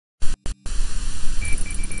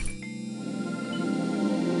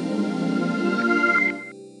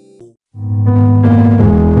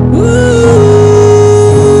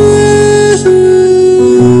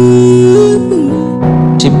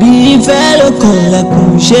kan lẹ̀kùn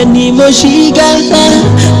ṣe ni mo ṣí gàtà.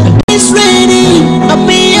 It's raining, I'll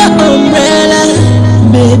be your umbrella.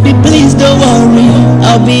 Baby, please don't worry,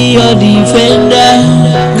 I'll be your defender.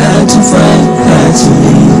 Hard to find, hard to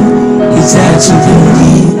leave, it's hard to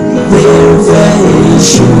believe. Wherever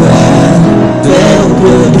you are,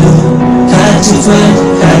 hard to find,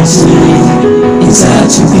 hard to leave, it's hard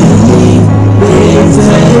to believe.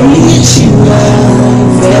 Wherever you are,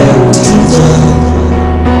 very deep.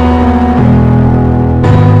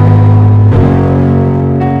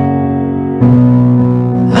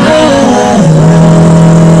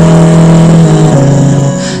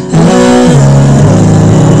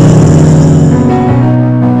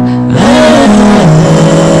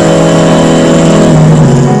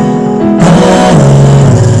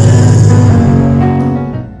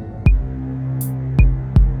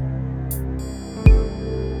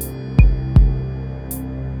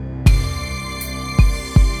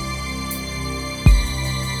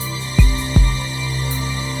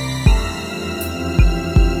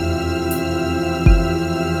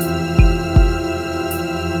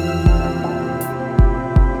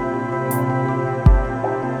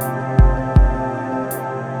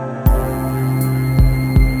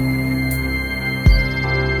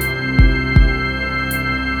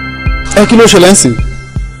 Kí ló ṣẹlẹ̀ ńsìn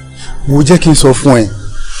wo jẹ́ kí n sọ fún ẹ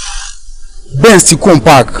Benz ti come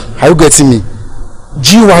park are you getting me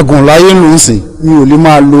G-Wagon láyé ń lò ń sìn mi ò lè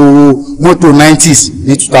máa lo mọ́tò 90s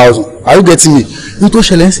ní 2000 are you getting me ní tó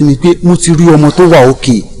ṣẹlẹ̀ ńsìn ni pé mo ti rí ọmọ tó wà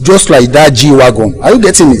okay just like that G-Wagon are you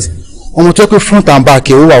getting me ọmọ tó yẹ pé front and back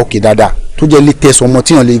ẹ̀ ó wà okay dáadáa tó jẹ́ latest ọmọ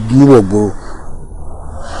tíyàn lè mú wọ̀gbọ̀rọ̀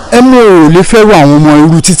ẹ mú ò lè fẹ́ rú àwọn ọmọ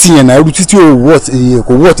irú títí yẹn náà irú títí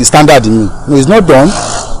kò wọ́ọ̀tì standard mi no it's not done.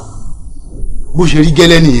 Bó ṣe rí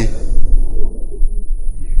gẹ́lẹ́ nìyẹn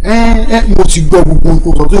mo ti gbọ́ gbogbo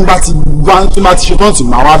nǹkan tó ń bá ti ṣe tán tí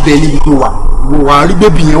màá wá bẹ níbi tó wà mo wà rí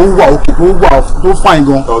bébì yẹn ó wà òkè tó wà tó fàìn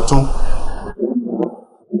gan ọ̀tún.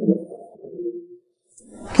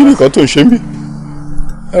 kí ni nǹkan tó ń ṣe mí.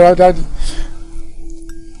 ẹ ra dáàdi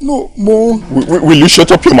no mo. will you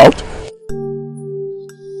shut up your mouth?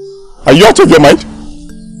 are you out of your mind?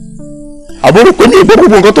 àbúrò pé mi ò gbọ́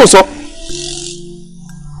gbogbo nǹkan tó sọ.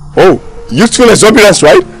 oh. Useful exuberance,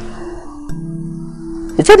 right?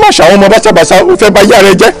 O fẹ́ máa ṣàwọn ọmọ báṣabàṣá o fẹ́ bá yá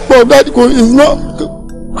rẹ jẹ́. But that is not.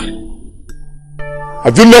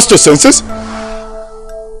 Have you lost your senses?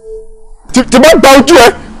 Tí bá gba ojú ẹ,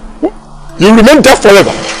 you remain deaf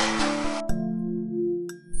forever.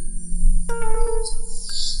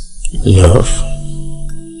 Love.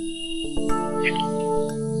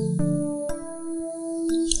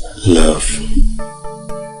 Love.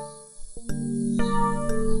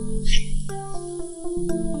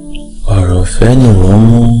 Ọ̀rọ̀ ọ̀fẹ́ ni wọ́n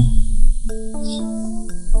mú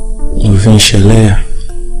òfin ṣẹlẹ̀.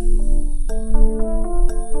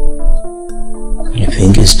 You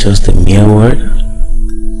think it's just a mere word?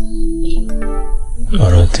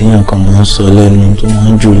 Ọ̀rọ̀ téèyàn kan máa ń sọ lẹ́nu tó máa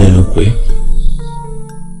ń jù lẹ́nu pé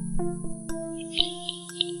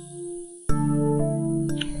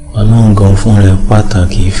Ọlọ́run gan fún rẹ̀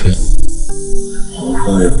pàtàkì ìfẹ́. Àwọn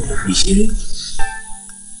fún rẹ̀ kò fi ṣeré.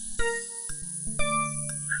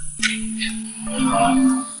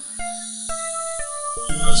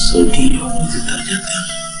 So deep,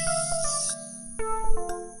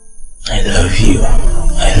 I love you,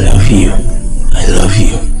 I love you, I love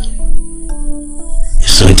you.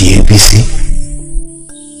 So the ABC.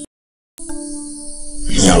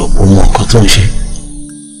 Ìyàwó kò mọ nǹkan tó ń ṣe.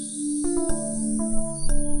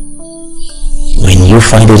 When you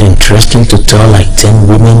find it interesting to tell like 10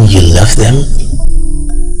 women you love them,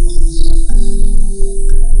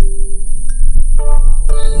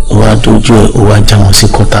 ó wá dójú ẹ̀ ó wá já wọn sí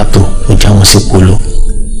kọ́tàtò ó já wọn sí polo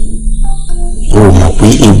ó mọ̀ pé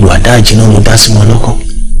egbò àdáàjì náà ló dá sí wọn lọ́kàn.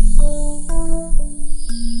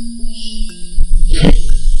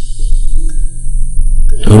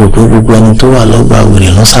 ó rò pé gbogbo ẹni tó wà lọ́gbà wèrè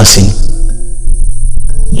lọ́sàsí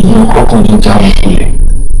nínú ọkùnrin já wọn kulẹ̀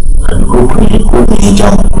àdúgbò obìnrin já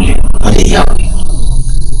wọn kulẹ̀ wọ́n lè yá wẹ̀.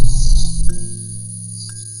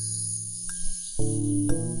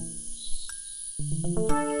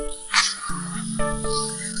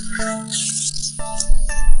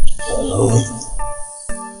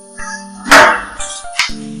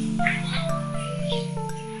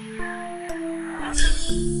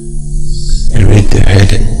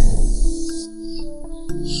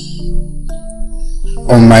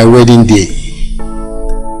 On my wedding day.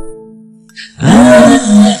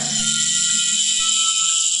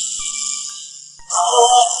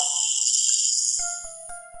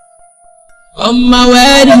 On my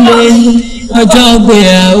wedding day, ọjọ́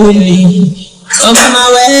ìgbéyàwó mi, On my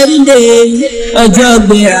wedding day, a jog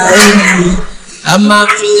be I'm a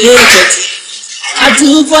feeling I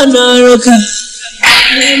do for no rocker.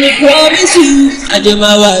 Let me promise you, I do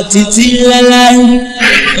my what it's in la line.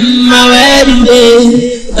 On my wedding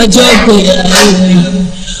day, a jog be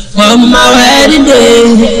on my wedding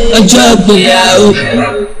day, a jog be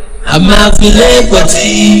I'm a feeling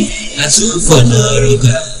I do for no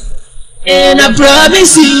rocker. And I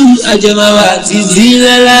promise you, I do my what it's in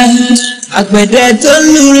la line. Àpẹ̀dẹ tó ń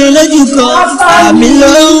lure lójú kan àmì ló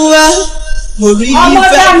ń wá orí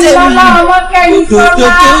ìfẹ́ tèmi òdòdó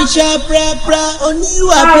tó ń ṣá prapra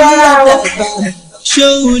oníwà bí àdàbà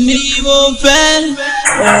ṣóhun ni mo fẹ́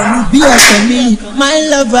ọ̀run bí ọ̀sẹ̀ mi my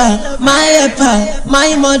lover my helper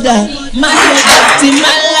my mother my everything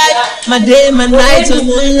my life my day my night my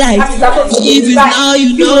moonlight if you know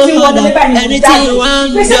you know other anything you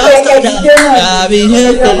want just other àbí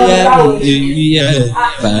ẹ̀ẹ́dẹ̀ẹ́dẹ̀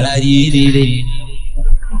para yìí.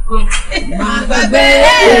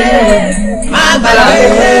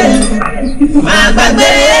 Má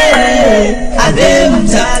gbàgbé àdéhùn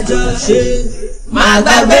tá a jọ ṣe. Má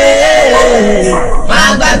gbàgbé.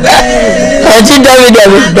 Àti David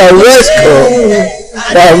Damasco.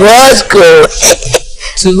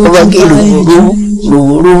 Ọba kí lòwòrò.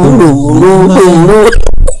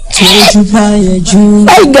 Tójú bá yẹ jù.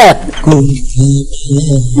 Ẹ̀gà.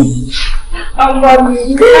 Ọmọ mi.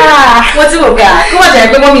 Mo ti wò ká kí wọ́n jẹ́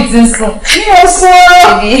pé mọ́mì ti ń sùn. Mi ò sọ.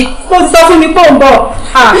 Mo ti sọ fún mi pé ò ń bọ̀.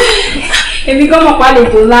 Èmi gan mọ̀ pálẹ̀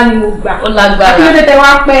ètò ńlá ni mo gbà. Ó lágbára. Kí ló dé tẹ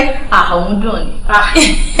wá pẹ́? Òun dùn ni.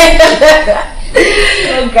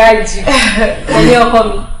 Ó ga jù. Ẹni ọkọ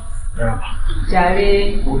mi. Jàre.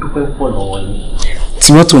 Ó dúpẹ́ pọ̀ lọ́wọ́ ni. Tí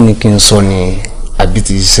mọ́tò ní kí n sọ ni àbí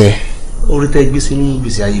ti iṣẹ́. Orí tẹ́ gbé sí ní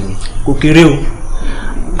gbèsè ayé mi kò kéré o.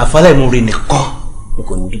 Àfálà ìmúre nìkan n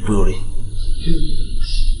kò ní dúpẹ́ oore.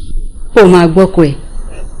 Ó máa gbọ́kọ̀ ẹ̀.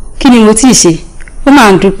 Kí ni mo tíì ṣe? Ó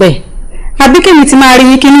máa ń dúpẹ́. Àbí kí mi ti máa rí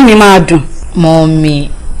yín kí inú mi máa dùn. Mọ́mì,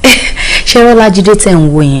 Ṣẹ́rọ́lájídé tẹ̀ ń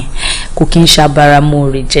wò yẹn kò kí ń ṣàbára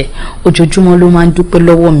mọ́ọ̀rẹ́ jẹ́. Ojoojúmọ́ ló máa ń dúpẹ́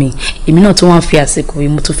lọ́wọ́ mi. Èmi náà tó wọ́n fi àsìkò yìí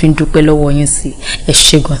mo tún fi ń dúpẹ́ lọ́wọ́ yín sí. Ẹ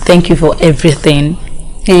ṣé gan. Thank you for everything.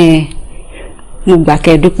 Mo gbà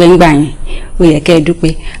kẹ́ ẹ dúpẹ́ ńgbà yẹn. Ó yẹ kẹ́ ẹ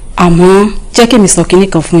dúpẹ́. Àmọ́ jẹ́ kí mi sọ kinní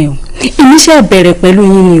kan fún ẹ o. Èmi ṣe bẹ̀rẹ̀ pẹ̀lú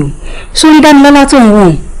yín ni o. Sórí Dámilọ́lá tó ń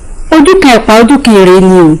wò. Ojú kan ẹ̀pà ojú kan èrè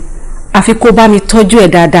ni o. Àfi kó bá mi tọ́jú ẹ̀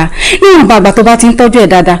dáadáa. Níwọ̀n bàgbà tó bá ti ń tọ́jú ẹ̀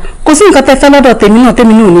dáadáa, kò sí nǹkan tẹ́ fẹ́ lọ́dọ̀ tèmi náà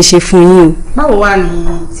ò ní ṣe fún yín o. Báwo wà ní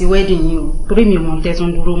ti wedding yín o? Torí mi ò mọ̀ tẹ́ tó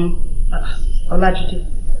ń dúró mú. Ọlájídé,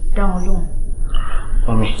 dá wọn lóhùn.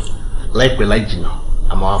 Mọ́mì, láìpẹ́ láì jìnnà,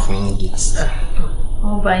 a máa wá fún yín ní date.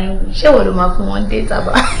 Wọ́n bá yín ṣé wo ló máa fún wọn date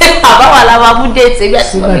àbá? Àbáwá la máa mú date ẹgbẹ́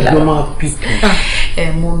àti mọ́mì la.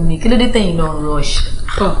 Mọ́mì, kí ló dé tẹ̀yìn náà rush?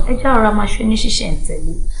 Ẹ jẹ́ ọ̀rọ̀ máa ṣe ní ṣíṣe ń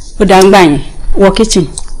tẹ̀lé. Ó dá ń gbà yẹn, wọ kitchen.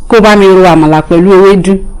 Kó bá mi ro àmàlà pẹ̀lú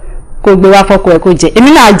ewédú kó gbé wá fọ́kọ ẹ̀ kó jẹ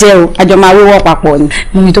èmi náà jẹ o àjọ máa wíwọ́ papọ̀ ni.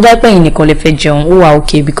 Mummy tó bá pẹ́ yín nìkan lè fẹ́ jẹun ó wà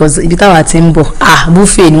okay because ibi táwa ti ń bọ̀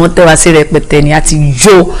buffet ni wọ́n tẹ́ wá sí rẹpẹtẹ ni àti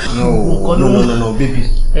jó. No baby.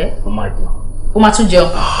 Ó máa jẹun. Ó máa tún jẹun.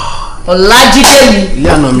 Ọlájídé mi.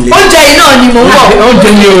 Oúnjẹ yìí náà ni mò ń bọ̀.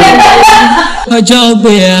 Oúnjẹ ni o. Ọjọ́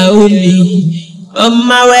ìgbéyàwó mi on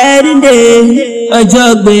my wedding day ọjọ́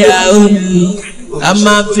ìgbéyàwó mi a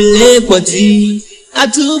máa fi lé pọ̀ tí. I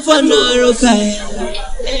do for no roka,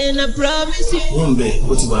 and I promise you. Wumbe,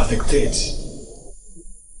 what you affected?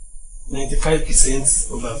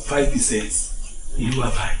 95% over 5%. You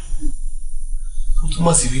are fine. Ó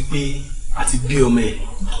túmọ̀ sí wípé àti bí ọmọ ẹ̀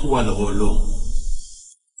ó wà lọ́wọ́ Ọlọ́run.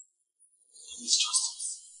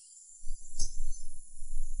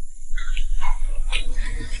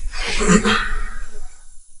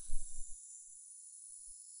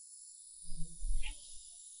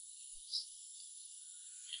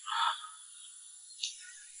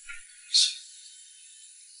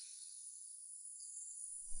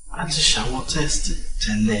 A ti ṣàwọn test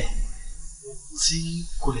tẹ́lẹ̀ tí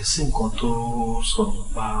kò lè sí nǹkan tó sọ̀rọ̀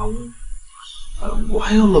nípa àwọn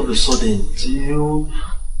why all of a sudden tí ó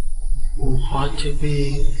wá jẹ́ pé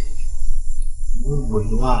gbogbo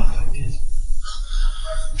ìlú wà affected.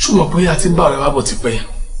 Ṣùgbọ́n pé a ti ń bá ọ̀rẹ́ wa bọ̀ tipẹ́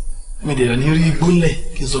mi dẹ̀ ní rí igbó ńlẹ̀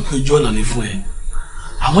kí n sọ pé ojú ọ̀nà ni fún ẹ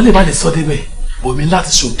àwọn lè má lè sọ débẹ̀ bòmí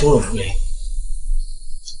láti ṣòótọ́ ọ̀rọ̀ fún ẹ.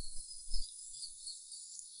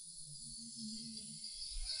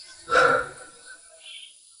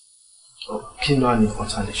 Kí ló wà ní nǹkan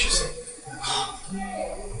tá a lè ṣe sí?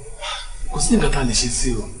 Kò sí nǹkan tá a lè ṣe sí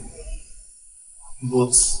o.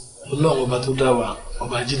 But Ọlọ́run ọba tó dá wa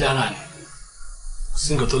ọba jídára ni. Kò sí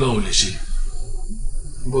nǹkan tó Ọlọ́run lè ṣe.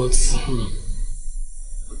 But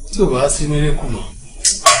tí o bá sí mẹ́rẹ́kù mọ́,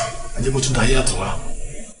 ajẹ́ mo tún dá yàtọ̀ wá.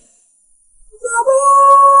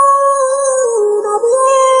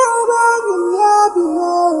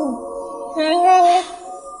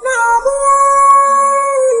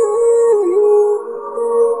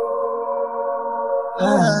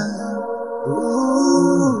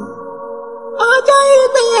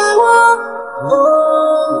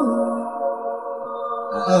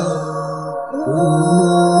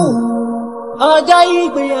 ọjọ́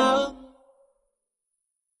ìgbéyàwó.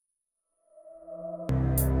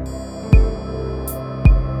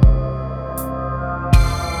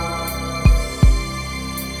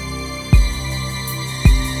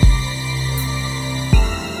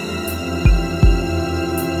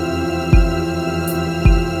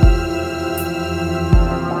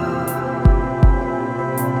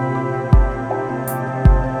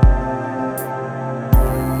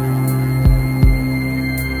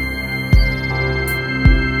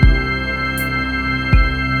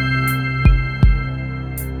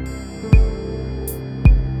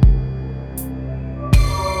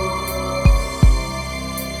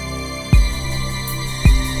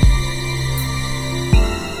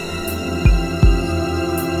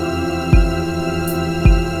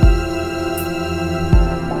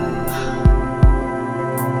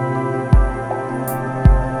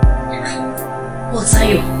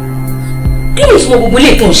 Mo gbogbo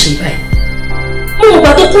ilé tó ń ṣe báyìí. Mo mọ̀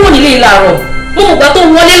gbà tó kúrò nílé ìlàrọ̀. Mo mọ̀ gbà tó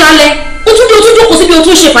wọlé lálẹ́. Ó tún jókòó síbi ó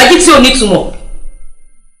tún ṣe fàájì tí ò ní túmọ̀.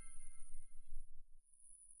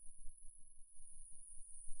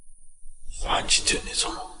 Fàájì tí ò ní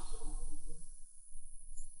túmọ̀.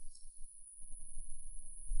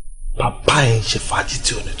 Bàbá ẹ̀ ń ṣe fàájì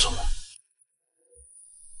tí ò ní túmọ̀.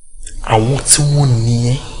 Àwọn tí wọ́n ní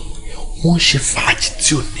ẹ́ wọ́n ṣe fàájì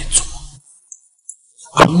tí ò ní túmọ̀.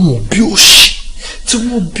 Àwọn òbí òṣì tí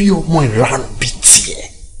wọ́n bí ọmọ ìranù bíi tiẹ̀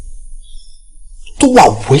tó wà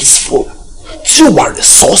wasteful tí ó wà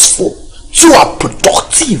resourceful tí ó wà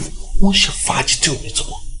productive wọ́n ṣe fàájì tí ò ní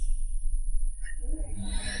túmọ̀.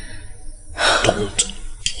 Don't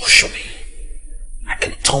push me. I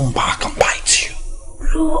can turn back and bite you.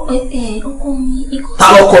 Ọkọ mi ikú. Ta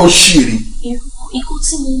lọkọ ń ṣèrè? Ikú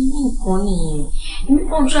tí mo ní nǹkan nìyẹn. Èmi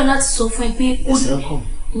kàn ń try láti sọ fún ẹ pé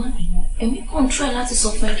èmi kàn ń try láti sọ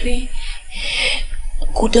fún ẹ pé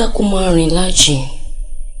kódà kó máa rìn lájì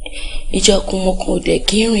ìjà kó mọ́kàn òdẹ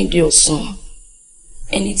kí rìn di ọ̀sán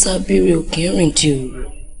ẹni tá a béèrè ò kí rìn di òru.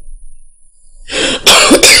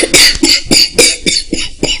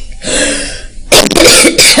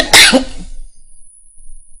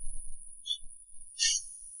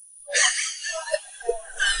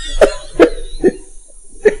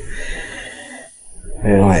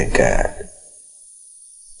 Oh my God.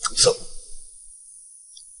 So,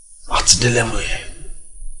 what's the level here?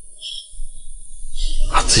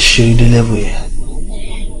 At the shady level here,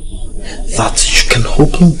 that you can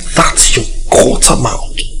open that your gutter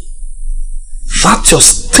mouth, that your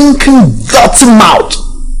stinking dirty mouth.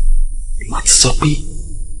 Láti sọ pé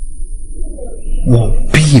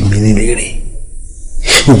wọ́n bí mi nílé.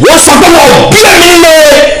 Wọ́n sọ pé wọ́n bí mi nílé.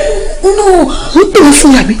 No, wọ́n pè mí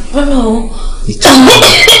fún yàrá. Rárá o.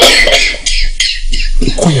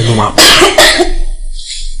 Ikọ́ yẹn ló máa pa ẹ́.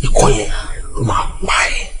 Ikọ́ yẹn ló máa pa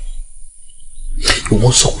ẹ́.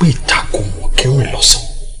 Ìwọ́n sọ pé ìtàkùn mọ̀ kẹrin lọ́sàn.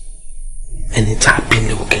 Ẹni tá a bí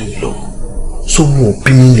ní òkèrin lọ. So mo ò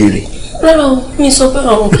bí mi lérè. Rárá o, mi sọ pé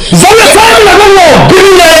àwọn. Sọ́wọ́n sọ́wọ́n lọ́wọ́ wọn ò bí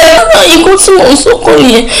mi lérè. Rárá, ikú tí mò ń sọ kọ́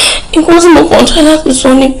nìyẹn. Ikú tí mo kàn try láti sọ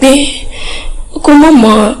ni pé kó má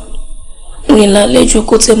máa rìn lálejò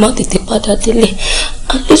kó tẹ má tètè padà délé.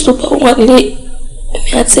 Àlejò bá wà lé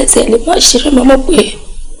èmi àti ẹ̀tẹ̀ lè má ṣeré mọ́mọ́ pé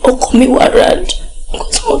ọkọ mi wà rad. Nǹkan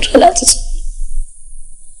tí mo try láti sọ.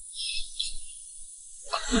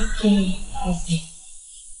 Okay.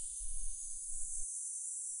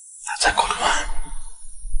 That's a good one.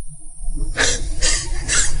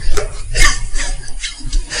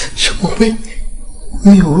 Ṣé mo pé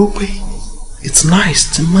mi ò rò pé it's nice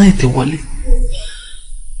tí máa ètè wọlé?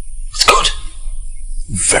 It's good.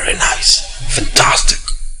 Very nice. Fantastic.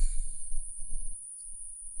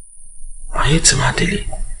 Ayé tí máa délé.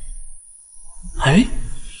 Àbí?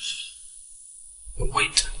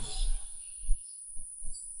 Wait.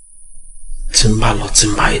 Tí n bá lọ tí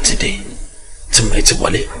n bá ètè dé. Tí mo ètè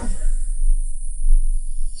wọlé.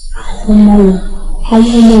 Àwọn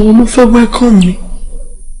ọmọ wo ló fẹ́ welcome mi?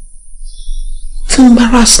 Tí n bá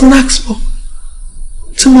ra snacks bọ̀.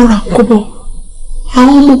 Tí mo ra nǹkan bọ̀.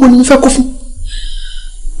 Àwọn ọmọ wo ni mo fẹ́ kó fún?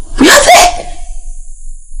 Bíyànjú!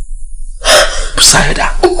 Bùsáyọ̀dá.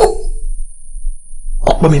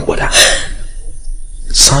 Ọ̀pọ̀ mi pọ̀ dá.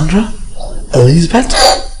 Sandra? Elizabeth?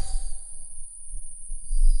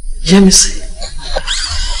 Yẹ́misí?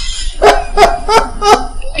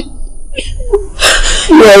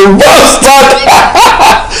 You're a bastard!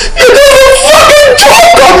 You're a fucking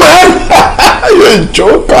joker, man! You're a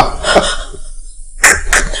joker!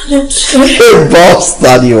 A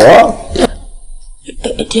bastard you are!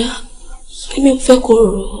 Dear, mi ò fẹ́ kó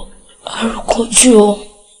rò àròkànjú o.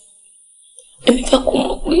 èmi fẹ́ kó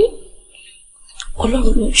mọ̀ pé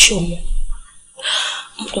Ọlọ́run ló ń ṣe ọmọ.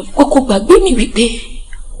 Mo lọ kó kó gbàgbé mi wípé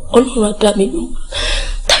Ọlọ́run á dá mi lóhùn.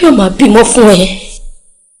 Táyọ̀ máa bímọ fún ẹ.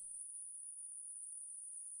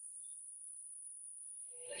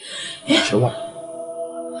 Ṣé wà?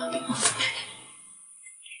 Bímọ fún ẹ.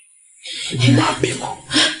 Máa bímọ.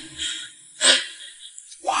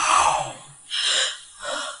 Wow.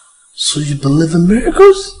 So you believe in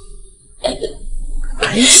miracles?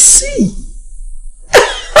 I see.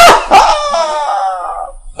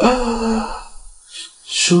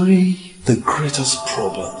 Surely the greatest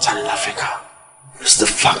problem in Africa is the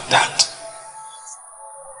fact that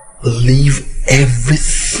we leave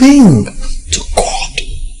everything to God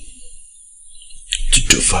to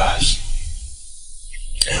do for us.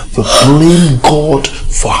 We blame God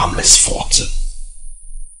for our misfortune.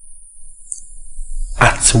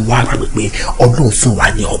 Àti wá gbàgbé Ọlọ́run fún wa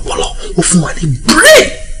ní ọpọlọ, ó fún wa ní brain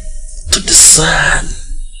to discern.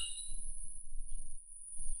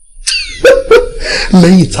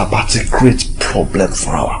 Lẹ́yìn tá a bá ti create problem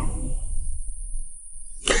fúnra wa,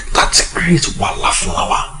 tá a ti create wàhálà fúnra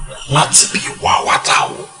wa láti bí wà wá tá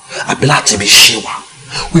o, àbí láti bí ṣe wa,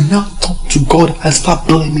 we now talk to God and start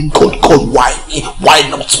blaming God. God, why me? Why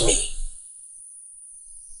not me?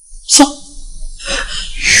 So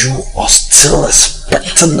you are still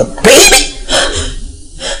expecting the baby?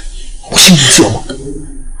 What's she doing?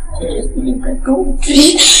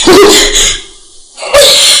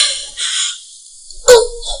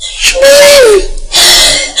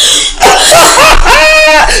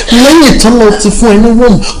 Lẹ́yìn tán lọ ti fún ẹni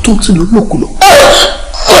wọ́n tó ti lólòkulò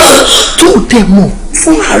tó dẹ̀ mọ̀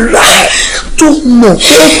fún ara ẹ̀ tó mọ̀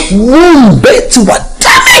pé wọ́n bẹ́ẹ̀ ti wà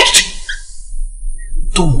damaged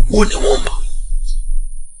tó mọ̀ wọ́n ni wọ́n bá.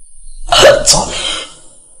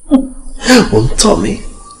 Tell me.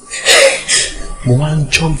 Mo wá ń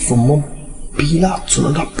jump from one pillar to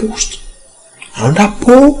another post, another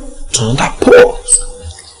pole to another post,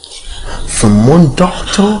 from one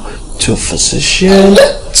doctor to a physician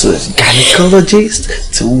to a gynecologist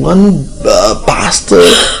to one pastor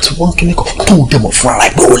to one clinical. Two them of fun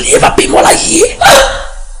like we will ever be more like here.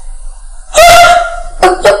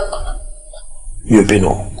 You've been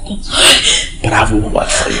on, but I have one word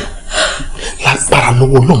for you. Like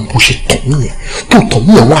paranoia long push it to me. To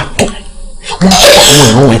me what? What?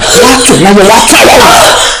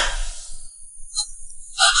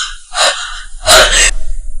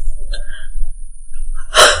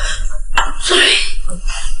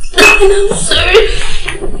 I'm sorry.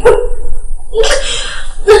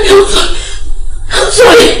 I'm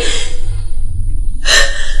sorry.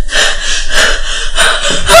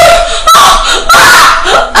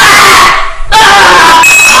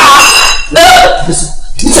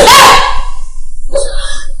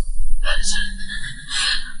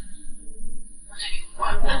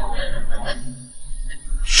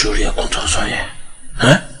 Surely I can't answer you.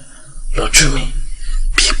 Huh? Lord, you me.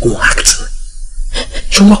 People acting.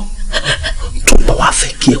 You know? Tó bá wá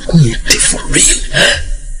fẹ́ kí ẹkún yẹn dé for real.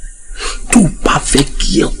 Tó bá fẹ́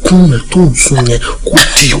kí ẹkún yẹn tó ń sun yẹn kó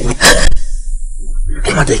di òótọ́. Kó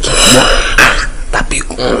má jẹ́ kí wọ́n tàbí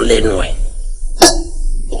kún lẹ́nu ẹ̀.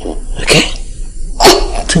 Okay?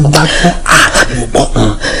 Tí n bá gbọ́ tàbí mo gbọ́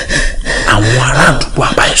àwọn ará àdúgbò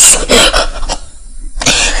àbá ẹ̀ sùn.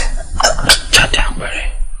 Jáde àpẹẹrẹ.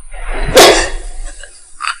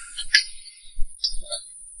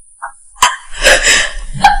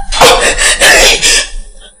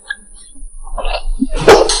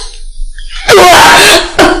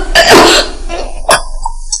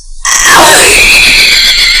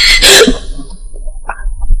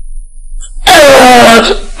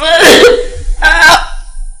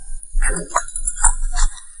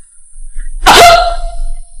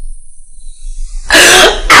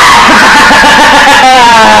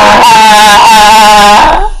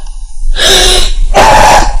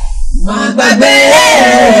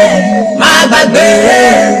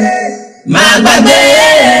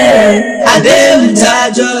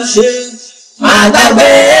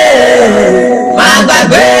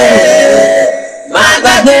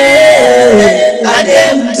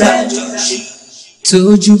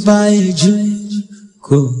 Tójú bá ẹjú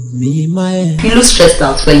kò mí má ẹ. You look stressed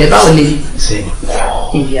out pẹ̀lẹ́ báwo lè rí?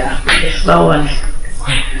 Ìyá báwo ni?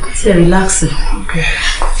 Ṣé relax?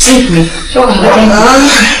 Take me. Ṣé wàá lọ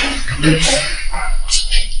jẹ́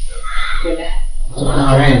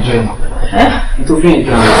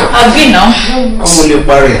I've been now.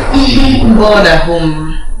 God at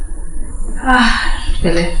home.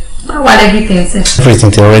 Pẹ̀lẹ́. How are everything?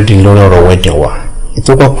 Everything ti already lórí ọ̀rọ̀ wedding wa.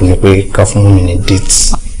 Ètò kan kù ní pé ká fún mi ní date.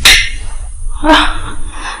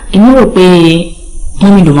 Èmi rò pé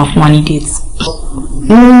Mommy ló máa fún wa ní date.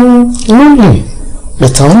 Mommy.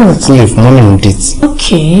 But I want to leave mommy on date.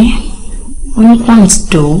 Okay. Only plans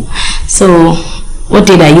though. So, what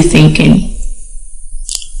date are you thinking?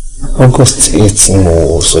 August 8th,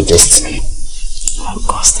 more suggest.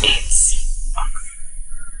 August 8th.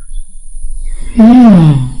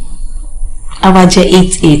 Awaje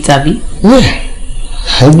 8/8, Abby? Yeah.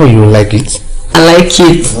 I know you like it. I like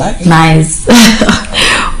it. Like it? Nice.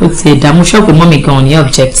 What's it? I'm sure with mommy go on the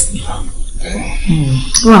objects.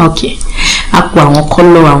 Well, okay. Aku àwọn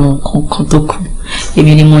color àwọn kan tó kù.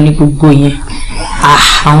 Èmi ni mo ní gbogbo yẹn.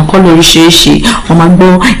 Àwọn color oríṣiríṣi. Wọ́n máa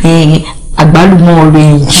gbọ́ àgbálùmọ̀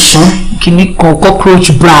orange, kíní kan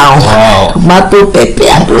cockroach brown, tomato pepper,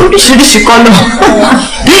 àti oríṣiríṣi color.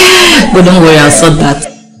 But don't worry, I'll sort that.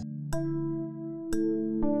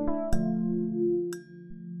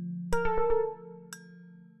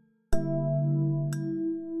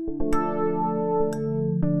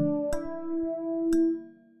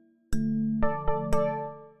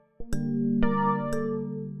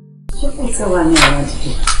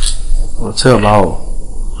 Hotel báwo?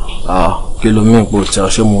 Kí ló mí ipò hotel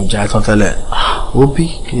ṣé mo jẹ́ tán tẹ́lẹ̀? Ó bí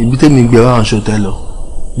ibi tẹ́mi gbé wá ṣe hotel lọ.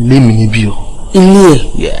 Ilé mi níbí o. Ilé ẹ̀?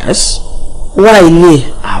 Yes. Wá ilé ẹ̀?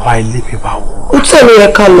 Àwa ilé mi báwo? Hotel ló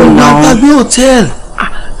yẹ ká lọ náà. Má gbàgbé hotel.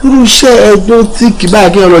 Irú iṣẹ́ ẹgbẹ́ tí kì bá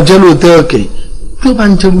kí ọ lọ jẹ́ lóòótẹ́ òkè. Bí ó bá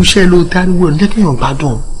ń jẹ́rú iṣẹ́ lóòótẹ́ ariwo ẹ̀ ń jẹ́ kí èèyàn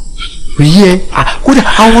gbádùn. Rí ẹ, kódà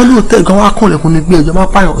àwọn lóòótẹ́ gan wá kànlẹ̀kùn ní gbé ẹjọ́ má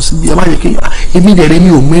pààyàn síbi ẹ má jẹ́ kí èmi dẹ̀rẹ̀ mi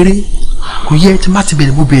ò méré. Kò yẹ tí má ti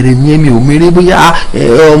bẹ̀rẹ̀ mo bẹ̀rẹ̀ ní ẹ̀mí ò méré bóyá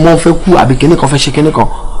ọmọ fẹ́ kú àbí kíní kan fẹ́ ṣe kíní kan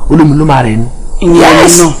olómi ló máa rẹ̀ ni.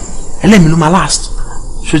 Yes. Ẹlẹ́mi ló máa last.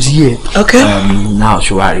 Ṣó ti yẹ? Okay. Now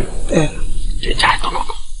ṣùwárí. Jẹjẹ àìtọ́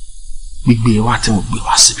kankan. Gbígbé wa tí mo gbé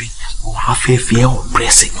wá síbi mo máa fẹ́ fi ẹ̀ hàn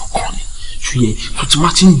pẹ́ẹ́sì nìkan ni. Ṣó yẹ tó ti má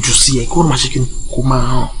ti ń jù sí ẹ kó má ṣe kíní kó máa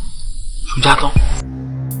hàn. Ṣó já tán.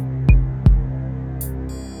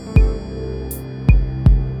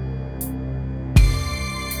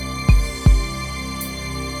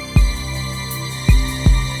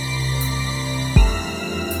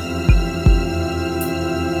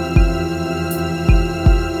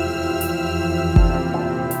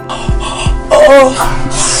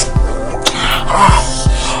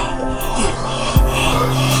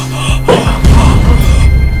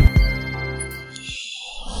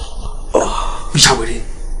 Bíṣàwẹ̀rẹ̀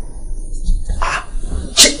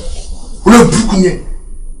ṣe olóò burúkú yẹn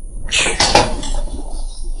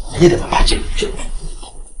ayé dẹ̀ bàbá jẹ́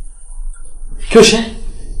kí o ṣe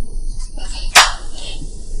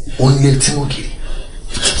ó ń lé tí wọ́n kiri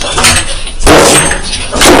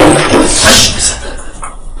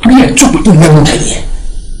bí ẹ̀ tó pẹ̀lú mẹ́rin tẹ̀lé ẹ̀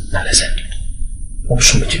lálẹ́sẹ̀ wọ́n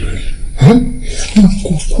sọ méjì lónìí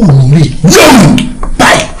kò kó nílé lónìí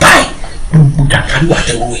báyìí gbogbo dàgbà ló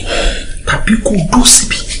àtẹ̀wé tàbí kò dó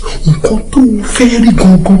síbi nǹkan tó fẹ́ rí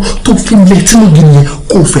gangan tó fi lẹ̀ tí mo gidi yẹn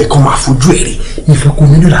kò fẹ́ kó máa fojú ẹ̀ rí ìfẹ́ kò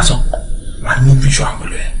nílò lásán wà ní visual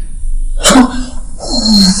àmọ́lẹ̀ ẹ̀.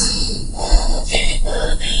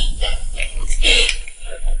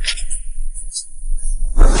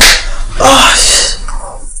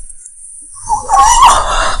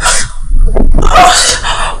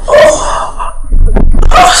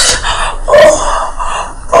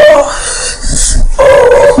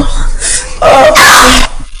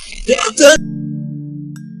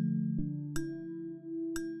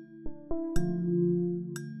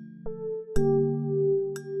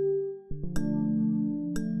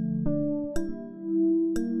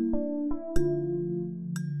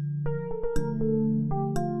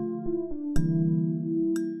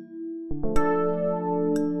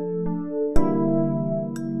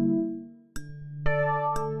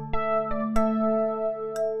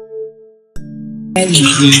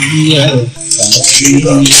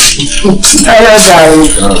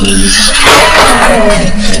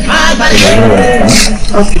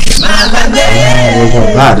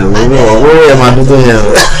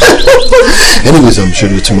 Anyways, I'm sure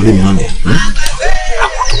you're tomorrow morning.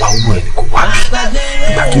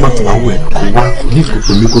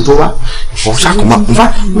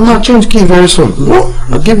 I'll change key very soon. No,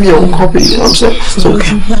 I'll give you your own copy. You know what I'm saying? So,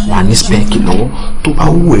 okay. One is back, you know. To ba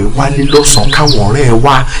wo e wa le lo san ka won re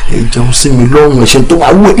wa e jeun si mi lohun e se to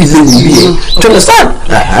wa wo ile mi bi e. Do you understand?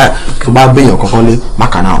 To ba be yan kankan le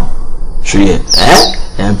makana o. So yeah.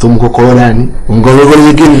 To mu kokoro la ni. Ngo lo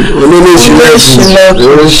le gini. O le le sile.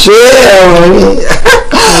 O se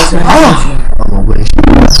ọmọ gbé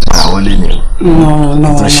àwọn lè ní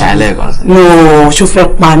tó ṣàlẹ̀ kan sí. No, ṣó fẹ́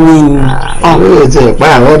pa mí ni. Ó ti pa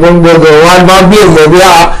àwọn tó ń gbọ́dọ̀ wá gbọ́ bí èèmọ̀ bí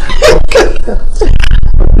a.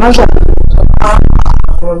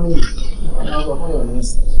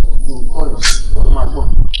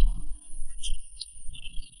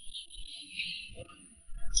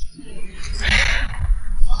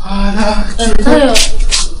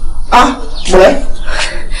 Mọ̀lẹ́.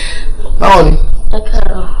 Báwo ni?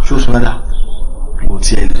 Ṣé o sọ dáadáa? Mo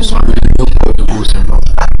ti ẹ̀ lè sọ àwọn ènìyàn pọ̀ ìdúgbò sí ọ̀nà.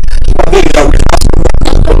 Wọ́n bí ìyàwó ìyá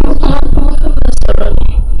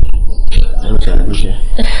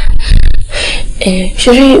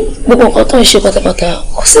ṣe rí gbogbo nǹkan tó ń ṣe pátápátá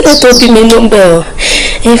kò sílẹ̀ tó bí mi ló ń bẹ̀ ọ́.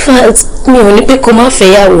 In fact mi ò ní pé kó má fẹ́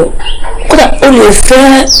yàwó kódà o lè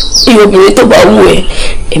fẹ́ iye obìnrin tó bá wù ẹ́.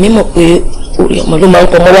 Èmi mọ̀ pé orí ọmọ ló máa ń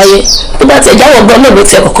pọmọ wáyé tó bá tẹ̀ jáwọ́ gan náà ló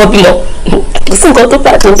tiẹ̀ kọ́kọ́ bímọ kò sí nǹkan tó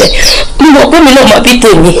bá tó bẹ̀ mi mọ̀ pé mi náà máa bí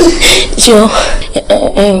tèmi jọ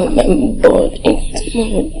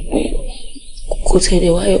kò tẹ̀lé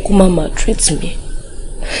wáyé kó má máa treat mi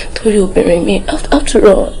torí obìnrin mi after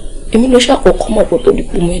all èmi ló ṣàkókò mọ̀ pé tó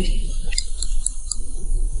dípò mẹ́rin.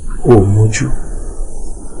 O ò mójú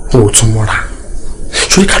o ò tún mọ́ra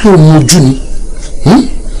sórí ká ló mójú ni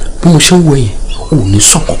bí mo ṣe ń wọ yẹn o ò ní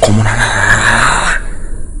sọ kankan mọ́ rárá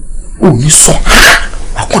o ò ní sọ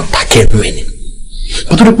wà kàn dákẹ́ ẹnu ẹ̀ ni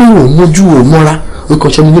nítorí pé o ò mójú o ò mọ́ra o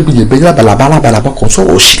kàn ṣe ní níbi ìyẹ̀bẹ̀ lábàlábà kan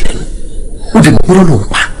sọ̀rọ̀ òṣì lẹ́nu o dì mọ̀ pé lọ́nà ń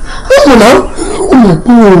pa o mọ̀ náà o mọ̀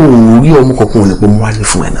pé o ò rí ọmọ kankan ò lè pọ̀ mọ́ wálé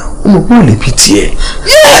fún ẹ náà o mọ̀ pé o lè bí tiẹ̀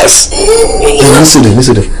yes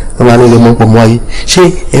nísìlẹ̀ ẹ máa ní ilé ọmọ pọ̀ mọ́ ayé ṣé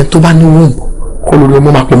ẹ tó bá ní wọ́n kọ́ lórí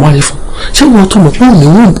ọmọ máa pọ̀ mọ́ ayé fún ṣé wọn tó mọ̀ pé ò ní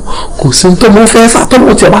wọ́n kò sí ní tó mọ́ fẹ́ fà tó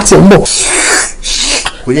mọ̀ tí ẹ bá tiẹ̀ ń bọ̀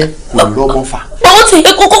kò yẹ kò lọ́ mọ́ fà. báwo ti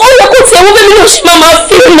yẹ kókó ó yẹ kó tiẹ̀ wọ́n bẹ́ẹ̀ mi ló ṣe máa máa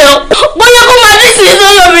fi mi náà bóyá kó máa dísì ní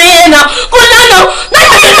sórí obìnrin yẹn náà kó dáná náà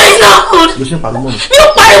ṣe fẹ́ náà. ló ṣe pariwo mọ́ mi. mi ò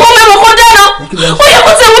pariwo mẹ́wọ̀n kó dáná ó yẹ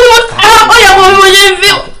kó tiẹ̀ wọ́n mi ó yẹ kó mi mo ṣe fi.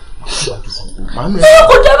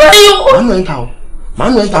 kó dáná yìí o. màánù ẹ̀ ń ta o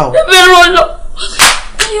màánù ẹ̀ ń ta o. ẹ bẹ̀rù ọ̀nà.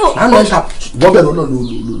 màánù ẹ̀ ń ta bọ́bẹ̀ lọ́nà ló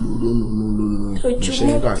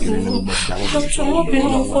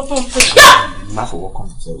má fọwọ́ kàn.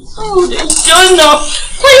 jọ́nà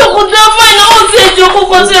wọ́n yóò kó dá fáìnà ó ti ẹjọ́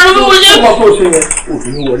kókó sí ẹ̀rọ bí mo ṣe. ó máa tó ṣe yẹn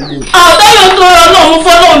òfin wọlé lé. àtàyọ̀ tó rọ náà mo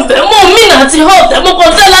fọ́ náà bẹ́ẹ̀ mo mí nà ti hot mo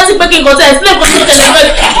kàn tẹ́ láti pé kí n kàn tẹ́ explain kó tó tẹ̀lé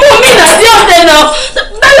bẹ́ẹ̀ mo mí nà ti hot ẹ̀ náà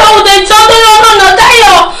Táyọ̀ ò tẹ̀ jọ́ tó rọ náà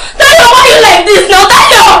Táyọ̀ why you like this now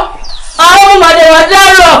Táyọ̀. àwọn ọmọ màdé wà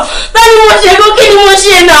dárò táyọ̀ mo ṣe kó kí ni mo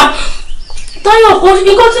ṣe náà Táyọ̀ kò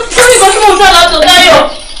fi kó tí mo fẹ́ látọ̀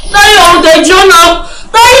Táyọ̀ ò tẹ̀ jọ́ náà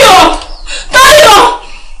Táyọ̀.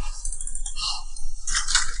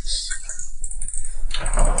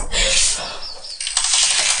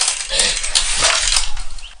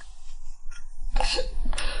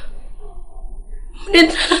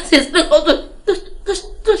 Láti ṣe kó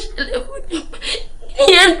tó ṣẹlẹ̀ fún mi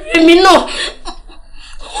ìyẹn bí mi náà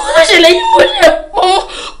wọ́n tó ṣẹlẹ̀ yìí mo lè pọ́n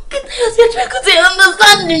kí Táyọ̀ sí ẹjọ́ kò tí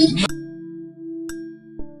understand mi.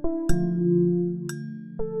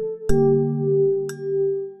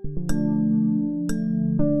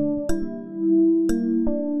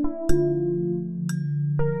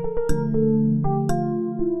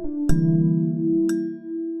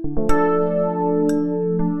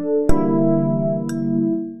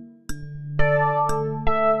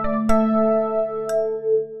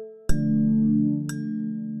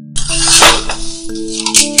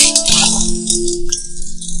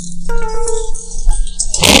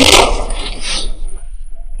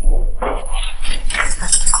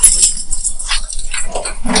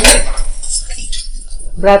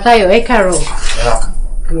 Bratayo, ẹ káàárọ̀.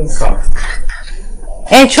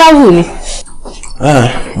 Ẹ travel ni?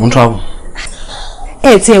 Mo travel.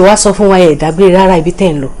 Ẹ tí ẹ wá sọ fún wa ẹ dágbére rárá ibi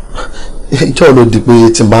tẹ́ ń lọ. Ìjọ́ ló di pé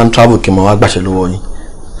tí n bá ń travel kí n máa wá gbàṣẹ lọ́wọ́ yín.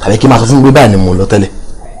 Tàbí kí n máa sọ fún mi pé báyìí ni mo lọ tẹ́lẹ̀.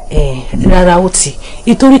 Rárá ó ti.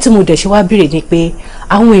 Ìtorí tí mo dẹ̀ ṣe wá béèrè ni pé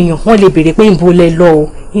àwọn èèyàn wọ́n lè béèrè pé ìbò lẹ lọ o,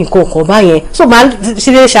 nǹkan kan báyẹn. So máa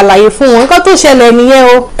ṣe ṣàlàyé fún wọn nǹkan tó ṣẹlẹ̀ nìyẹn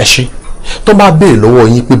o. Ẹ ṣé. Tó bá béèrè lọ́wọ́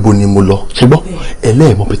yín pé bo ni mo lọ ṣùgbọ́n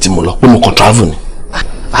ẹlẹ́ẹ̀mọ́ pé tí mo lọ pé mo kàn travel ni.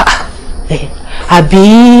 Àbí.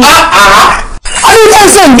 ayé náà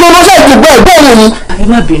ṣe ìjọ ọmọṣẹ́ ìgbògbọ́ ẹ̀gbọ́n òun ni. ẹ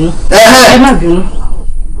má bínú ẹ má bínú.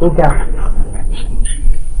 ó dáa.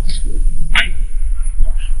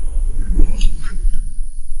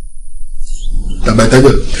 tàbá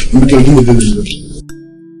ìtajà ibi tí ojú mi lè lọ.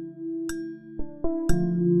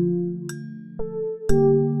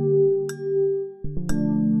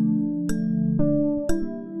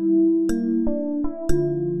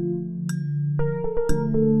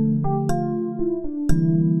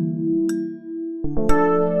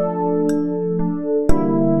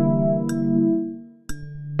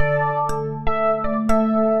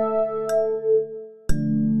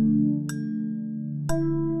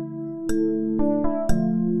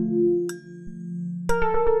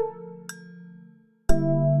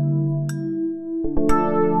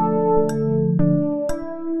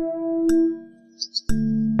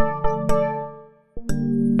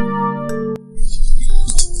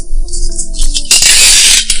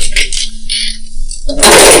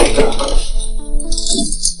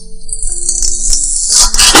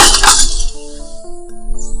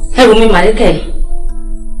 ẹrù mi màríkà yìí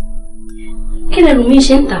kí lẹrù mi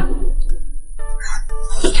ṣe ń tà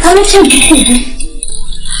ta ló ṣe ìdíkù bí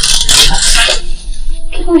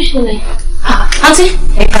kí ló ń ṣẹlẹ̀ àǹtí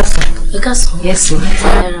ẹ káàsán yẹ́sì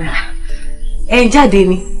ẹ jáde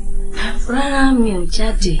ni. rárá mi ò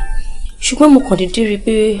jáde ṣùgbọ́n mo kàn dédé rí i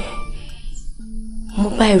pé mo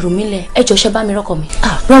bá ẹrù mi lẹ̀ ẹ jọ̀ọ́ ṣe bá mi rọ́kọ̀ mi.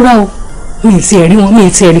 rárá o mi ì tiẹ̀ rí wọn mi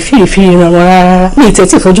ì tiẹ̀ rí fìrìfìrì ràn wọn rárá mi ì tiẹ̀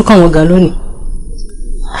tí ìfojú kàn wọn gan lónìí.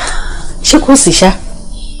 ṣé kò sì ṣá.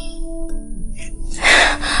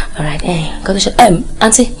 alright nǹkan tó ṣe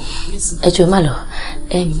àǹtí ẹ jọ̀ọ́ má lọ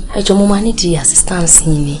ẹ jọ̀ọ́ mo máa nídìí assistance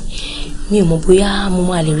yín ni mi ò mọ̀ bóyá mo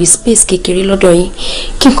máa lè rí space kékeré lọ́dọ̀ yín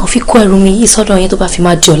kí n kàn fi kó ẹrù mi yìí sọ́dọ̀ yín tó bá fi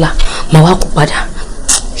máa jọ̀la màá wá kó padà.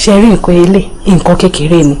 ṣe rí nǹkan ilé nǹkan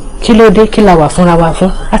kékeré ni kí ló dé kí la wà fúnra wa fún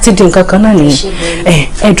àti di nǹkan kan náà nìyẹn.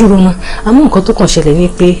 ẹ dúró ná àmọ́ nǹkan tó kàn ṣẹlẹ̀ ni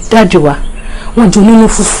pé dáàdì wa wọ́n jó nínú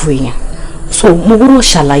fùfù èèyàn so mo gbọ́dọ̀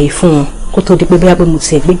ṣàlàyé fún wọn kó tó di pé bóyá pé mo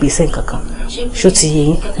ti gbé gbèsè nǹkan kan ṣó ti yé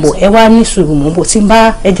yín bò ẹ wá ní sùúrù mọ́ bò tí n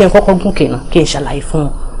bá ẹ jẹ́ kọ́kọ́ gùnkè náà kí n ṣàlàyé fún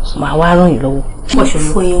wọn màá wá ràn yín lọ́wọ́.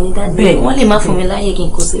 fún yín onídàájọ́ wọ́n lè má fún mi láyè kí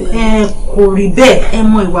n kó síbẹ̀. kò rí bẹ́ẹ̀ ẹ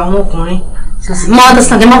mọ ìwà àwọn ọkùnrin. mo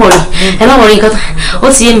understand ẹ má wọrí nǹkan ó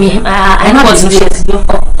ti yé mi àìmọ̀ tí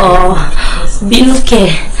bínú kẹ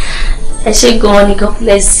ẹ ṣe gan-an ni God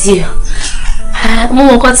bless you mo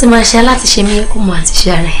mọ nǹkan tí máa ṣe láti ṣe mí kó mọ àti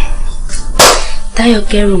ṣe rẹ Táyọ̀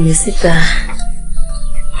kẹrù mi síta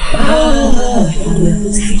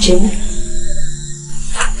ti fi jẹ mí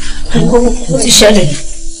ó ti ṣẹlẹ̀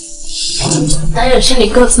Táyọ̀ ṣe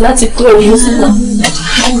nìkan tí láti kó ẹrù mi síta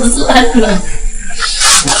mo tún àdúrà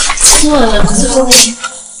tí wọ́n rà kó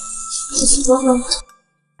tó lọ́wọ́.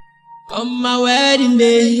 On my wedding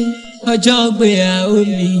day, ọjọ́ ìgbéyàwó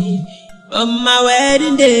mi. On my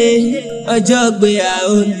wedding day, ọjọ́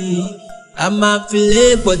ìgbéyàwó mi. A máa fi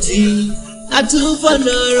lé pọ̀tí, a tún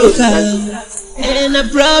fọ̀nà roka. And I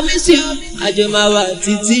promise you, àjọ máa wà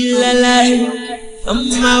títí láláì. On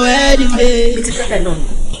my wedding day.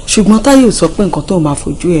 Ṣùgbọ́n Táyọ̀ sọ pé nǹkan tó máa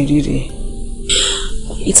fojú ẹ̀ rí rẹ̀.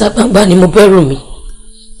 Ìta gbangba ni mo bẹ̀rù mi.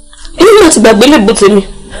 Èmi náà ti gbàgbé lèbú tèmi.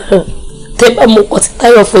 Tẹ́ bá mo kọ́ tí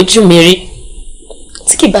Táyọ̀ fojú mi rí.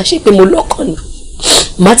 Tí kì bá ṣe pé mo lọ́kàn ni,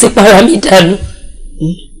 má ti para mi dànù.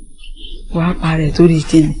 Wàá parẹ́ torí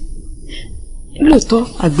kíni. Lóòótọ́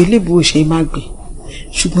àgbélébùú ò ṣe má gbé.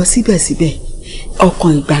 Ṣùgbọ́n síbẹ̀síbẹ̀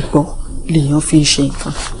ọkàn ìgbàgbọ́ lèèyàn fi ń ṣe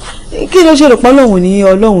nǹkan. Kí ló ṣe rò pé Ọlọ́run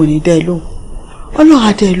ní dá ẹ lóhùn? Ọlọ́run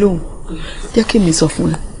á dá ẹ lóhùn. Jẹ́ kí mi sọ fún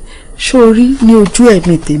ẹ. Ṣórí ní ojú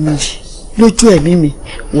ẹ̀mí tèmi yìí, lójú ẹ̀mí mi,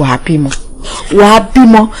 wàá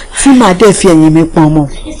bímọ tí màá dẹ̀ fi ẹ̀yìn mi pọn ọmọ.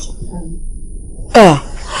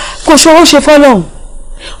 Kò ṣòro ṣe fọ́lọ́run.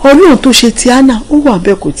 Ọlọ́run tó ṣe ti Anna ó wà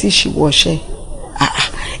bẹ́ẹ̀ kò tí ì ṣíwọ́ ọṣẹ́.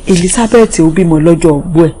 Elizabeth ó bímọ lọ́jọ́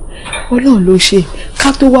ọgbọ́ ẹ̀. Ọlọ́run ló ṣe ká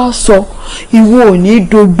tó wá sọ ìwọ ò ní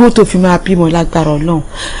dogbó tó fi máa bímọ lágbára Ọlọ́run.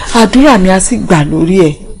 Àdúrà mi á sì gbà lórí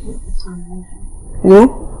ẹ̀. Wo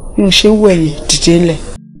bí mo ṣe ń wọ ẹ̀yìn dìde ńlẹ̀.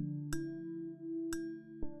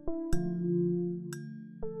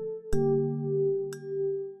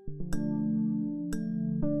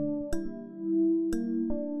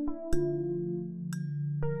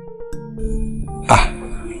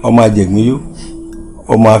 ọmọ àjẹgbín yó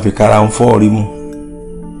ọmọ àfikàrà ń fọ́ orí mu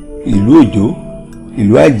ìlú òjò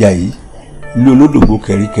ìlú àjàyí ìlú olódògbò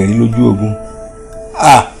kẹ̀ríkẹ̀rí lójú ogun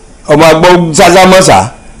ọmọ agbọ́ sásámọ́sá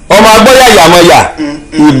ọmọ agbọ́ yàyàmọ́yà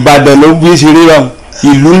ìbàdàn ló bí ṣeré rán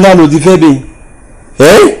ìlú ńlá ló ti fẹ́ dé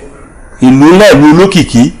ìlú ńlá ìlú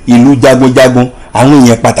olókìkí ìlú jagunjagun àwọn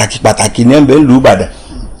èèyàn pàtàkì ní ẹ̀ńbẹ́ ìlú ìbàdàn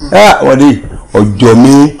wọ́n dé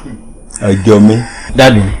ọjọ́ mi.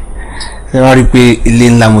 Dádì ẹ wá rí i pé ilé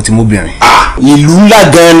ńlá mo ti móbìnrin. ìlú ńlá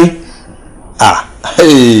gan ni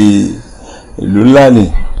ìlú ńlá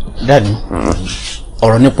ni. Dádì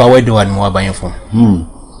ọ̀rọ̀ nípa wedding wa ni mo wá bá yín fún.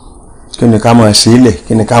 kí ni ká máa ṣe é lẹ̀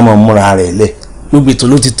kí ni ká máa múra rẹ̀ lẹ̀. gbogbo ètò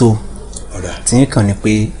ló ti tó tí yín kàn ní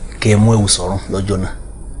pé kẹ́ ẹ mú ẹ̀wù sọ̀rọ̀ lọ́jọ́ náà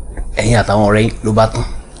ẹ̀yin àtàwọn ọ̀rẹ́ yín ló bá tán.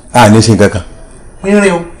 a ní sin kankan.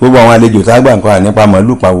 gbogbo àwọn àlejò tá a gbà nǹkan nípa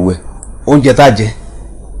màálù pa gbogbo ẹ̀. oúnjẹ tá a jẹ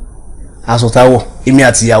aṣọ tá a wọ̀ èmi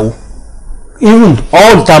àti ìyàwó irun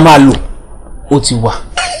all tá a máa lò ó ti wà.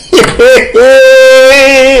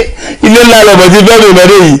 ilé ńlá lọ́mọ ti fẹ́ mi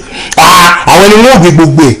lọ́dẹ yìí àwọn ni wọ́n gbé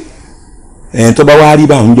gbogbo ẹ̀ tó bá wá rí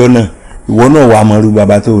báwọn jọ náà ìwọ náà wà á mọ irú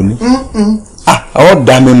bàbá tó o ní. àwọn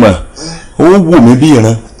dá mi mọ̀ ó wù mí bí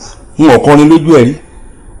ìran n ò kọrin lójú ẹ̀ rí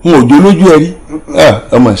n ò jó lójú ẹ̀ rí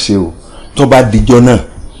ọmọ ṣe o tó bá dijọ́ náà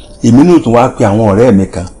èmi náà tún wá pe àwọn ọ̀rẹ́ mi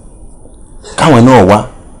kan káwọn náà wá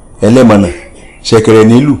ẹlẹ́mọ̀nà ṣẹ̀kẹ̀rẹ̀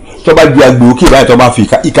nílùú tó bá ju agbè òkè báyìí tó bá fi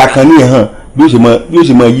ìka kan ní ẹ̀hàn bí ó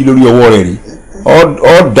ṣe máa yí lórí ọwọ́ rẹ̀ rí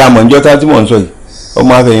ọ́ dà mọ̀ níjọ́ tá tí mò ń sọ yìí ó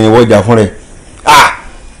máa fẹ̀yìn wọ́jà fún rẹ̀.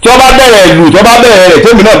 Tí wọ́n bá bẹ̀rẹ̀ ìlú tí wọ́n bá bẹ̀rẹ̀ rẹ̀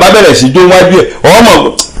tèmi náà bá bẹ̀rẹ̀ sí jó wájú ẹ̀ ọmọ.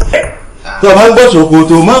 Tí wọ́n bá ń gbọ́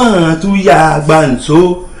ṣòkòtò máa tún yà gbàǹso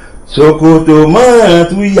ṣòkòtò máa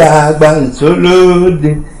tún yà gbàǹso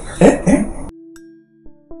lóde.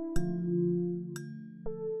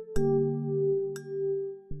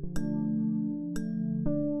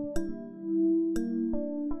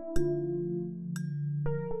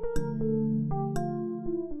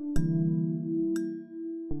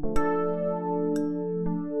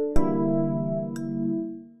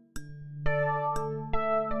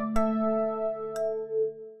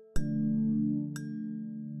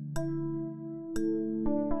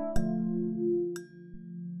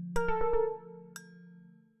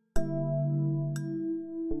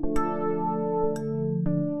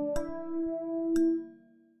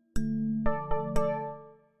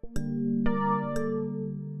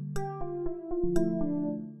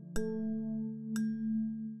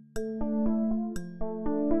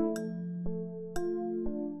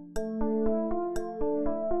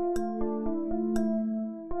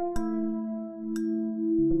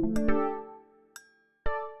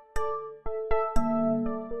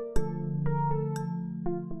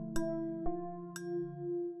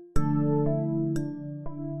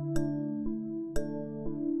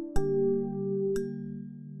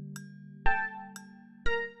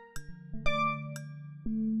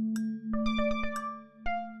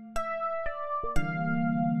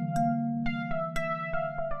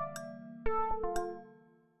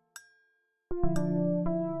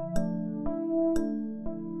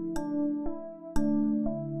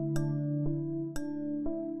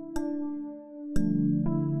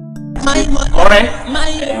 ọ̀rẹ́.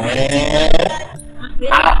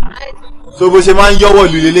 So bó ṣe máa ń yọ́wọ́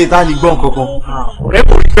lu lélẹ̀ tá ní gbọ́n kankan. ọ̀rẹ́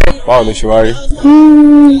kò rí bẹ́ẹ̀. Báwo ló ṣe wá rí?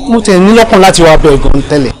 Mo tẹ̀ ní lọ́kàn láti wá bẹ̀ gan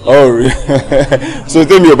tẹ́lẹ̀. Rí. So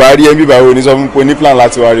tèmi ò bá rí ẹbí báwo ni sọ fún pé ní plan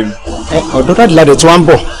láti wá rí mi. Ọ̀dọ́ dáàdì ládẹ̀ tí wọ́n ń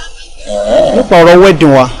bọ̀ nípa ọ̀rọ̀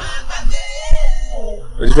wedding wa.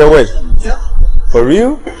 O ti fẹ́ wed? For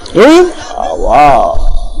real? Wow.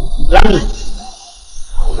 Lámì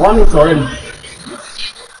wọ́n ní ìtọ́rẹ́ mi.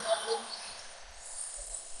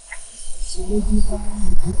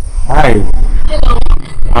 Hi.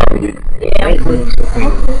 How are you? Yeah, good.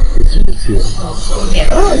 It's good to see you.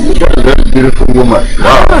 You're a very beautiful woman.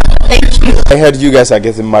 Wow. Thank you. I heard you guys are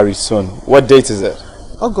getting married soon. What date is it?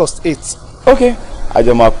 August 8th. Okay.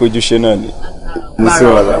 Àjọ máa péjú ṣe náà ni.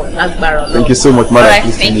 Thank you so much, madam.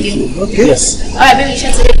 Alright, thank you. Okay. Yes. Alright, baby,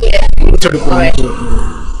 shut it. Alright.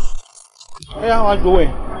 Yeah, I'll go in.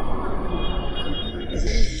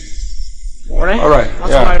 All right.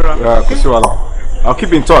 Yeah. I'll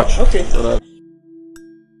keep in touch. Okay.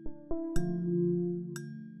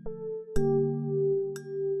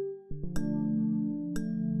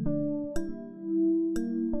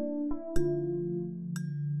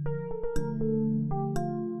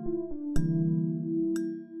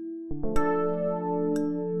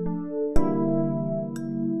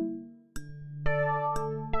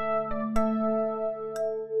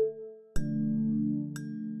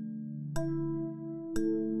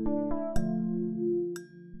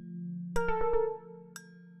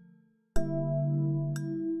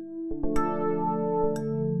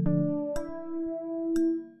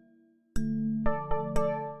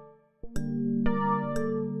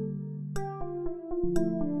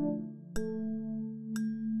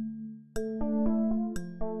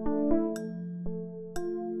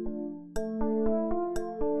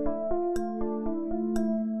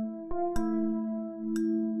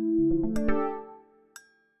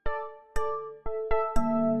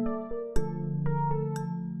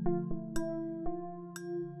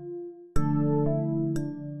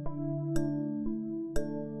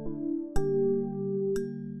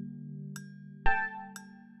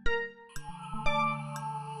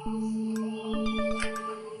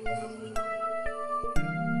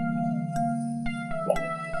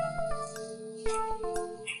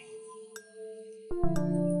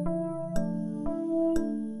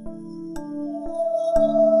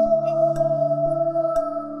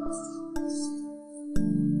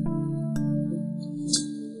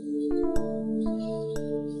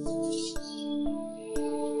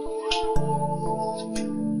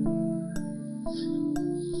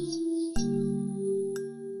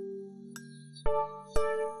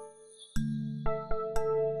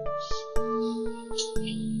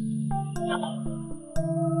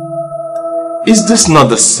 Is this not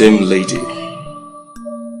the same lady?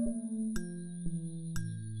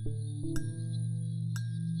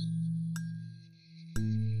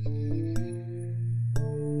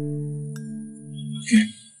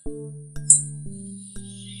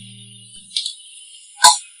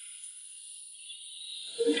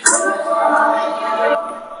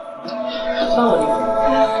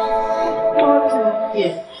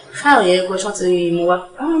 File yẹn go short mo wá.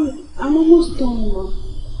 I'm almost done.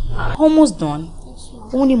 Almost done.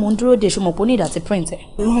 Òun ni mo ń dúró dè ṣó mọ̀ pé ó ní ìdá ti print ẹ.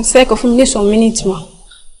 One second for me some minutes ma.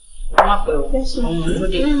 Ma pẹ́ o. Mo ń dúró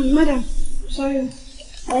dè. Madam, sorry.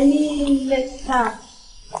 I need letter.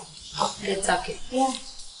 Letter ke. Yeah.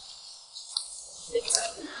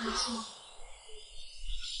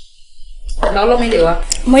 Na lo mi le wa.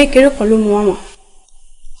 Mo ìkéré kan ló mú wá ma.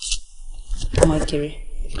 Mo ìkéré.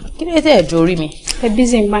 Kí ló tẹ́ ẹ dórí mi? Ẹ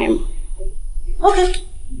busy in my. Okay.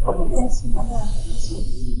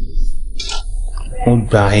 Mo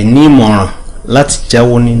gbà ẹ́ ní ìmọ̀ràn láti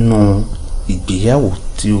jáwọ́ nínú ìgbéyàwó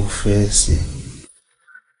tí o fẹ́ ṣe.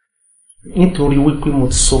 Nítorí wípé mo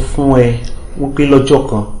ti sọ fún ẹ wípé lọ́jọ́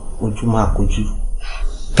kan ojú máa kojú.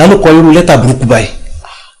 Ta ló kọ irú lẹ́tà burúkú báyìí?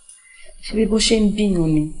 Ṣé bó ṣe ń bíyàn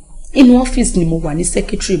ni? Inú ọ́fíìsì ni mo wà ní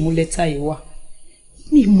secretary mú lẹ́tà yìí wá.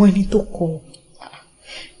 Mi mọ ẹni tó kọ.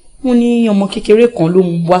 Wọ́n ní ọmọ kékeré kan ló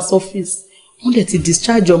mú wá sọ́fíìsì. Wọ́n dẹ̀ ti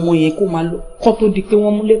discharge ọmọ yẹn kó máa lọ kó tó di pé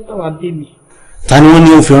wọ́n mú lẹ́tà wá bẹ̀ mí. Ta ni wọ́n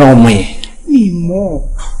ní ó fi rán ọmọ yẹn? Mi mọ̀.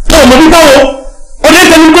 Ọmọ bí báwo? Ọdẹ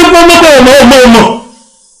tẹni pé wọ́n mọ́ ọmọ.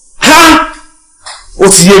 Ha! Ó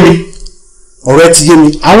ti yé mi. Ọ̀rọ̀ ẹ ti yé mi.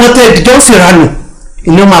 Àwọn tẹ́ ìdíjọ́ ń ṣèrànù.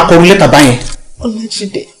 Iná máa kọ lẹ́tà báyẹn.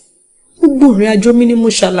 Ọlájídé, gbogbo ìrìn àjò mi ni mo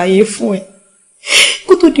ṣàlàyé fún ẹ.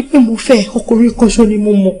 Kó tó di pé mo fẹ́ ọkùnrin kan ṣo ni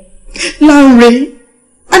mo mọ̀.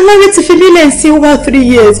 Láńre ti fi nílẹ̀ sí over 3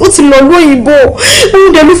 years. Ó ti lọ lóyìnbó.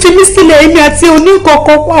 Òun dẹ̀ ló fi mí sílẹ̀ èmi àti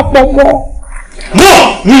oníkọ̀ọ̀kan papọ̀ mọ́.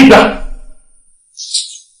 Mọ̀ ní ìgbà.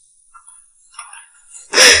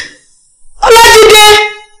 Ọlájídé!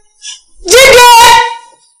 Jídé!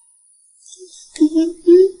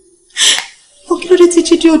 Ó kí ló dé tí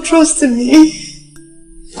Jídé ò trust me?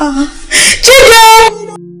 Jídé!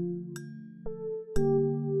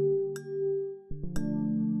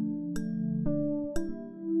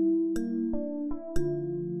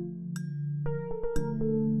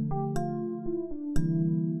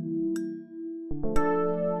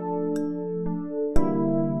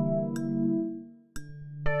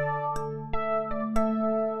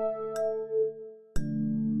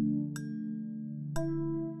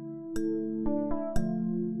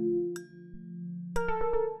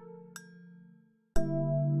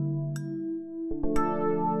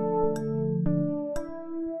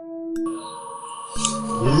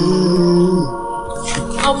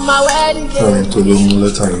 Tó ló mú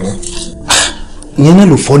lẹ́tà yìí wá. Ìyẹn náà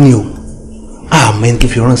ló fọ́ ni o. Àmọ́ ẹni tó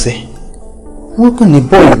fi ránṣẹ́. Wọ́n kàn ní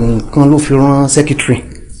bọ́ọ̀lù nǹkan ló fi rán secretary.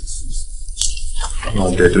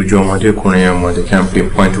 Ọ̀dẹ̀ dojú ọmọdékùnrin yẹn ọmọdé can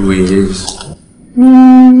pinpoint who he is.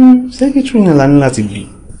 Secretary náà la ní láti bì.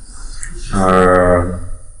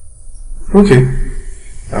 Okay.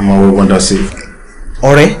 Àmọ́ wọ́n dá sí.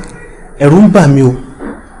 Ọ̀rẹ́, ẹ̀rù ń bà mí o.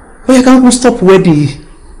 Ó yẹ ká kún stop wedding yìí.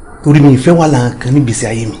 Torí mi ìfẹ́ wà láǹkan nígbèsè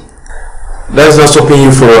ayé mi. That's not stopping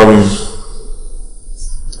you from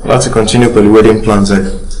to continue with the wedding plans.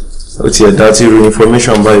 With your dirty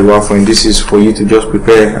information by you and this is for you to just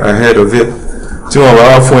prepare ahead of it. Tí wọ́n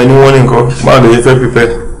bá fún ẹni warning kan, báwo ló yẹ fẹ́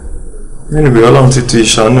prepare? Anyway, Ọlọ́run ti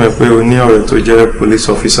ṣàánú ẹ pé o ní ọ̀rẹ́ tó jẹ́ police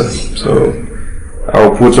officer. So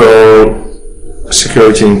I'll put all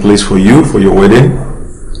security in place for you for your wedding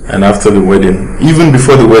and after the wedding. Even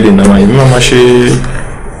before the wedding, Mama she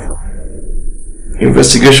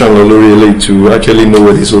investigation lorry to actually know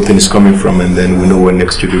where this whole thing is coming from, and then we know what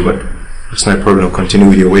next to do. But it's not a problem. Continue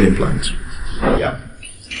with your wedding plans. Yeah.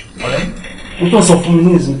 Alright. You don't suffer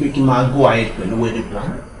me is making my go ahead with the wedding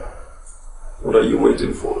plan. What are you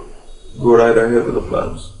waiting for? Go right ahead with the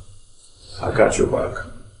plans. I got your back.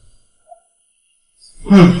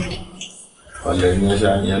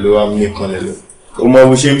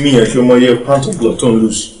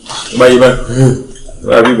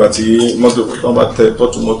 Why bí bàtí mọ́tò tó bá tẹ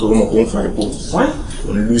tọ́tù mọ́tò ó mọ̀ kó ń fa epo. Why?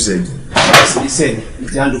 Ò ní lose egg. Ṣé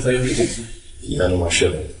ìdí àlò fẹ́ yóò lè kú? Ìyanu máa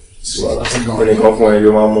ṣẹlẹ̀. Síwára. Ẹnìkan fún ẹ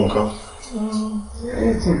yóò máa mú nǹkan.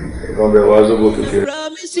 Ẹ̀kan bẹ̀ wá sóbò kékeré.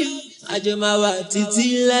 Promise you, àjọ máa wà títí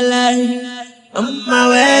lálárí. On my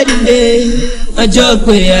wedding day, ọjọ́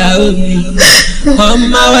ìgbéyàwó mi. On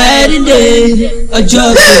my wedding day, ọjọ́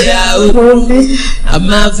ìgbéyàwó mi. A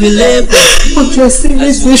máa fi lébọ̀. Ọjọ́ sí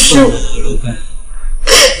mi ti ṣù.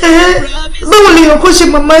 Báwo ni yòókù ṣe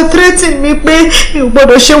màmá threaten mi pé mi ò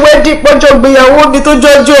gbọ́dọ̀ ṣe wedding pọ́jọ́ ìgbéyàwó mi tó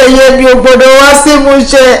jọjọ́ ẹ̀yẹ mi ò gbọ́dọ̀ wá sí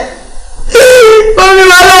ìmúṣẹ. Omi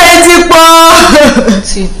wàhálà ẹ ti pọ̀.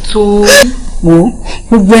 Ti tó. Wo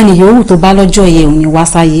gbogbo ẹni yòówù tó bá lọ́jọ́ ẹ̀yẹ òní wá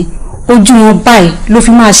sáyé ojú wọn báyìí ló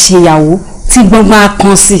fi máa ṣe ìyàwó tí gbọ́ngbọ́n á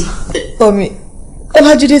kan sí. Ọmọ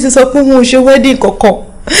Ọlájídé ti sọ pé òun ò ṣe wedding kankan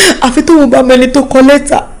àfi tóun bá mẹni tó kọ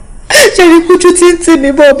lẹ́tà ṣe rí kújú tí ń tì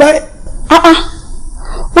mí bọ̀ báyìí.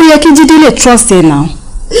 Ó yẹ kí Jídé lè trust ẹ náà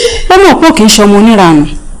ó mọ̀ pé kì í ṣọmọ oníranù.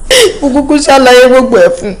 mo kúkú ṣàlàyé gbogbo ẹ̀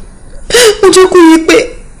fún mo jẹ́ kó yí pé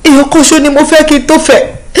èèyàn kan ṣo ni mo fẹ́ kí n tó fẹ́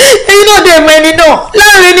ẹ̀yin náà dẹ̀ mọ ẹni náà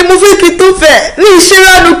láàrin ni mo fẹ́ kí n tó fẹ́ ní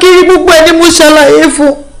ìṣẹ́ránu kiri gbogbo ẹ̀ ni mo ṣàlàyé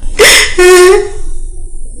fún.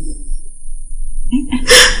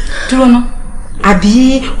 dúró ná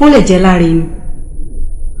àbí ó lè jẹ́ láàrin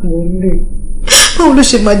ni. báwo ló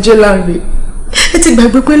ṣe máa jẹ́ láàrin ẹ ti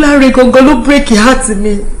gbàgbé pé láàrin gangan ló bírèkì heart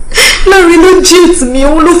mi láàrin ló jíìt mi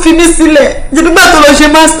òun ló fi mí sílẹ̀ nígbà tó lọ ṣe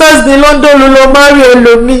masters ní London ló lọ márí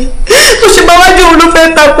ẹlòmí tó ṣe máa wájú òun ló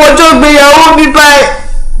fẹ́ tapọ̀ ọjọ́ ìgbéyàwó mi báyìí.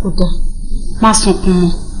 kódà má sunkún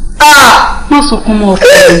mọ́ má sunkún mọ́ ọkọ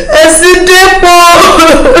rẹ. ẹ̀sìn dépò.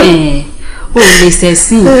 ó lè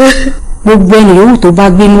ṣẹ̀sìn gbogbo ẹni yòówù tó bá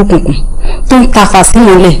gbé ní òkùnkùn tó ń ta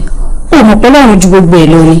fàṣínà lẹ̀ ó mọ̀ pé Ọlọ́run ju gbogbo ẹ̀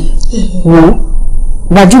lọ ni wò ó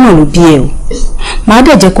gbajúmọ̀ ló bí ẹ o màá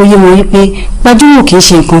dẹ̀ jẹ́ kó yé wọn wípé gbajúmọ̀ kì í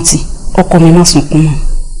ṣe nǹkan tí ọkọ mi má sunkún mọ́.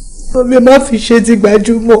 omi má fi ṣe ti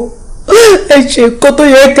gbajúmọ̀ ẹ ṣe nǹkan tó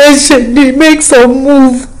yẹ kẹ́ ṣe ní make some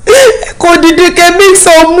move kò dìde kẹ́ make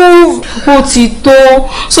some move. ó ti tó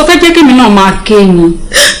so fẹ́ jẹ́ kí mi náà máa ké ni.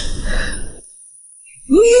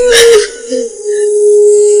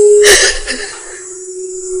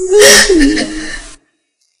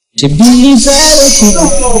 ṣebí ìfẹ́ ló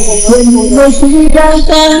kù ló ṣe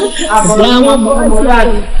dáadáa àbúrò àwọn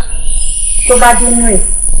ọmọlúwàbí tó bá dínú ẹ̀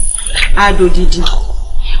àdòdìdì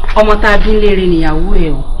ọmọ tá a bí léèrè níyàwó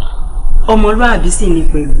ẹ̀ o ọmọlúwàbí sì ni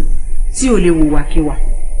pẹ̀lú tí ò lè wùwàkiwà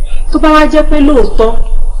tó bá wá jẹ́ pé lóòótọ́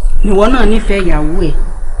nìwọ náà nífẹ̀ẹ́ ìyàwó ẹ̀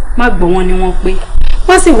má gbọ́ wọn ni wọ́n pé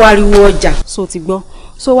wọ́n sì wariwo ọjà so ti gbọ́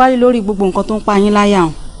so wárí lórí gbogbo nǹkan tó ń pa yín láyà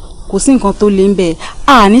hàn kò sí nǹkan tó lè ń bẹ̀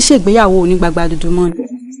ní ṣègbéyàwó onígbàgbà dúdú mọ́ ni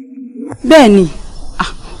bẹ́ẹ̀ ni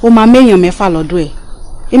ó máa méèyàn mẹ́fà lọ́dọ̀ ẹ̀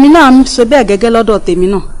èmi náà ń ṣe bẹ́ẹ̀ gẹ́gẹ́ lọ́dọ̀ tèmi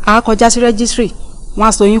náà a kọjá sí rẹ́gísírì wọ́n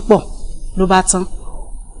á so yín pọ̀ ló bá tán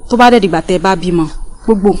tó bá dẹ̀ dìgbà tẹ́ ẹ bá bímọ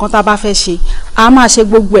gbogbo nǹkan tá a bá fẹ́ ṣe a máa ṣe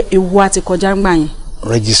gbogbo ewu àti kọjá ńgbà yẹn.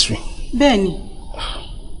 rẹ́gísírì. bẹ́ẹ̀ ni.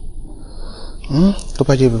 tó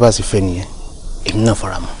bá jẹ́ bí bá sì fẹ́ nìyẹn èmi náà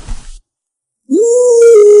fara mọ́.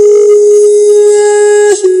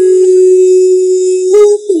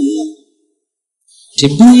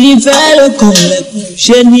 ṣebí ìfẹ́ ló kàn lẹ́kùn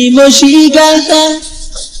ṣe ni mo ṣì gàtà.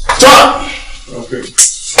 tọ́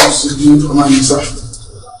ọ̀sìn ọmọ yìí sá.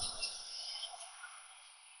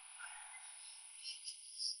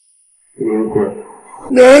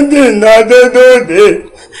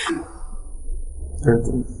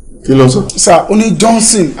 kí ló sọ. sá ó ní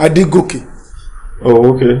Johnson Adégòkè. oh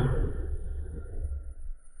ok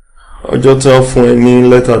ọjọ́ tí wọ́n fún ẹ ní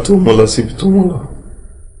lẹ́tà tó mú lọ síbi tó mú lọ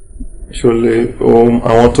ṣọlẹ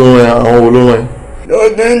àwọn tó rán ẹ àwọn wo ló rán ẹ.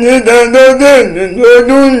 lọ́dún ní dandan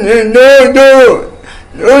lọ́dún ní dandan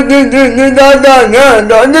lọ́dún ní dandan náà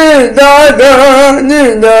lọ́dún dandan ní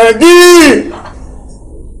dandan.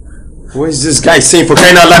 What is this guy saying for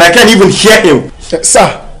crying out loud? I can't even hear him. sá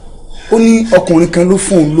ó ní ọkùnrin kan ló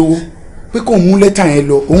fún òun lówó pé kó mú lẹ́tà yẹn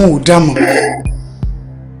lọ òun ò dá mọ̀.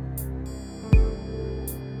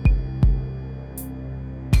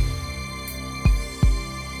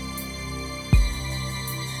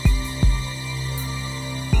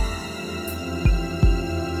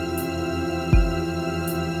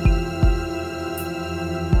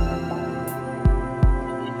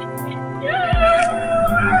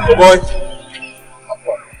 Boy,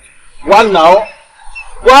 one now.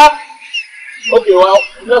 What? Okay, well,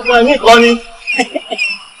 just my me calling.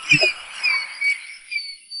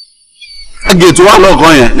 Gate wa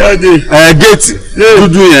lọ́kàn yẹn. Gate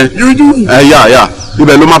dúdú yẹn. Yà.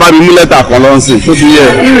 Ibẹ̀ ló máa bá mi mú lẹ́tà kan lọ sí. Tó ti yẹ.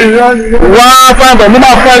 Wá fáìbọ̀ mo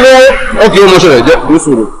máa fún ẹ lówó. Okay, mo ṣẹlẹ̀ jẹ́ kó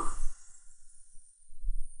sòrò.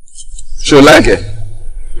 Ṣé o láìkẹ́?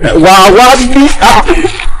 Wá bí.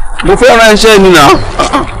 Mo fẹ́ ran iṣẹ́ ni náà.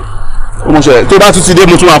 Mo ṣẹlẹ̀ tó bá tún ti dé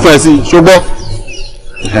mo tún máa fún ẹ sí. Ṣùgbọ́n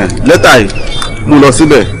lẹ́tà yìí mo lọ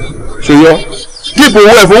síbẹ̀. Ṣé yọ? Kíìpù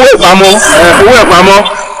owó ẹ̀ fowó ẹ̀ pamọ́. Owó ẹ̀ pamọ́.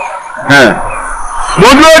 Mo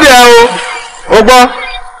dúró dè ẹ́ o gbọ́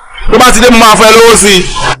tó bá ti dé mo máa fún ẹ lówó sí i.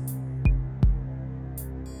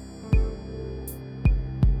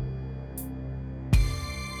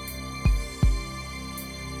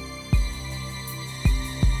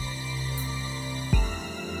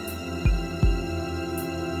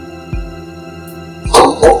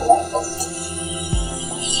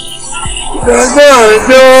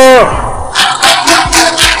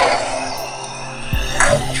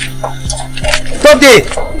 Okay.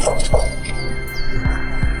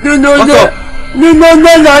 No.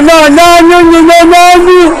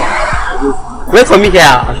 Wait for me here.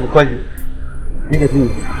 I should call you. Wait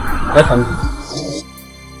for me.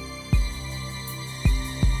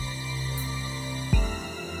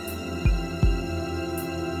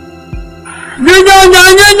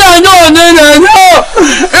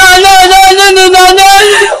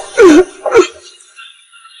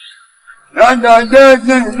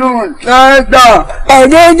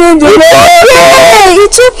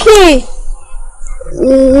 It's okay.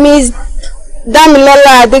 Miss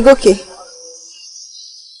Damilola Adegoke.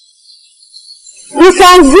 You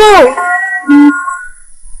can go.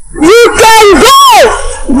 You can go.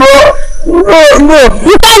 No.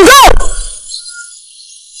 You can go.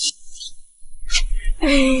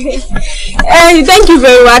 Thank you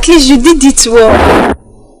very much. At least you did it well.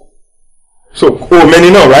 So, many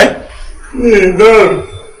know, right? No.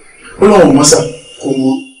 Hello, Masa.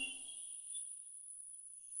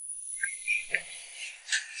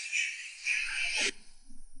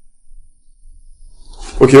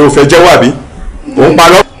 Okay, o fẹ́ jẹ́wọ́ àbí? O ń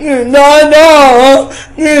parọ́? No.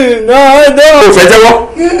 O fẹ́ jẹ́wọ́?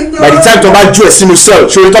 By the time tó bá ju ẹ̀ sínú cell,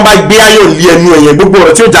 ṣòro tó bá gbé ayọ̀ lé ẹnu ẹ̀yẹn gbogbo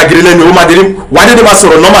ọ̀rọ̀ tí ó jagere lẹ́nu ó máa dédé wà dédé máa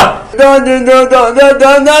sọ̀rọ̀ normal.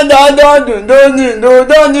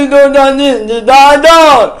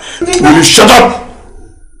 Will you shut up?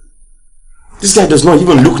 This guy does not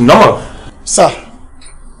even look normal. Sir,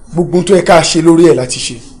 gbogbo tó yẹ ká ṣe lórí ẹ̀ láti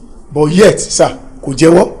ṣe. But yet, sir, kò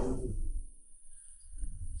jẹ́wọ́.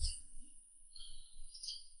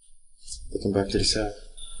 Take him back to the cell.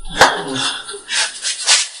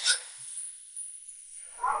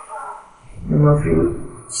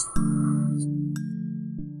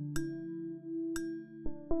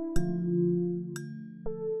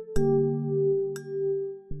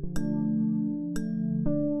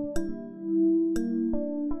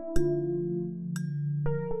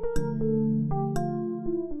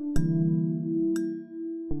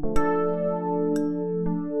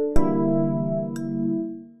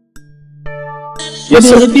 Yes,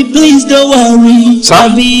 sir. Baby, please don't worry. Sir?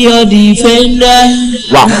 I'll be your defender.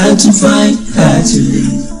 Wow. How to fight, how to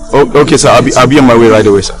live. Oh, okay, sir. I'll be on my way right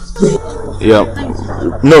away, sir. Yeah.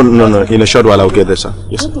 No. In a short while, I'll get there, sir.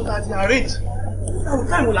 Yes.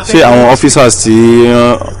 See, our officers, the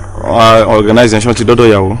organization,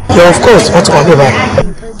 yeah, of course. What's all about?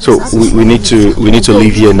 So we need to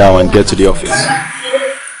leave here now and get to the office.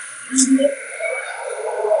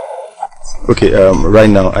 Okay, right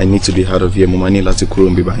now I need to be out of here. Mumani lati kuro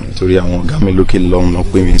mbi bayin torí àwọn ọ̀gá mi looking long no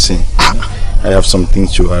pe mi sin. I have some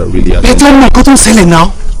things to really attend. Tell me what to sell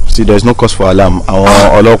now. See, there's no cause for alarm. Our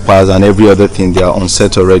ọlọ́pàá and every other thing, they are on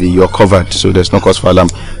set already. You're covered, so there's no cause for alarm.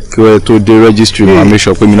 To the registry, I make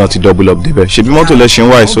sure we not to double up the bed. Should be more to let you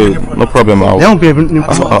why, so no problem.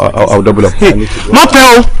 I'll double up. Hey, not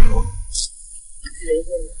tell.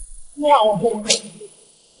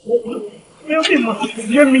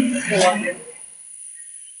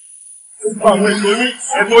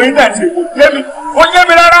 Ètò yín dàtí lémi ó yé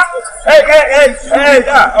mi rárá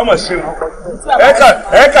ọmọ ṣe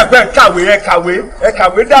ẹ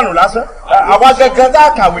kàwé dànù lásán àwa gẹ́gẹ́ dá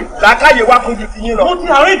kàwé làákàyè wá kún ju ti yín lọ. Mo ti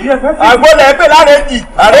àárẹ̀ ìdí ẹ̀fẹ́. Àgbọ̀dọ̀ ẹgbẹ́ láre dì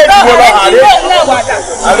àárẹ̀ ìdìbò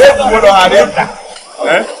lọ àárẹ̀ dà.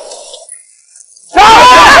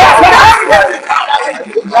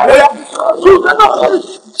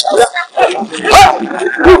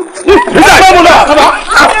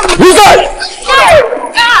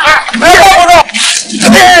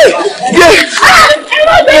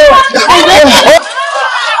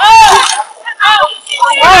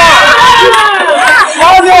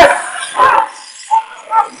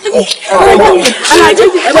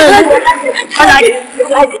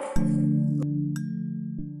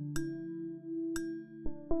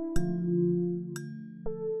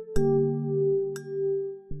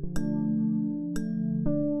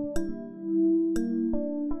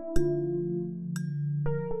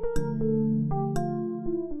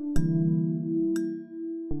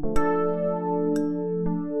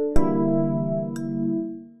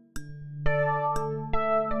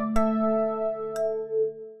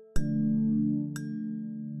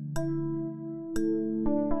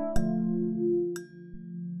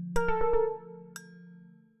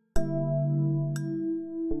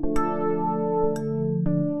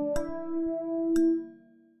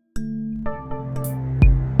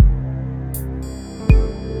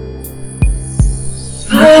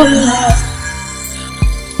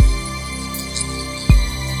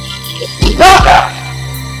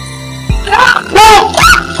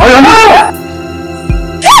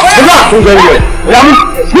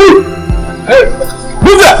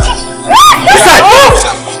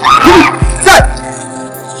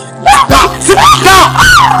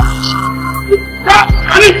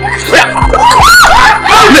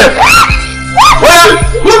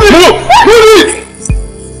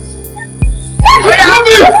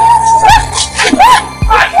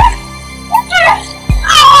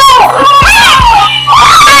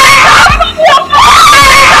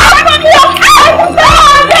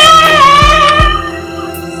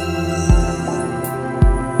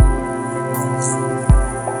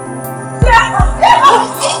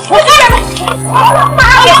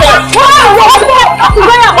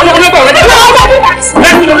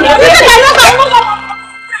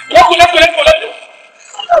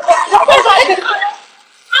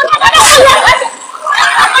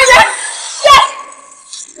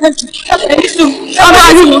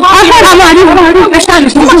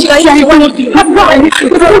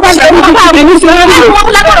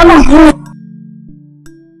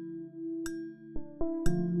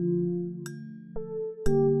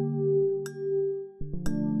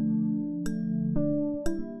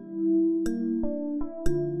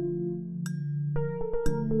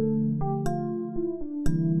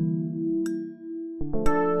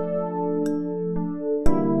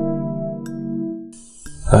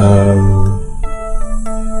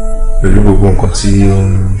 Pẹ̀lú gbogbo nǹkan tí ó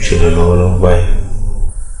ń ṣẹlẹ̀ lọ́wọ́lọ́wọ́ báyìí,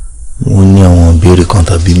 mo ní àwọn ìbéèrè kan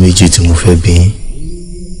tàbí méjì tí mo fẹ́ bi yín.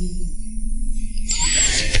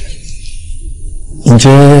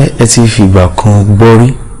 Ǹjẹ́ ẹ ti fìgbà kan gbọ́ rí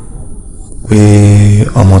pé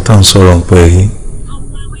ọmọ tá ń sọ̀rọ̀ ń pẹ́ yìí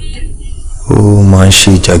ó máa ń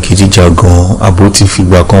ṣe jàgídíjàgan àbó ti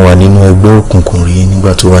fìgbà kan wà nínú ẹgbẹ́ òkùnkùn rí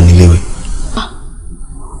nígbà tó wà níléèwé?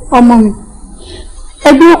 Ọmọ mi,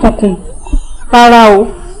 ẹgbẹ́ òkùnkùn rárá o.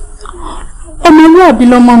 Ọmọlúàbí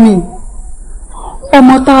lọmọ mi,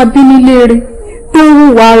 ọmọ tá a bí nílé rẹ̀ tó ń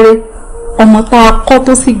hùwà rẹ̀, ọmọ tá a kọ́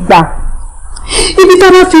tó sì gbà. Ibi tó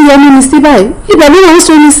bá fi yọ mímí sí báyìí, ibẹ̀ ló wọ́n ń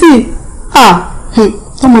so mi sí.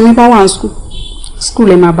 Tọmọ mi bá wà ní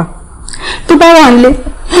skul ẹ̀ máa bá. Tó bá wà nílé,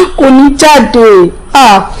 kò ní jáde.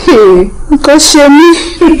 Nǹkan ṣe mí.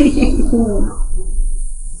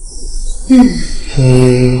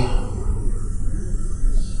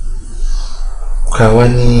 Ká wá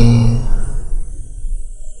ní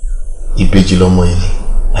ìbejì lọ́mọ yìí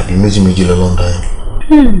àbí méjì lọ́lọ́ndà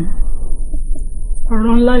yìí.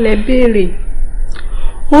 Ọ̀rọ̀ ńlá lẹ béèrè.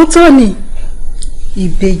 Ó tọ́ ni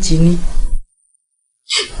ìbejì ni.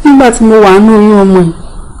 Nígbà tí mo wà nínú oyún ọmọ yìí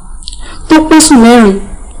tó pósù 4,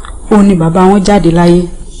 òun ni bàbá wọn jáde láyé.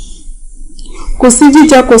 Kò sí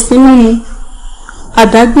jíjẹ, kò sí mímu,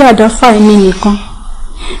 àdágbé àdáfà èmi nìkan.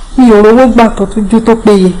 Mi ò rówó gbà tọ́jú tó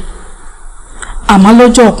péye. Àmọ́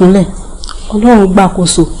lọ́jọ́ ọ̀kúnlẹ̀ Ọlọ́run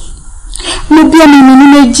gbàkóso. Mo bí ọmọ mi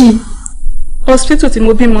ní 2. Hospital tí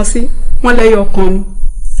mo bímọ sí wọ́n lẹ́yọ kan ni.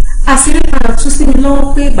 Àṣírí padà tú sí mi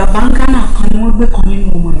lọ́wọ́ pé bàbá ń Ghana kan ni wọ́n gbé kan nínú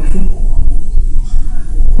ọmọ rẹ̀ fún.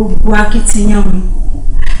 Gbogbo akitiyan mi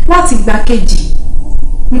láti gba kejì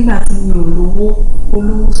nígbà tí mi ò lówó,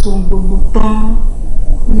 olówó so gbogbo tán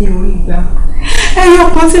mi ò rí gbà. Ẹyọ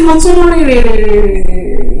kan tí mo tún rìn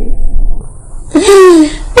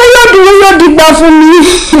yóò dúró yóò dìgbà fún mi.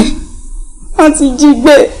 Wọ́n ti jí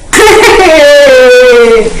gbé.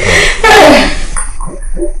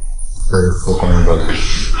 Fọkàn balẹ̀,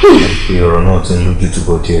 pé ọ̀rọ̀ náà ti ń lójú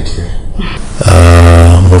túbọ̀ díẹ̀díẹ̀.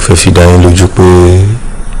 Mo fẹ́ fi dá yín lójú pé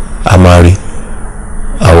a máa rí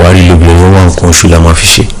àwárí lóbìnrin wà nǹkan oṣù la máa fi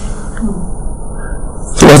ṣe.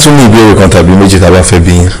 Tó bá tún ní ìbéèrè kan tàbí méjì tá a bá fẹ́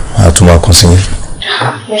bi yín, a tún máa kàn sí yín.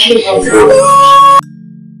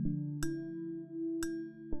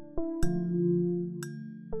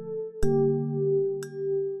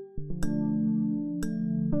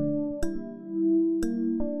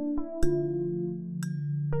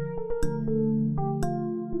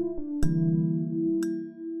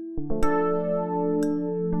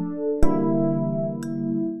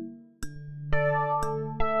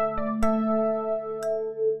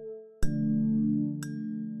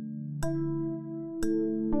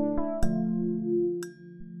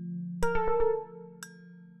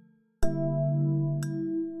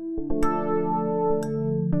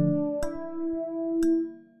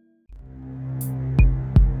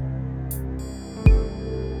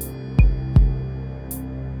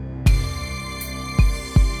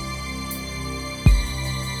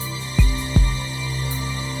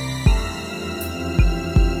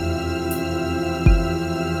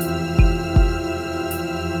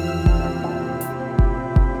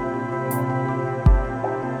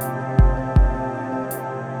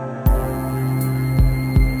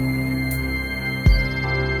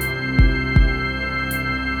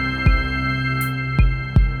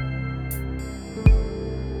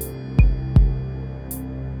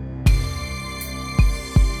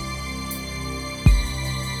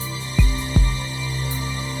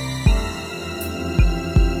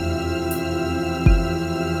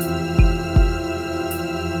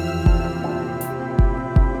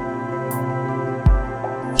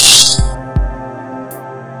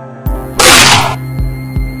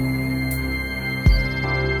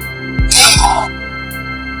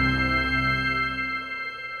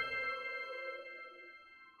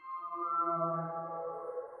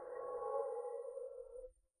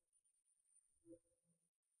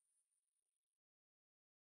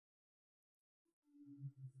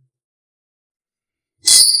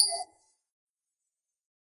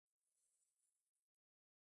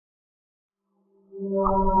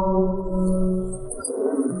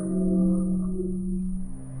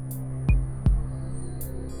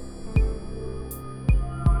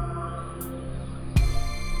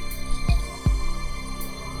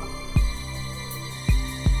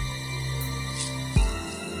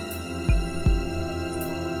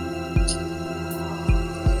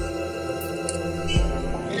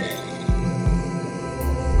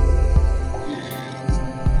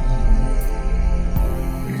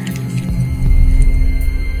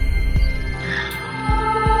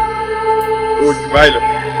 Bailo.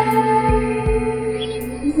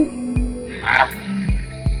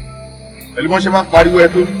 Pẹ̀lú wọ́n ṣe máa pariwo ẹ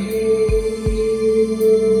tó.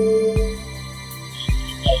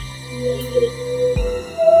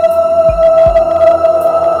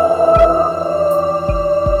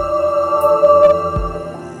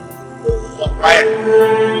 Báyẹ̀ ló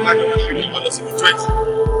máa jọ ṣe ní ọ̀dọ̀ sí 20.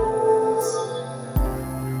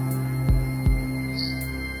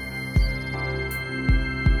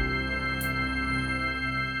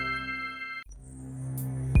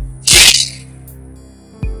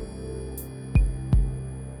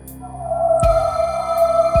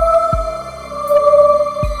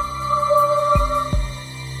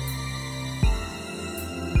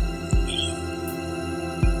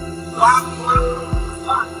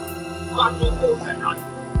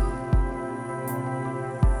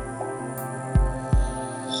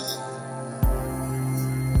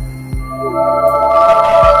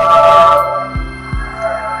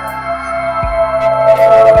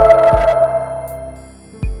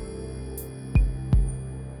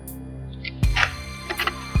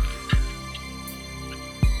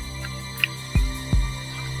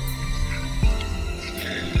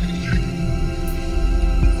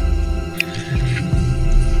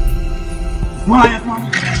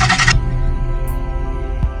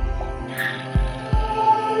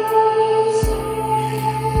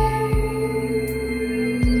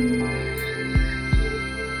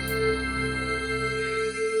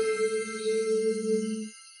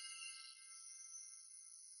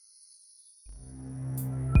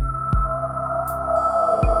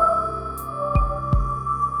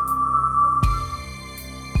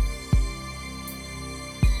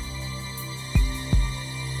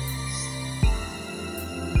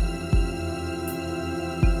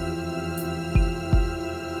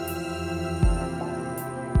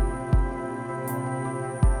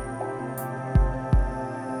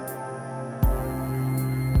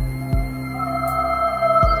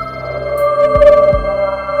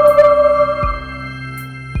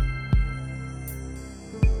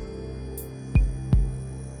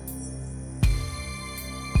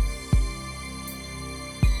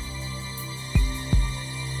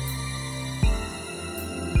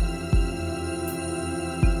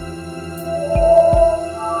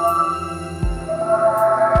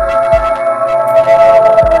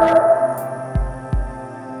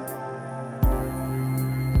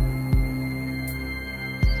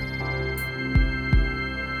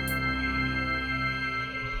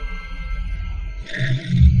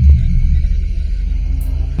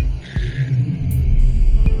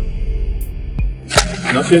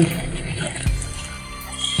 Nothing.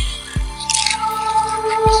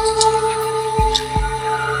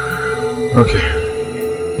 Okay.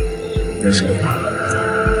 Let's go.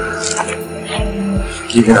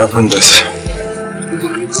 Giving up on this.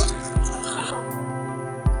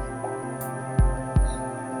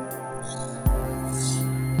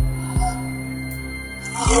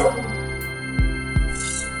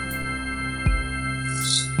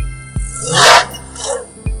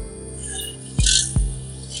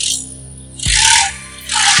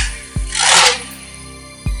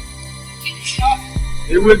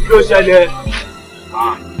 Ewé kí ló ṣẹlẹ̀?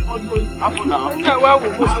 Ọ̀nà wa wò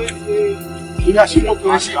bó ṣe ṣe. Ìyá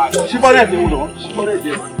ṣíbọ́lẹ̀ ti wù lọ. Ṣíbọ́lẹ̀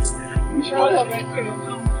jẹ.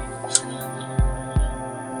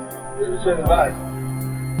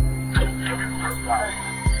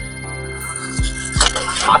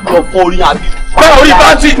 Àtọ̀pọ̀ orí àbí. Bẹ́ẹ̀ orí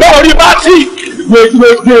bátì! Bẹ́ẹ̀ orí bátì! Gbé.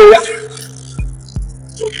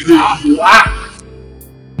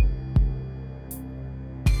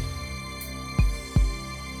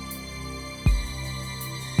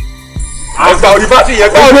 Àgbà orí bátì yẹn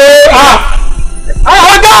kọ́ lé.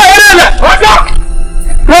 Ọjọ́ ẹlẹ́lẹ̀! Ọjọ́!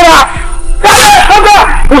 Lọ́ra! Ọjọ́!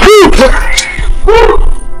 Òfin!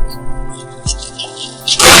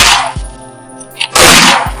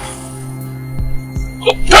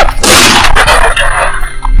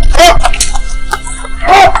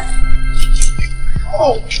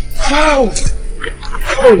 Wow!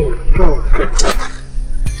 Oh, God.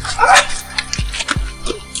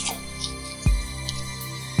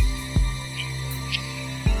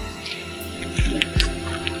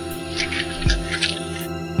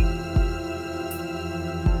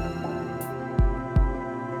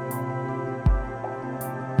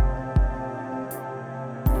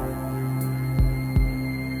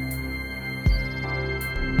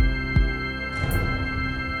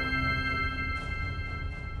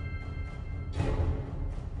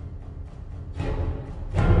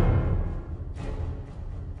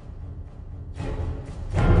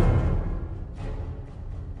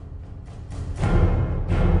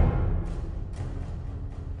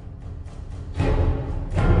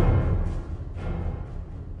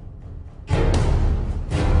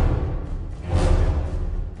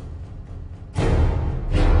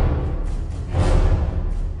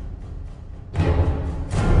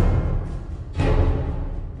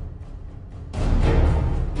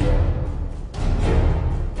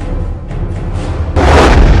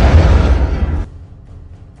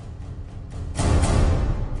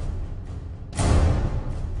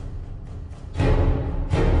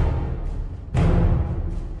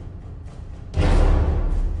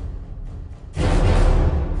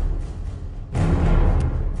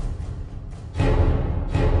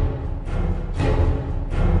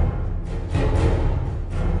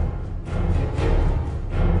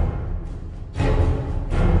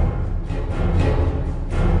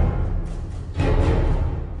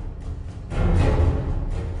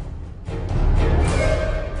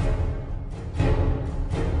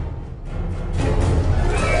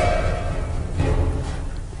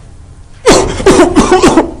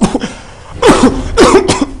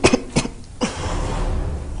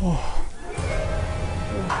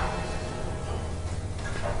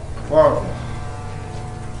 Wow.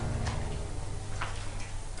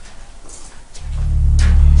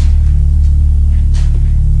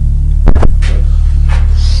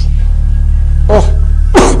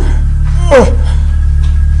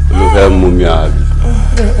 Ló fẹ́ mú mi àbí.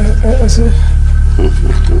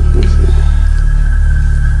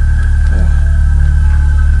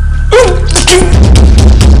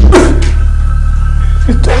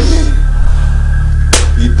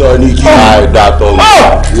 Ìtọ́ ni kí máa dàtọ̀ mọ́.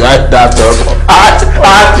 Ìyá dàtọ̀ mọ́.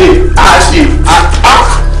 Àṣì.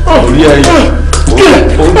 Orí ẹ̀yìn.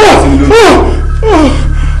 Ó ń bá sí lójú.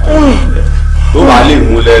 Tó bá lè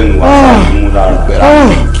mú lẹ́nu wá sí mú lára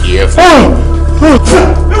pẹ̀lú kí ẹ fún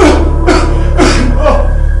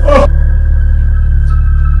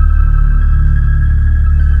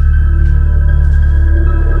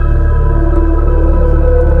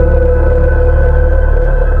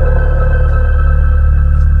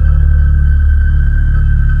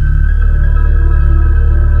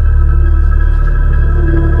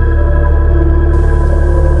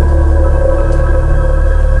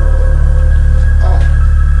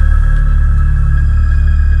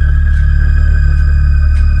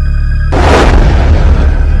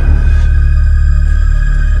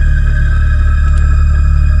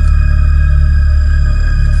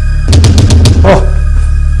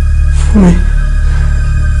mi.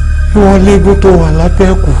 Ìwọ̀n léegun tó wà lábẹ́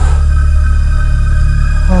ẹ̀kú.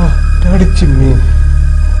 Dáríjì mi.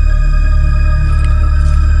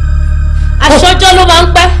 Aṣọjọ́ ló máa ń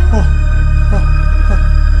pẹ́.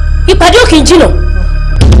 Ìpàdé ò kì í jìnnà.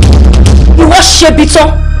 Ìwọ ṣebi tán.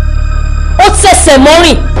 Ó tẹsẹ̀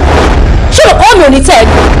mọ́rìn. Ṣé òkú ọ̀nà òní tẹ̀ ẹ́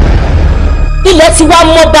lò? Ilẹ̀ ti wá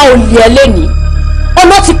mọ́ bá olè ẹ lẹ́nìí.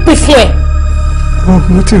 Ọ̀nà ti pín fún ẹ.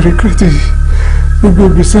 Mo ti regret gbogbo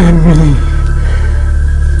ìgbésẹ̀ mi.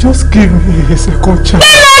 Just give me a second chance.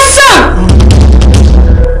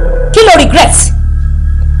 Kí ló regret?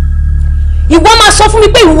 Ìwọ máa sọ fún mi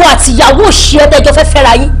pé ìwọ àti ìyàwó òṣì ẹ̀dẹ́jọ́ fẹ́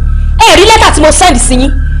fẹ́ra yín. Ẹ rí lẹ́tà tí mo send sí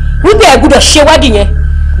yín. Wípé ẹ gbọ́dọ̀ ṣe wedding yẹn.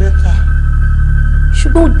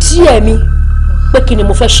 Ṣùgbọ́n díẹ̀ mi pé kí ni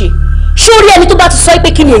mo fẹ́ ṣe. Ṣé orí ẹni tó bá ti sọ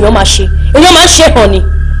pé kí ni èèyàn máa ṣe? Èèyàn máa ń ṣe hàn ni.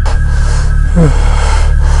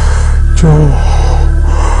 Jọ̀ọ́.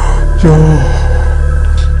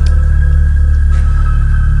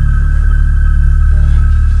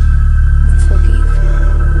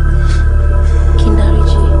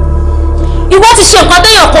 Ìwọ ti ṣe nǹkan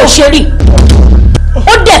téèyàn kò ṣe rí.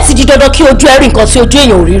 Ó dẹ̀ ti di dandan kí ojú ẹ rí nǹkan tí ojú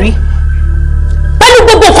èèyàn ò rí rí. Pẹ̀lú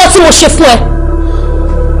gbogbo nǹkan tí mo ṣe fún ẹ.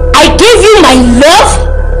 I gave you my love,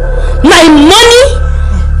 my money,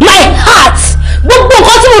 my heart. Gbogbo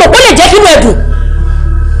nǹkan tí mo rò pé lè jẹ́ kí inú ẹ dùn.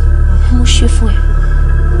 Mo ṣe fún ẹ.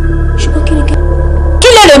 Ṣùgbọ́n kí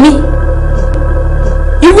lè rè mí?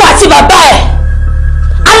 Ìwọ àti bàbá ẹ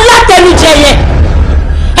alátẹnujẹ yẹn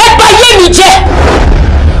ẹ bà yé mi jẹ́.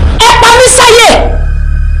 Mi sáyé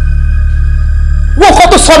wo nǹkan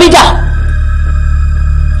tó sọ mí dà.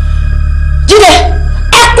 Jídé,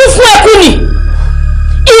 ẹkún fún ẹkún ni,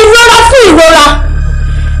 ìrora fún ìrora,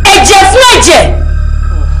 ẹ̀jẹ̀ fún ẹ̀jẹ̀.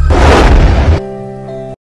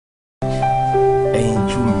 Ẹyin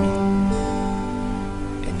jú mi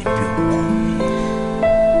ẹni bí ọkọ mi.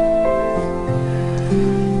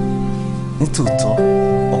 Nítòótọ́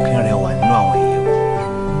ọ̀kẹ́ rẹwà nínú àwọn èèyàn.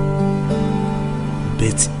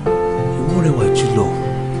 Bẹ́ẹ̀tì rẹwà jùlọ.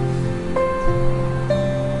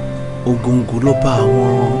 Ògòǹgò ló bá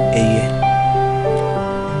àwọn ẹyẹ.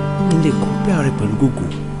 Ní lè kọ́ bí ààrẹ pẹ̀lú gògò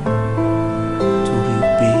torí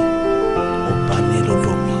pé ọba ní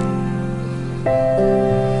lọ́dọ̀ mi.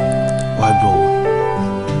 Wá gbọ́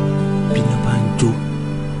bí iná bá ń jó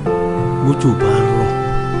bójú bá ń rọ̀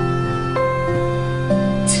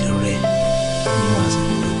tirẹ̀ ni wọ́n á sì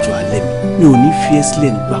lọ́jọ́ alẹ́ mi. Mi ò ní fi ẹ́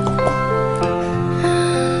sílẹ̀ nígbà kankan.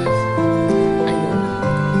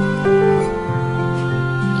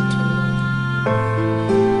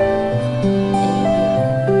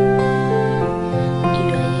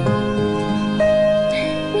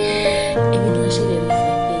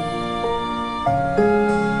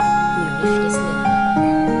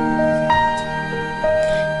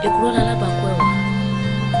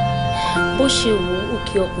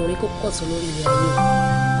 Ọkùnrin kó pọ̀ tó lórí ilé ayé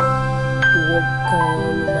ìwọ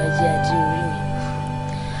gan-an ló máa jẹ́ ajé orí mi.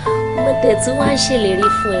 Mo tẹ̀tí wá ń ṣèlérí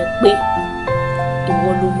fún ẹ pé ìwọ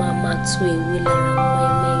ló máa tú ewé lára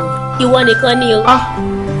mẹ́mẹ́rin. Ìwọ nìkan ni o.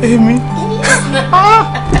 Èmi.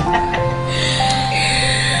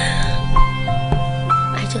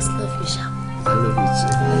 I just love you, Sha. I love you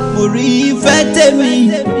too. Mo rí ìfẹ́ tèmi.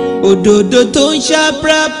 òdòdó tó ń ṣá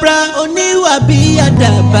prapra oníwà bí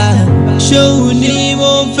àdàbà ṣòun ni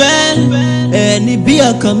mo fẹ́ ẹni bí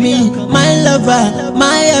ọkàn mi my lover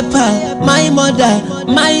my helper my mother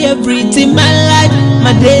my everything my life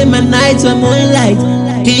my day my night my moonlight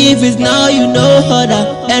if it's now you know other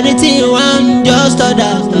anything you want just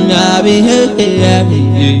order abi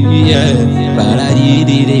para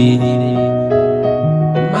yidire.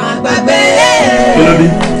 Má gbàgbé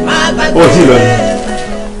má gbàgbé ó sì lọ ni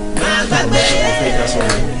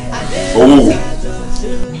owó wò.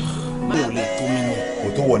 kò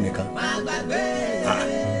tó wọ nìkan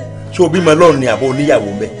ṣé o bímọ lọ́rùn ni àbọ̀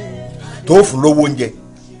oníyàwó mbẹ tó fún lówó oúnjẹ.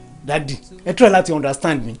 dadi ẹ try láti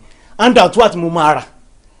understand me handout wà tí mo máa rà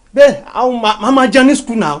bẹ́ẹ̀ àwọn máa jẹun ní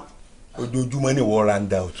school now. ojoojúmọ́ ni wọ́n ra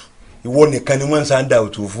handout ìwọ nìkan ni wọ́n ń sa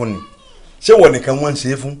handout fún ni ṣé ìwọ nìkan wọ́n ń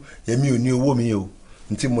ṣe é fún èmi ò ní owó mi o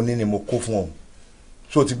n tí mo ní ni mo kó fún ọ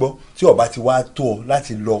ṣé o ti gbọ́ tí ọba ti wá tó ọ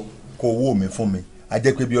láti lọ kó owó mi fún mi a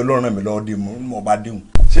jẹ́ pé bí ọlọ́run mi lọ́ọ́ dé mo bá déhùn.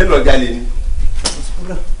 ṣé lọ jalè ni.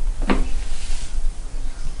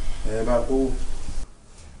 ẹ bá kó.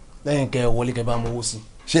 lẹ́yìn kẹ́ ẹ wọlé kẹ́ bá mọ owó sí.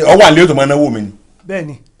 ṣé ọwọ́ àlẹ́ yóò tó máa náwó mi ni.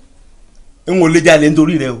 bẹ́ẹ̀ni. n ò lè jalè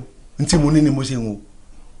nítorí rẹ o n tí mo ní ni mo ṣe ń o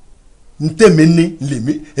n tèmi ní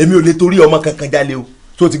lèmi èmi ò lè torí ọmọ kankan jalè o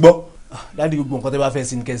tó ti gbọ́. dáàdi gbogbo nǹkan tẹ́ bá fẹ́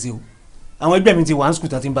sí ni kẹ́sì o àwọn ẹgbẹ́ mi ti wà ní skul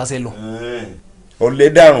tán ti ń bá ṣe lọ. ọ̀lẹ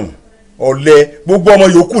dàrùn ọ̀lẹ gbogbo ọmọ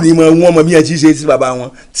yòókù ni mo wọn mọ bí ẹ ti ṣe sí bàbá wọn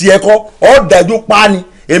tí ẹ kọ́ ọ dájú pa ni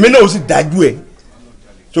èmi náà ó sì dájú ẹ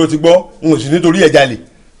tó ti gbọ́ n ò sì nítorí ẹ jalè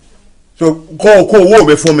tó kó owó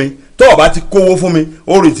mi fún mi tó o bá ti kówó fún mi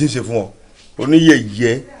ó rìn tí ń ṣe fún ọ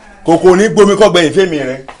oníyẹyẹ kòkò ní gbomi kọgbẹyìn fẹmi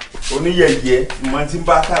rẹ oníyẹyẹ ìmọ̀ tí ń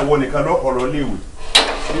bá káwọ nìkan lọ́kọ̀ọ́lọ́ léèwé.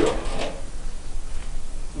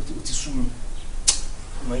 ó ti sú mi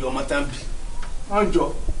ọmọ yìí ọmọ tá ń bì wọ́n jọ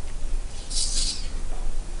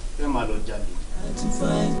ẹ máa lọ jalè.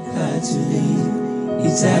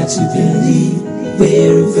 It's hard to believe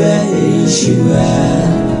wherever you are.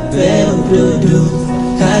 Veldodo,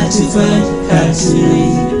 hard to find, hard to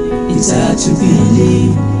leave. It's hard to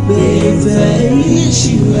believe wherever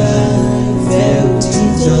you are.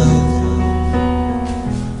 Veldodo.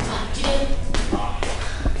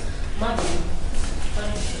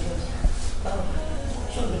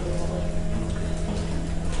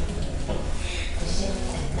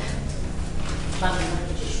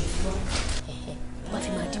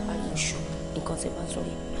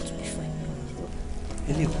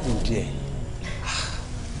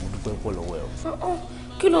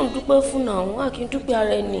 Kí ló ń dúpẹ́ fún náà? Wọ́n á kí n dúpẹ́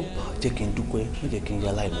ara ẹni. Jẹ́ kí n dúpẹ́, má jẹ́ kí n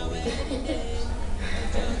yá láìmọ̀ rẹ̀.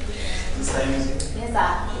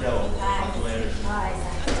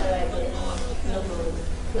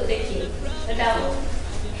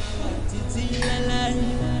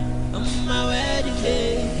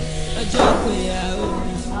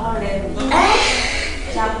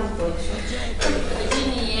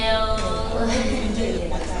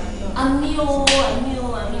 Àmì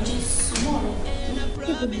Jésù mọ́ rẹ̀.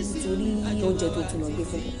 Níbo ni mo ti rí oúnjẹ tó tún lọ gbé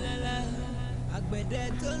fún mi?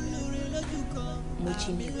 Mo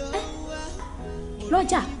jí mi.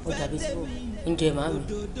 Lọ́jà. Ọjà bíi tí ó oúnjẹ màá mi.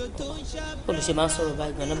 Olùṣe máa ń sọ̀rọ̀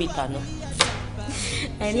báyìí gan-an bí ìta náà.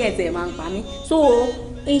 Ẹni ẹ̀sẹ̀ máa ń pa mí. So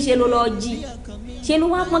ń ṣe ló lọ jí. Ṣé ló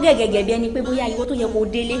wá pọ́n gẹ̀gẹ̀gẹ̀ bí ẹni pé bóyá ìwọ tó yẹ kó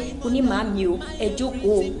délé kó ní màámi o, ẹ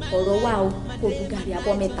jókòó ọ̀rọ̀ wà o, kó bu gàrí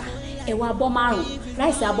abọ́ 3. Ẹ̀wà abọ́ 5,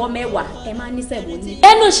 ráìsì abọ́ 10, ẹ máa ní sẹ̀mú ní.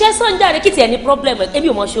 Ẹnu iṣẹ́ sọ́njà rẹ̀ kìtì ẹ̀ ní problem ẹ̀ èmi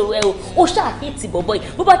ò mọ̀ ṣòro ẹ o ó ṣáà hate bọ̀bọ̀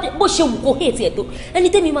yìí bó ṣe wù kó hate ẹ̀ tó ẹni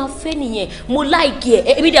tẹ́mi máa fẹ́ nìyẹn mo like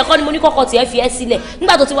ẹ̀ èmi dẹ̀ kọ́ ni mo ní kọ́kọ́ tiẹ̀ fi ẹ́ sílẹ̀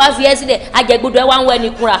nígbà tó ti wá fi ẹ́ sílẹ̀ àjẹgbodò ẹ wá ń wọ ẹni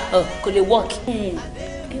kúnra kò lè work.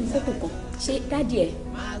 ẹ ń kókò kan ṣé dádì ẹ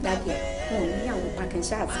wọn ò ní àwọn packing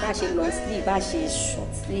shots bá ṣe long sleeve bá ṣe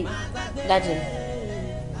short sleeve. dádì ẹ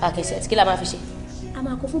packing shirt kí la máa fi ṣe. A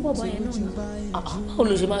máa kó fún bọ̀bọ̀ yẹn náà ni. Báwo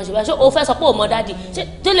ló ṣe máa ń ṣe báyìí ṣé o fẹ́ sọ pé o mọ dádì ṣé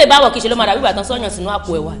tó lè bá wọ̀ kí ṣe ló máa dàbí ìbátan sọ́yàn sínú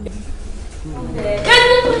àpò ẹ̀wà.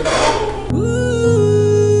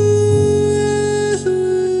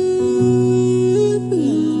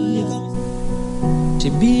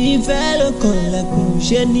 ṣebí ìfẹ́ ló kàn lẹ́kùn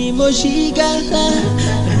ṣe ni mo ṣì gàtà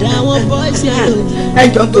àdáwọn bọ́ọ̀sì àlò. ẹ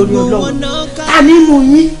jọ torí Ọlọ́run ta nínú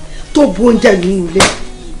yín tó bu oúnjẹ nínú ilé.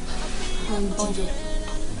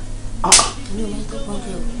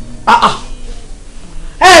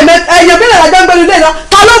 ẹ̀yàn bí làlájọ́ ń gbẹ́nu ilé náà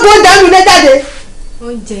ta ló bu oúnjẹ nínú ilé jáde.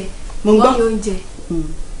 Oúnjẹ. Mo ń gbọ́. Mọ́mí oúnjẹ.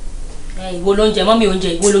 Ìwo lóúnjẹ mọ́mí oúnjẹ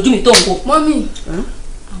ìwo lójú mi tó ń kó. Mọ́mí àwọn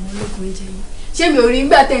ológun oúnjẹ yìí ṣé mi ò rí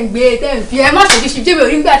nígbà tẹ̀ ń gbé tẹ̀ ń fi ẹ má ṣojú ṣe mi ò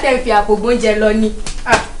rí nígbà tẹ̀ ń fi àpò oúnjẹ lọ ni.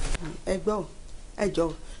 ẹ gbọ́ ẹ jọ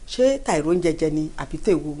ṣé tàìrò oúnjẹ jẹ ni àbí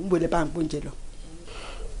tèwo ń bolẹ̀ bá ń gbóúnjẹ lọ.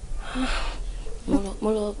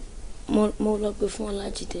 mo lọ gbé fún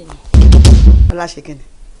Ọlájídé ni. Ọláṣekínni.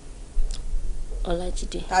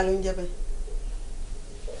 Ọlájídé. Ta ló ń jẹ́ bẹ́ẹ̀?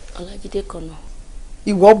 Ọlájídé kan náà.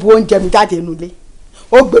 Ìwọ bu oúnjẹ mi jáde nulẹ̀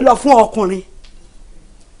ó gbé lọ fún ọkùnrin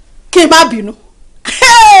kí n má bínú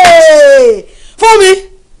fún mi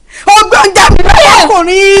ó gbé oúnjẹ mi lọ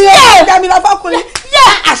fọkùnrin oúnjẹ mi lọ fọkùnrin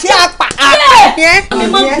àṣẹ àpà yẹn kí n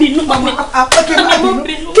má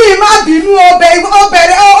bínú ó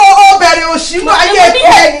bẹ̀rẹ̀ òṣìlú ayé ẹ̀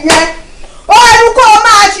nìyẹn ó ẹnu kó o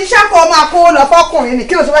máa ṣiṣẹ́ kó o máa kó o lọ fọkùnrin ni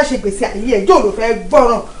kí ló tó fẹ́ ṣe gbèsè ayé ẹ̀ yóò ló fẹ́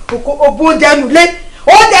gbọ́ràn ó bu oúnjẹ nulẹ̀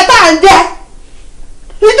oúnjẹ tá à ń jẹ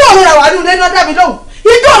ìjọ òun rẹ̀ wà ní ilé náà dàbí lóhùn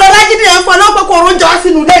ìjọ òun Ọlájídé yẹn ń pọn lọ́pọ̀ kó oúnjẹ wá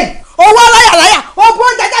sínú ilé yìí owó láyàláyà ó bu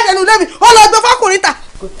oúnjẹ jáde nínú ilé mi ó lọ gbé fọkùnrin ta.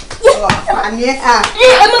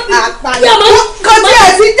 kò sí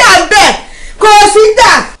ẹ̀sìn jà ń bẹ̀ kò sí jà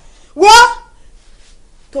wọ́n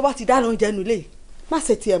tó bá ti dáná oúnjẹ nínú ilé yìí má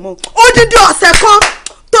ṣe tiẹ̀ mọ́ odidi ọ̀sẹ̀ kan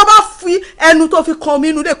tó bá fi ẹnu tó fi kan mi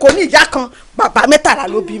inú ilé kò ní ìyá kan bàbá mẹ́tàlá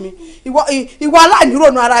ló bí mi ìwọ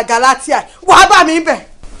aláìnírònú ara Galatia wàá bá mi bẹ̀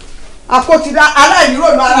àkótìdá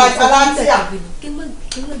aláìnírònú ara Galatia.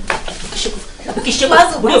 kì í ṣe máa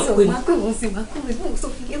sọ̀rọ̀ òpè ní.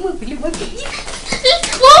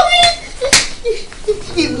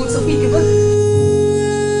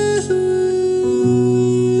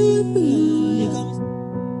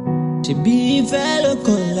 ṣebí ìfẹ́ ló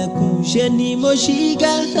kàn lẹ́kùn ṣe ni mo ṣì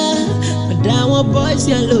gàtà ọ̀dà àwọn boys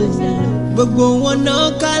yẹn lò gbogbo wọn náà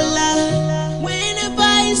kálá.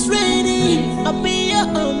 Whenever it's raining, I'll be your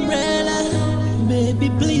umbrella. Baby,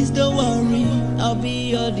 please don't worry, I'll be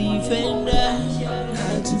your defender.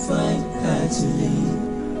 Hard to find, hard to leave,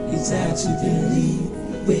 it's hard to believe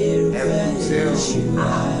wherever you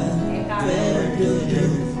are.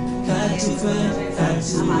 Hard to find, hard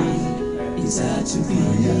to leave, it's hard to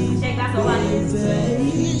believe wherever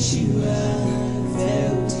you are.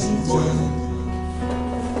 Felt to jump.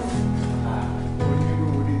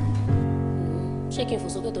 Ṣé kí n fò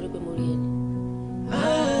sókè torí pé mo rí ẹ ni?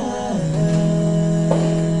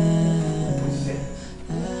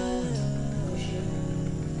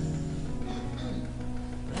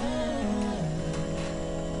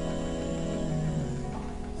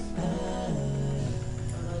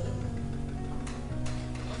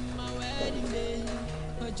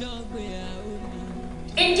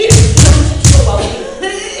 Ẹnjí ìjọba òní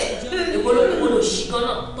èwo ló ṣì kan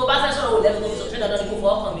náà tó bá fẹ́ sọ̀rọ̀ wò lẹ́nu tó fi sọ̀tún dandan ni kò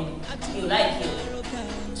fọ́ ọkàn mi ni ò láìkí o.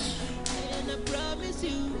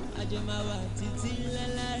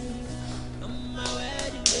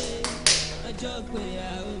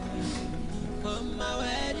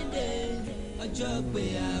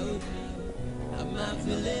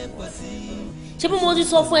 Ṣé bí mo ti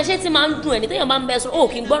sọ fún ẹ ṣé tí máa ń dùn ẹ ní téèyàn máa ń bẹ sọ ó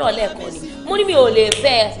kì í gbọ́rọ̀ lẹ́ẹ̀kan ni mo ní mi ò lè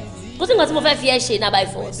fẹ́ ẹ kó sí nǹkan tí mo fẹ́ fi ẹ ṣe náà by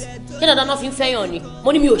force ṣé dandan náà fi ń fẹ́yàn ni mo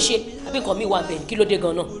ní mi ò ṣe àbí nǹkan mi wà bẹ́ẹ̀ kí ló dé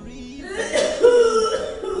gan-an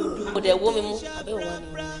kò dẹ̀ wó mi mú àbẹ́ òun wà ní.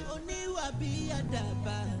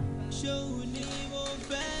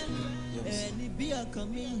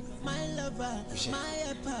 My lover, my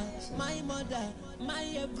helper, my mother, my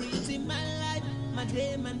everything, my life, my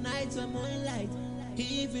day, my night, my moonlight.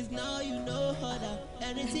 If it's now, you know other.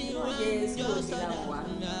 Anything you want, just other.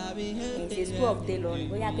 It's school of day long.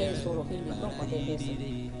 Bóyá kẹ́ ẹ sọ̀rọ̀ kí n lè gbọ́ nǹkan tẹ́ fẹ́ sọ.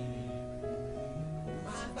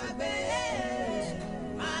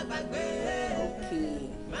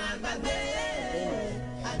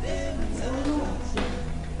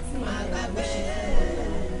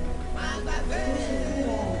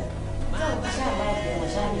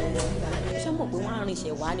 Ṣé mọ̀ pé wọ́n á rìn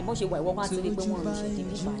ṣẹ̀ wá ni bọ́n ṣe wà ìwọ́n wá ti rí pé wọ́n rìn ṣẹ̀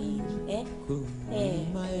débi báyìí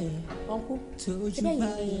ọ̀nkú síbẹ̀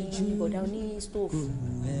yìí ni bọ̀dá oní stóòfù.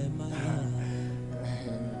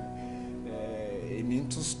 Èmi ń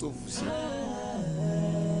tún stóòfù sí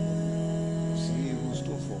irú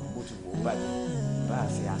stóòfù ọ̀hún bó ti wò ó bàjẹ́ bá a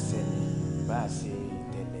ṣe àṣẹ ni bá a ṣe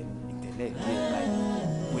ìtẹ̀lẹ̀ ìgbé báyìí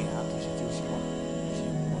pé àtúnṣe tí ó ṣe wà.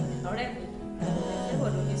 ọ̀rẹ́ mi ṣé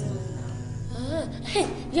wọ́n ló ní stóòfù náà.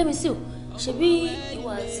 Yẹ́mi sí o ṣebí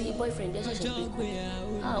ìwà àti boyfriend ẹ ṣẹ̀ṣẹ̀ gbé kọ́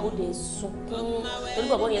ó dẹ̀ sunkún torí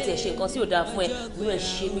bàbá yẹn ti ẹ̀ ṣe nǹkan tí ò dáa fún ẹ bí wọ́n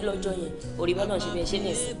ṣe mí lọ́jọ́ yẹn orí bá náà ṣe bí ẹ ṣe ní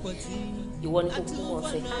ìsìn ìwọ ni kò kú wọn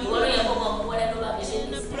fẹ́. ìwọ ló yẹ kó mọ ọmọ wọlé ló bá fi ṣe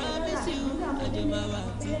ní ìsìn.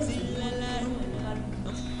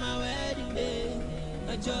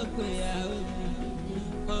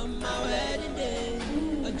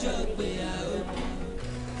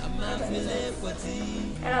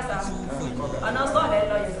 ẹ lọ sá ọ̀nà sọ̀rọ̀ ẹ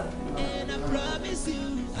lọ yẹ sá.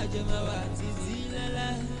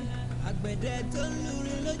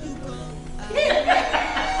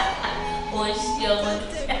 wọ́n ṣe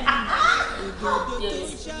ọmọdé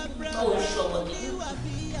ó ṣe ọmọdé.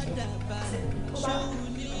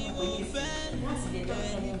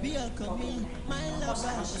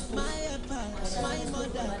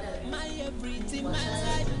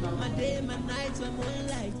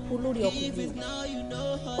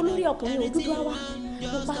 olórí ọkùnrin òdúdú àwa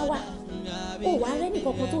pupa wa ó wàá rẹ́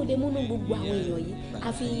nìkankan tó lè múnú gbogbo àwọn èèyàn yìí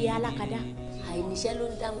àfi alákadá. àìníṣẹ́ ló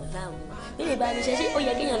ń dáhùn láàmú bí mi bá níṣẹ́ ṣé ó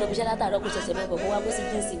yẹ kéèyàn lọ bíṣẹ́ látàárọ̀ kó ṣẹ̀ṣẹ̀ mẹ́kọ̀ọ́ kó wá bó sí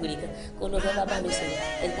jíǹsì wèrè kan kó lọ fẹ́ bá mi sọ̀rọ̀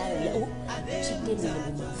ẹ̀ńtà rẹ̀ ó ṣí tèmi ni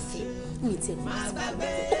mo máa fẹ́ mi tiẹ̀ máa sọ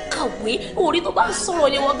ó kàwé orí tó bá ń sọ̀rọ̀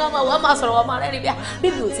yẹn wọ́n gámà wọ́n máa sọ̀rọ̀ wọ́n máa rẹ́rìn bíi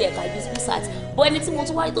bíbí ò tiẹ̀ ka ibi sat bọ́ ẹni tí mo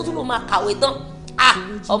tún wáyé tó tún lọ máa kàwé tán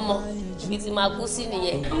ọmọ ibi tí máa kú sí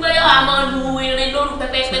nìyẹn. ń gbé yọ àmọ́ lu irin lóru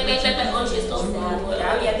pẹ́pẹ́pẹ́pẹ́ ó ń ṣe sọ́ọ̀fù ọ̀dà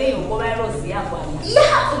ó yẹ kéèyàn kó fáírọ̀sì àpò àyà.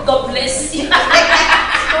 yeah God bless you.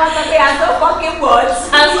 wọ́n sọ pé I'm so fucking bored.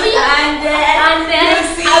 and then you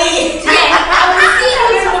see I will see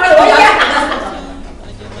you tomorrow.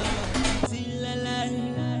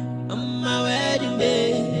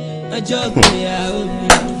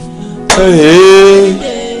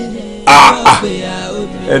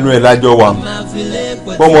 ẹnu ẹ̀ lájọ wà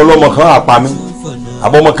bọ́mọ ọlọ́mọ kan àpá mi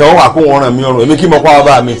àbọ̀mọ kan wà kó wọn ràn mí ọrùn èmi kí mo pa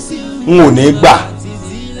bàbá mi n ò ní gbà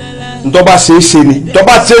ntọ́ bá ṣe é ṣe ni ntọ́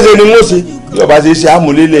bá ṣe é ṣe ni n ó ṣe bí ọba ṣe é ṣe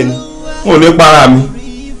àmúlélẹ̀ ni n ò ní para mi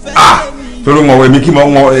torí mọ̀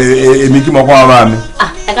èmi kí mo pa bàbá mi.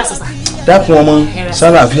 ẹ ká sọ̀sà. dákun ọmọ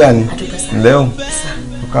sálàáfíà ni ǹlẹ́ o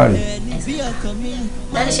ọ̀kàrí.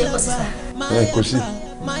 dáadé ṣe kò sí sá. kò sí.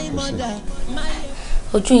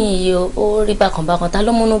 ojú yìí ó rí bákanbákan ta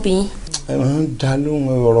ló múnú bí yín. ẹ máa ń dá lóhùn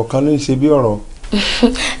ọ̀rọ̀ kan ló ń ṣe bí ọ̀rọ̀.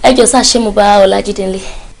 ẹ jọ sá ṣé mo bá Ọlájídé ńlé.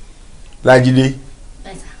 Lájídé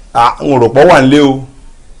n ò rò pọ̀ wà nílé o.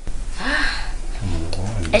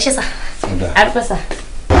 ẹ ṣe sá àdúpẹ́ sá.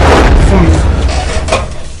 fún mi.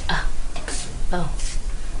 báwo.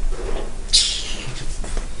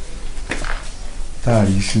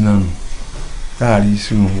 táàrí sínú táàrí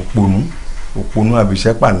sínú òpònú àbí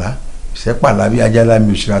ìṣẹ́pàlà bí ajálá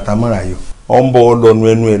mi ò ṣe àtàmọ́ra yọ. ọ ń bọ̀ lọ́nu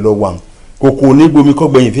ẹnu ẹ̀ lọ́wọ́ àwọn kòkò onígbomi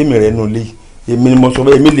kọ́gbẹ̀yìn fíìmù rẹ̀ nù lé èmi ni mo sọ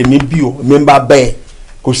bẹ́ẹ̀ èmi lèmi bí o èmi ń bá bẹ́ẹ̀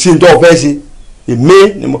kò sí ní tó o fẹ́ ṣe èmi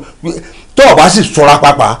ni mo tó o bá sì sọra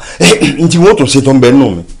pápá n tí wọ́n tún ṣe tó ń bẹ nù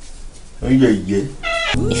mí.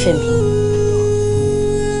 ìfẹ́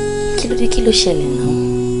mi kí ló ṣẹlẹ̀ náà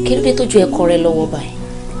kí ló dé tójú ẹ̀kọ́ rẹ lọ́wọ́ báyìí.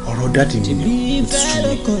 ọ̀rọ̀ dáàdì mi ni mo ti sùn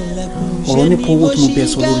mí ọ̀rọ̀ nípa owó tí mo bẹ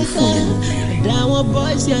sọ lórí fún yẹn ló bẹ̀rẹ̀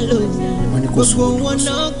wọ́n ní kò sùn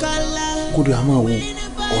kódà a máa wo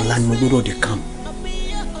ọ̀la ni mo gbọ́dọ̀ dé camp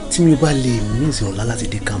tí mi bá lè mísìn ọ̀la láti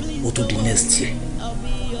dé camp ó tó di next year.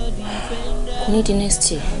 kò ní di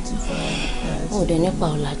next year ó dẹ̀ nípa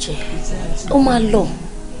ọ̀la jẹ́ ó máa lọ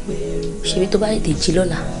ṣèbí tó bá tètè jí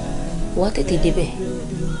lọ́la wá tètè débẹ̀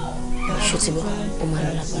ṣòtìbọ̀ ó máa lọ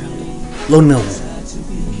lágbára wọn. lọ́nà wo.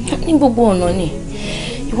 ní gbogbo ọ̀nà ni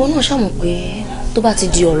ìwọ náà ṣàmù pé tó bá ti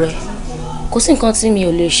di ọ̀rọ̀ ẹ̀ kò sí nǹkan tí mi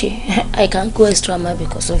ò lè ṣe I can go extra mile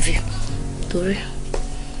because of you torí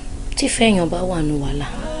tí fẹ́yàn bá wà ní wàhálà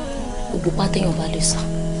gbogbo pátẹ́yàn bá lè sá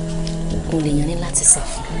òun lèèyàn ní láti sá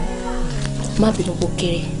fún má bínú kó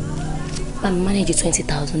kéré bá mi manage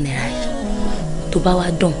 20,000 naira tó bá wá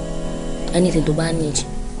dùn anything tó bá need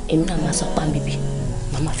èmi náà máa sọ pa bíbí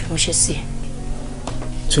màmá fi ránṣẹ́ sí ẹ.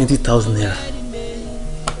 20,000 naira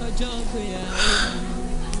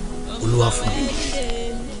olúwa fún mi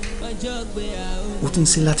ó tún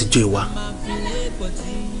sí láti jọ ìwà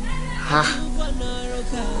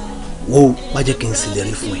wo má jẹ́ kí n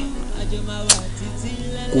ṣèlérí fún ẹ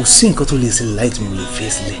kò sí nǹkan tó lè ṣẹlẹ̀ láì tí mo lè fẹ́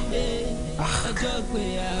sílẹ̀.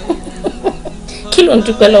 kí ló ń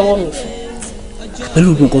dúpẹ́ lọ́wọ́ mi fún. pẹ̀lú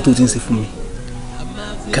nǹkan tó ti ń ṣe fún mi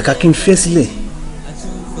kàkà kí n fẹ́ sílẹ̀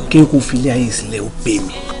kí n kò fi ilé ayé sílẹ̀ ó pè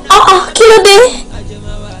mí. kí ló dé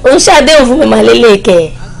ò ń ṣàdéhùn fún mi màá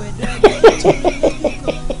lélẹ́ẹ̀kẹ́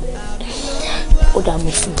ó dà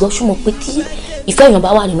mí ṣùgbọ́n ṣùgbọ́n pé tí ìfẹ́ èèyàn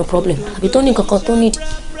bá wà nínú problem àbí tó ní nǹkan kan tó need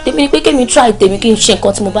tèmi ni pé kémi try tèmi kí n ṣe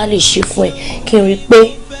nǹkan tí mo bá lè ṣe fún ẹ kí n rí i pé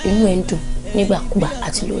inú ẹ ń dùn nígbàkúgbà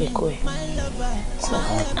àti lóòrèkóòrè so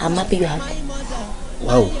I'm happy you happy.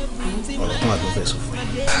 wáwo ọ̀rọ̀ kan àti ọ̀fẹ́ sọ fún ẹ.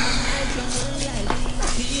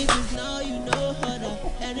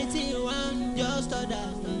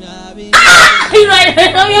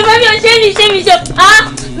 ìrọ̀ mi ò fẹ́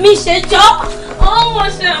mi ṣe jọ́ ọmọ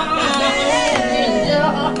ṣe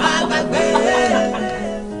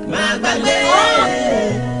má gbàgbé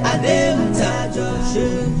àdéhùn tá a jọ ṣe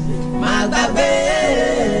má gbàgbé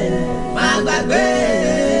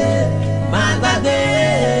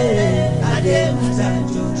àdéhùn tá a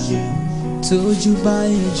jọ ṣe. tójú bá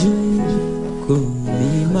yẹjú kò ní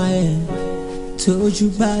má yẹ tójú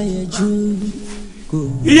bá yẹjú kò.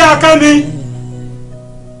 ìyá Kẹ́mi.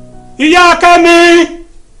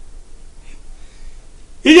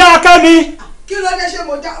 ìyá Kẹ́mi. kí ló dé ṣe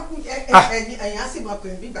mo dákú ẹ̀yìn á sì mọ̀ pé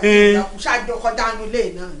bí ìgbà tó dákú ṣáájú kọjá inú ilé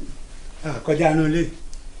náà ni. kọjá inú ilé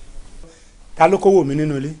ta ló kówó mi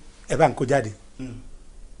nínú ilé ẹ bá ń kó jáde.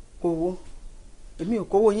 owó èmi ò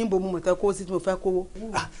kówó yín bo mo mọ̀ tẹ́ kó sí tí mo fẹ́ kówó.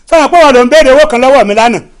 sọ̀rọ̀ pé wọn ló ń béèrè owó kan lọ́wọ́ mi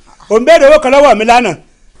lánàá ò ń béèrè owó kan lọ́wọ́ mi lánàá.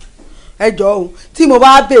 ẹ jọ̀ọ́ o tí mo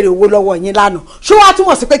bá béèrè owó lọ́wọ́ yín lánàá ṣó wàá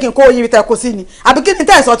túmọ̀ sí pé kí n kó yín tẹ́ kó sí ni àbí kí ni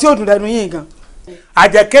tẹ́ ẹ̀ sọ tí ó dùn lẹ́nu yín gan.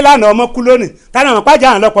 àjẹké lánàá ọmọ kú lónìí táwọn ọmọ pàjá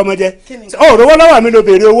àwọn ọlọ́pọ̀ ọmọ jẹ ó rówó lọ́wọ́ mi ló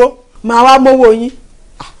béèrè owó. màá wá mówó yín.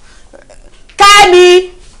 Kẹ́mi.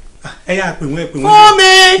 ẹ yà pè wọ́n ẹ pè wọ́n. fún mi.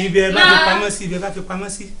 ibi ẹ bá fi pamọ́ sí ibi ẹ bá fi pamọ́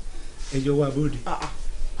sí ẹ jọ wá bóde.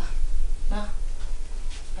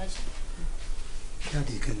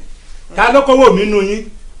 jáde ìkànnì ta ló kówó mi nù yín.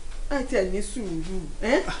 láì tí ẹ ní sùúrù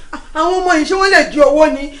àwọn ọmọ yìí ṣé wọ́n lè jí owó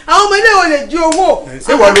ni àwọn ọmọ ilé ìwé lè jí owó.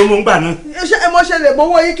 ṣé wọ́n ló mú ń gbà náà. ṣé mo ṣe lè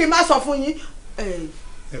mówó yín kí n má sọ fún yín. ẹ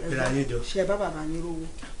pèrè ayé jọ. ṣe bá bàbá ní rówó.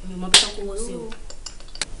 mo bí wọ́n kówó sí o.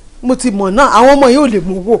 mo ti mọ̀ náà àwọn ọmọ yìí ò lè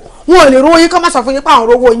mówó wọn ò lè rówó yín kọ́ má sọ fún yín pé àwọn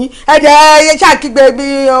rówó yín ẹ̀jẹ̀ ṣàkígbe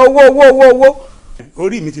bí owó.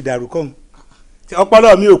 orí mi ti dàrú kọ́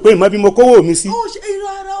ọpọlọ mi ò pé ìmọ̀ bí mo kówó mi sí. ó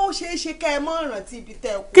ṣeé ṣe kẹ́ ẹ mọ̀ rántí ibi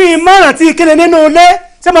tẹ́ ẹ kú. kí n mọ̀ rántí kíni nínú ilé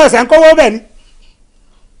ṣé mo ṣẹ̀ ń kówó bẹ̀ ni.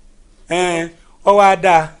 ọwọ́ á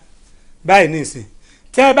dáa báyìí nìsín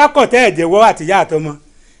tí ẹ bá kọ̀ tẹ́ ẹ̀ jẹ́wọ́ àtìyá àtọmọ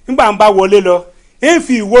nígbà ń bá wọlé lọ ń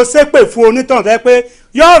fi ìwo ṣépè fún onítàn tẹ́ pé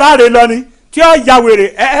yóò ráre lọ ni tí ó ya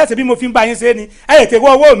wèrè ẹ ṣe bí mo fi ń bá yín ṣe ni ẹ lè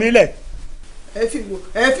tẹ̀wọ́ owó mi lẹ̀. ẹ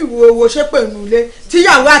fi wo owó ṣépè nulẹ̀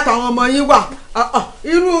tíyàwó àtàwọn ọmọ yín wà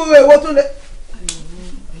irú èwo tún lè.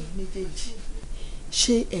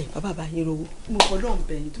 ṣé ẹ bàbá yín rówó. mo kọ́ lọ́n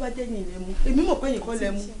bẹ̀yìn tó bá jẹ́ yín lẹ mú èmi mọ̀ pé yín kọ́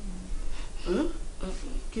lẹ mú.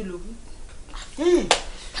 kí ló wú.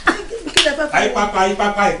 Ayípápá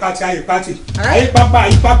ìpàtì ayípàtì ayípápá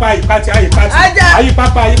ìpàtì ayípàtì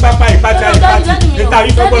ayípápá ìpàtì ayípàtì níta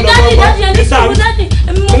ìfọgbọ́ lọ́wọ́ níta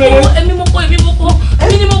èmi mo kó irọ́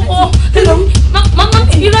èmi ni mo kó. kí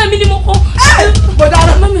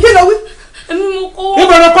ló wí. èmi mo kó.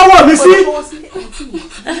 níbo ló kọ́wọ́ mi sí.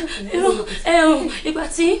 ìgbà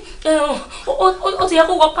tí ó ti yẹ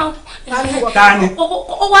kó wọ pam. Tani. ó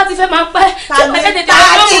wá ti fẹ́ máa pẹ́ ṣé pẹ̀lẹ́ tètè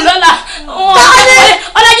lọ mú lọ́la.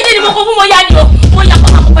 Ọlájídé ni mo kó fún mo yá ni o mo yá kó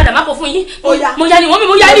máa kó padà má kó fún yín mo yá ni wọ́n mi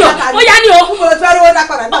mo yá ni o mo yá ni o.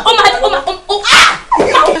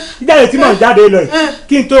 jáde tí mò ń jáde lọ yìí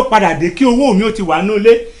kí n tó padà dé kí owó mi ó ti wà nínú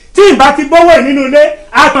ilé tí n bá ti bọ́wọ́ ẹ̀ nínú ilé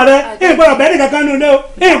àpẹẹrẹ n gbọ́dọ̀ bẹ́ẹ̀ ní kankan nínú ilé o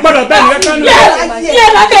n gbọ́dọ̀ bẹ́ẹ̀ ní kankan nínú ilé. yẹ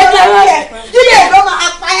bá bẹ jẹ rẹ yíyẹ ló máa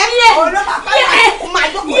pa ẹ yẹ ló máa pa ẹ kó máa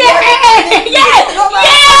jókòó yẹ ló máa pa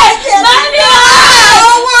ẹ bámi o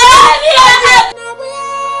owó bámi o.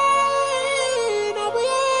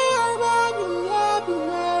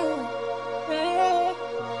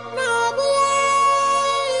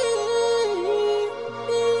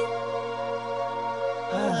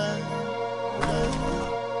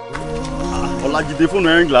 Ọlájídé fóònù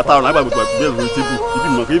ẹ̀rín gìlá táwọn àgbà gbogbo àti bẹ́ẹ̀ lórí tébù ibi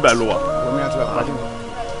ìmọ̀ kí ibà ló wà.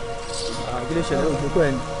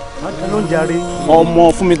 ọmọ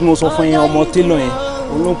fún mi tí mo sọ fún yẹn ọmọ télọ̀ yẹn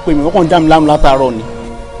òun ló ń pè mí wọ́n kàn ń dá mi láàmú látàárọ̀ ni.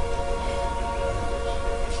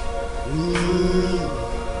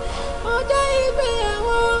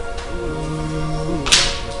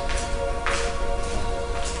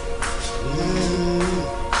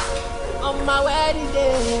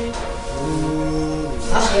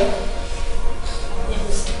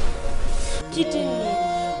 Jídé ni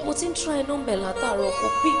mo ti ń try nọ́mbẹ̀ látàárọ̀ kò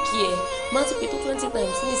píìkì ẹ̀ máa ti pè tó 20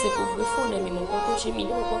 times ní ìsìnkú gbé fóònù ẹ̀mí mọ̀ nǹkan tó ṣe mí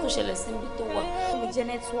ní nǹkan tó ṣẹlẹ̀ sí ibi tó wà. mo jẹ́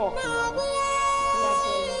nẹ́tíwọ̀kì náà wá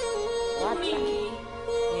jẹ́ wá tà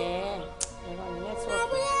ẹ̀rọ ní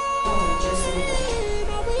nẹ́tíwọ̀kì.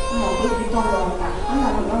 ọmọ òbí tó ń lọ ọ̀tà wọn náà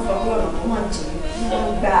ló ń sọ pé ọ̀nà tó máa ń jẹ́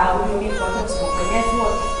wọ́n gba orí omi kan tó ti mọ̀ pé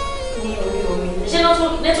nẹ́tíwọ̀kì ní orí omi. ṣé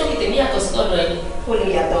nẹ́tíwọ̀kì tèmi yàtọ̀ sí ọ̀dọ̀ ẹ̀ ni. ó lè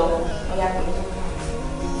yàtọ̀ ọ̀yàtọ̀.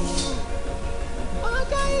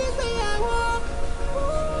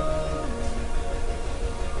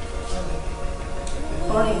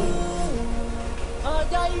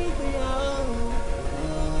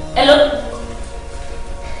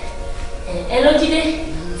 Hello Jídé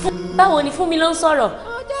báwo ni fún mi ló ń sọ̀rọ̀.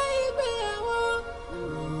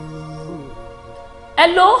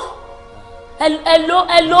 hello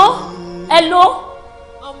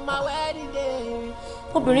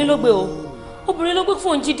obìnrin ló gbé o obìnrin ló gbé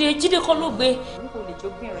fóònù Jídé kọ́ ló gbé. kò lè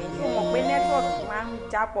jóbìnrin tí ó mọ̀ pé nẹ́tíwọ̀kì máa ń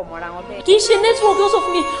jápọ̀ mọ́ra wọn bẹ́ẹ̀. kì í ṣe nẹ́tíwọ̀kì ó sọ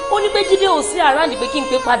fún mi ó ní pé Jídé ò sí àráǹdì pé kí n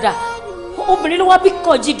pé padà obìnrin ló wá bí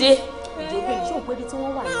kàn Jídé. ìjọbìnrin ṣé òun pé bí tí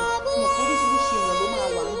wọ́n wà yẹn mo kò oríṣiríṣi èèyàn ló máa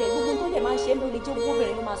wà níbẹ̀ gbogbo tó lè máa ṣe ló lè jẹ́ gbogbo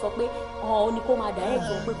obìnrin ló máa sọ pé ó ní kó máa dà ẹ̀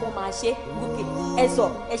tó pé kó máa ṣe gòkè ẹ sọ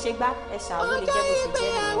ẹ ṣe gbá ẹ ṣàwó lè jẹ́ bó ṣe jẹ́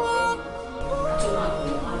nìyẹn. àti òun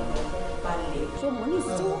àgbọ̀n máa ń balẹ̀. so mo ní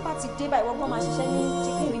ìsìn tí wọ́n bá ti dé báyìí wọ́n gbọ́n máa ṣiṣẹ́ ní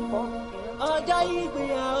chicken report ọjọ́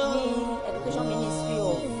ìgbéyàwó ní education ministry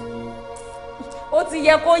of. ó ti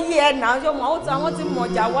yẹ kó yí ẹ náà ṣé mo àwọn ti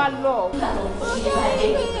mọ̀jà wá lọ.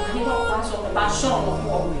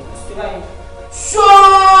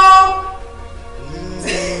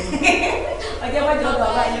 ọjọ́ wájú ọ̀gá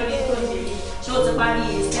ọ̀gá lórí tó ń ṣe yìí ṣé ó ti parí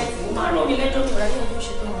ẹ̀sẹ̀tì ó máa rọ̀ mí lẹ́jọ́ tó ráyè ọdún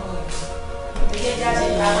ṣe tó ń rọ̀ ìgbésẹ̀ jáde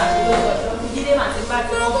ká máa ṣe lórí ọ̀dọ́ jíde màá ti bá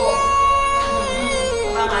tí wọ́n bọ̀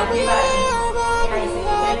wọ́n máa gbé báyìí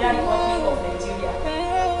àìsàn Federal Republic of Nigeria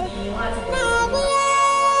ni wọ́n á ti bẹ̀rẹ̀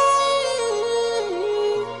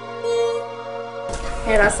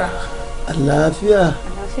ẹ ra sà. àlàáfíà.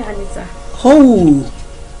 àlàáfíà ni sà. họ́wù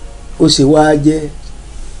ó sì wá jẹ́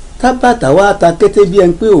tábàtà wá ta kété bí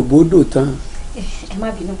ẹni pé òbódò tán. ẹ má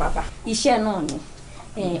bínú bàbá iṣẹ́ náà ni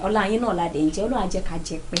ọlá yín náà la dẹ̀ ń jẹ́ Ọlọ́run á jẹ́ ká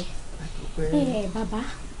jẹ pé. bàbá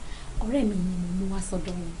ọ̀rẹ́ mi ni mo mú wá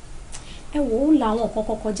sọ́dọ̀ wọn ẹ wò ó làwọn nǹkan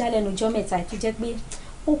kan kọjá lẹ́nu ọjọ́ mẹ́ta tó jẹ́ pé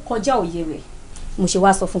ó kọjá òye rẹ̀ mo ṣe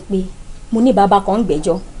wá sọ fún pé mo ní bàbá kan ń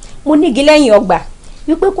gbẹ́jọ́ mo nígi lẹ́yìn ọgbà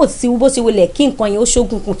wípé kò sí bó ṣe wọlé kí nǹkan yẹn ó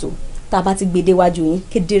ṣókùnkùn tó tá a bá ti gbèdé wájú yín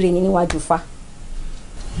kedere ni níwájú fa.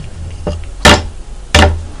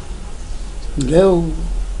 ǹlẹ́ o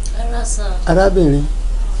arábìnrin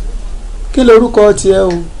kí lorúkọ tiẹ̀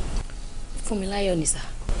o. Fúnmiláyọ̀ ni sà.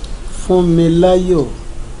 Fúnmiláyọ̀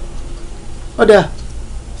ọ̀dà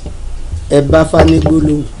ẹ̀ bá fani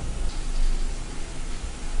gbólóhùn.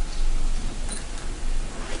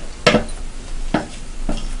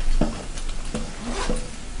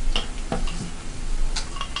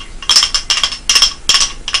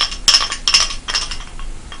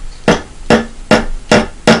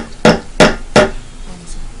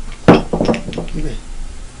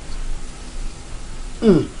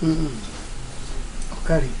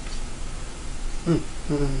 ọ̀kàrí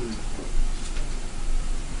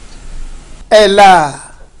ẹ̀là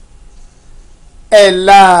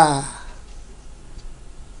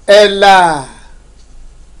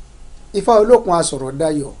ifá olókun asọ̀rọ̀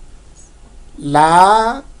dayọ̀ làá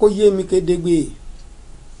kó yé mi kédégbé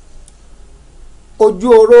ojú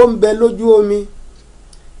oró ń bẹ lójú omi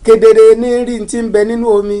kedere ní rí ti ń bẹ nínú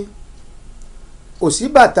omi òsì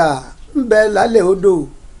bàtà ń bẹ lálẹ́ odò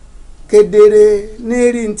kedere ní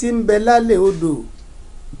rí ti ń bẹ lálẹ́ odò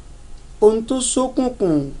ohun tó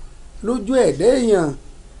ṣókùnkùn lójú ẹ̀dá èèyàn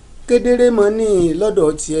kedere mọ́ ní lọ́dọ̀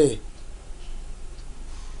tiẹ̀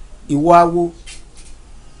ìwọ awo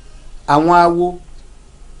àwọn awo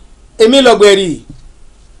èmi lọ́gbẹ̀rì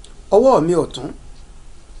ọwọ́ mi ọ̀tún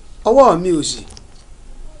ọwọ́ mi òsì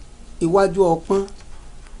iwájú ọpọ́n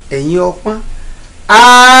ẹ̀yìn ọpọ́n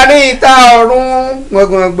àárín ìta ọ̀run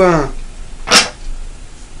gbọ̀ngbọ̀ngbọ̀n.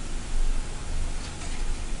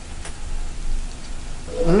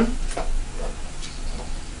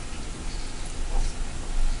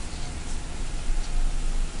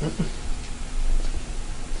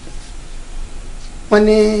 wọ́n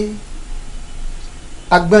ní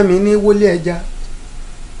agbọ́nmi ní wọlé ẹja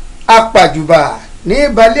apàjùbà ní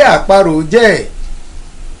balẹ̀ àparò jẹ́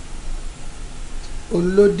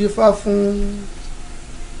olódífá fún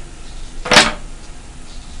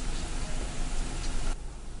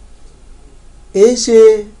èéṣe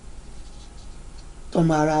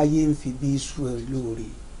tọmọ ara ayé ń fi bí iṣu ẹ lóore.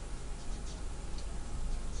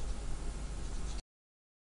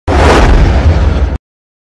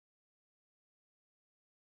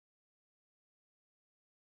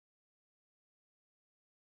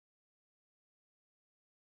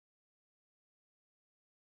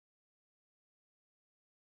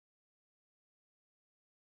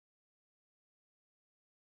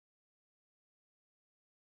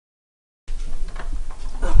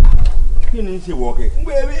 kí ni ń ṣe wọ̀kẹ́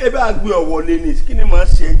ngbé ẹ bá gbé ọwọ́ lé ní kí ni màá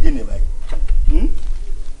ṣe é jìnnì báyìí.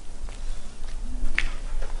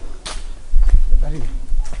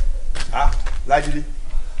 Lájídé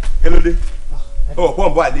kí ló dé ọ pọ̀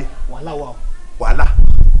ń bọ̀ àlè. wàhálà wà o. wàhálà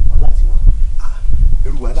ti wà.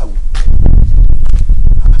 irú wàhálà wo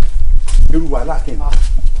irú wàhálà kí ni.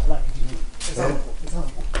 wàhálà kìí ni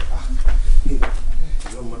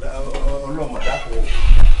ọlọ́mọdá kọ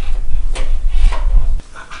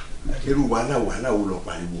irú wàhálà wo lọ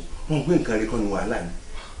pariwo wọn gbé nǹkan rí kọ́ ni wàhálà ni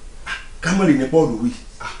kámẹ́rì ní bọ́ọ̀lù wí.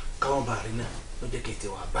 káwọn bá rí náà ló jẹ́ kí n tẹ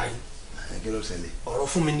wá báyìí. kí ló ṣẹlẹ̀. ọ̀rọ̀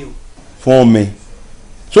fún mi ni o. fún mi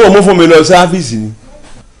ṣé o mú fún mi lọ sí áfíìsì ni.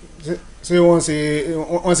 ṣé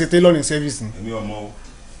wọ́n ṣe tailoring service ni. èmi ọmọ o.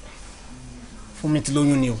 fún mi ti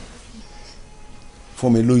lóyún ni o. fún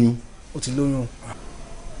mi lóyún. o ti lóyún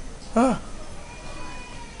o.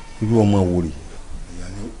 irú ọmọ wo rè. ìyá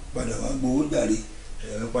ni padà wá gbowó jàre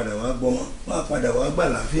ẹ̀rọ padà wá gbọ́mọ wá padà wá gbà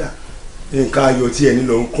láfíà nǹkan ayọ̀ tí ẹni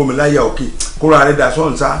lọ ń kọ́ mi láyà òkè kóra rẹ̀ dà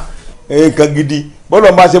sọ́hùn sá. nǹkan gidi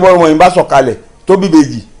bọ́lọ̀ ń bá ṣe bọ́lọ̀ wọn yìí bá sọ̀kalẹ̀ tó bí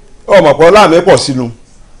bèjì ọmọ pọ̀ láàmì pọ̀ sínú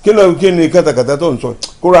kí ni kẹtàkẹtà tó ń sọ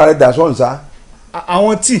kóra rẹ̀ dà sọ́hùn sá.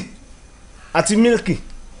 àwọn tíì àti mílìkì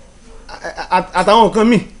àtàwọn nǹkan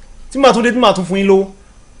míì tí màá tún dé tí màá tún fún yín lówó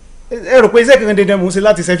ẹ rò pé iṣẹ́ kankan dandan mò ń ṣe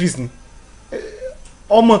láti service ni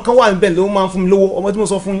ọmọ kan wà níbẹ̀ ló máa ń fún mi lówó ọmọ tí mo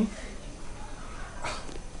sọ fún yín.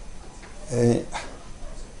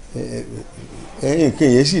 nǹkan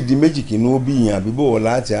yẹn sì di méjì kí inú ó bí yàn àbí bò wọ́n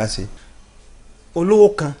láti á ṣe. olówó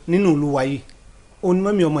kan nínú ìlú wa yìí òun ni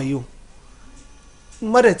mọ́mí ọmọ yìí o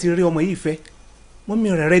mọ́dẹ̀ ti rí ọmọ yìí fẹ́ mọ́mí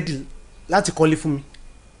rẹ̀ rẹ́dì láti kọ́lé fún mi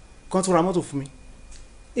kan tó ra mọ́tò fún mi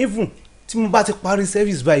even tí mo bá ti parí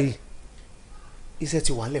service báyìí iṣẹ́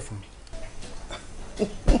ti wà lẹ̀ fún mi.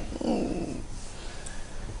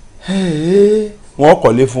 wọ́n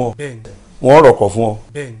kọ́lé fún ọ wọ́n rọ̀kọ̀ fún ọ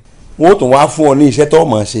wọ́n tún wá fún ọ ní iṣẹ́ tó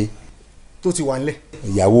máa ṣe. tó ti wà nílẹ̀.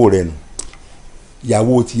 ìyàwó rẹ nù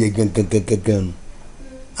ìyàwó ti yẹ gangan nù.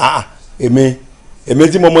 èmi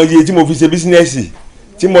tí mo mọ iye tí mo fi ṣe bísínẹ́sì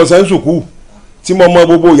tí mo san sùkúù tí mo mọ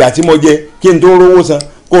gbogbo ìyà tí mo jẹ kí n tó rówó san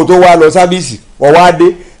kó o tó wá lọ sábìsì ọwọ́ adé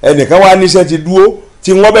ẹnìkan wá níṣẹ́ ti dúró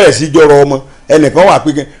tí wọ́n bẹ̀rẹ̀ sí jọrọ ọmọ ẹnìkan wà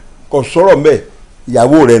pé kò sọ̀rọ̀ mbẹ́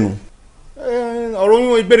ìyàwó rẹ nù. ọ̀rọ̀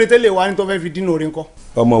yín ìbéèrè tẹ́lẹ̀ wá ní tó fẹ́ fi dínà orin kọ́.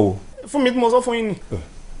 ọmọ wo. fún mi tí mo sọ fún yín ni.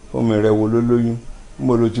 fún mi rẹ wo ló lóyún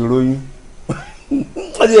mo ló ti róyún.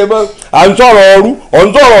 à ń sọ̀rọ̀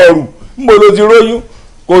ọ̀rú mo ló ti róyún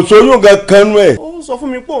kò sóyún kankan nú ẹ̀. ó sọ fún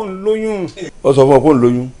mi pé òun lóyún. ó sọ fún ọ pé òun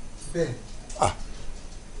lóyún.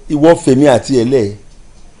 ìwọ fèmí àti ẹlẹ́ẹ̀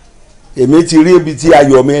èmi ti rí ibi tí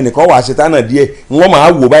ayọ̀ mi ẹnìkan wà ṣetánà díẹ̀ wọ́n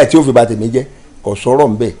máa wò báyìí tí ó fi ba tèmi jẹ́ kò sọ̀rọ̀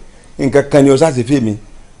ń bẹ̀ nǹkan kan ni o sáà ṣe fèmí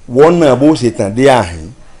wọ́n náà bó ṣe tàn dé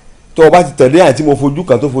àhín tó o bá ti tàn dé àhín tí mo fojú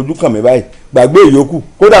kan tó fojú kàn mí báyìí gbàgbé ìyókù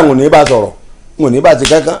kódà n ò ní bá sọ̀rọ̀ n ò ní bá ti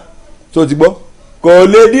kankan tó ti gbọ́ kò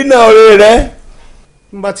lè dínà ọ̀rẹ́ rẹ.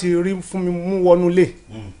 n bá ti rí fún mi mú wọnú lé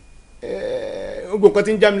gbogbo nǹkan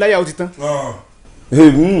tí ń já mi láyà ó ti tán.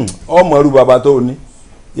 ọmọ rú bàbá tó o ní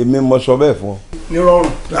èmi mo sọ bẹ́ẹ̀ fún ọ. ní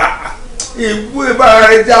rọrùn. ìwé ìbára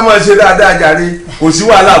rẹ tí a máa ṣe dáadáa jàre kò sí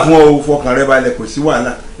wàhálà fún ọ fọkàn rẹ balẹ̀ kò sí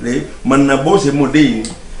wàhálà rẹ mọ̀nà bó ṣe mọ̀ dé yìí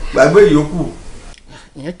gbàgbé ìyókù.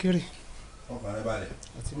 ìyẹn kéré. fọkàn rẹ balẹ̀.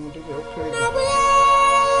 àti mo débẹ̀ ó kéré jù.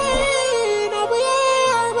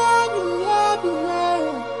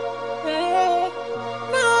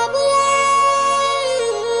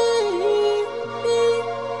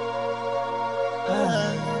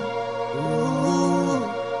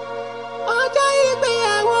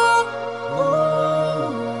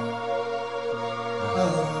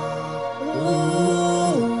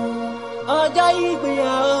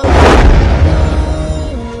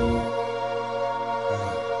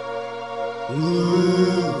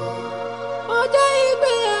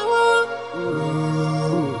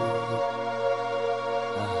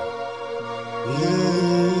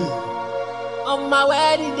 On my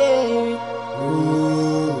wedding day.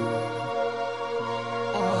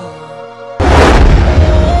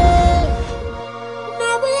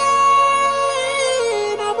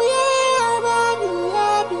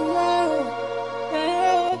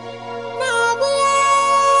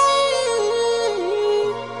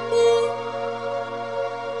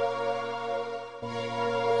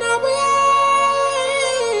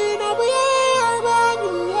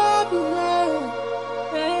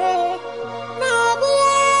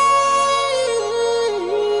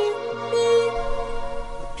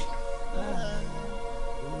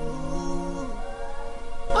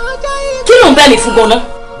 bẹ̀ mí fún gan-an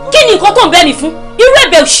kí ni nǹkan tó ń bẹ̀ mí fún irú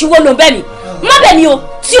ẹ̀bẹ̀ òṣì wo ló ń bẹ̀ mí má bẹ̀ mí o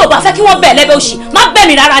tí o bá fẹ́ kí wọ́n bẹ̀ lẹ́bẹ̀ òṣì má bẹ̀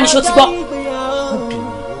mí rárá ni ṣó ti gbọ́.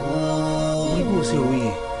 níbo ṣe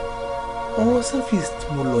òye ọwọ́ sáfíìsì tí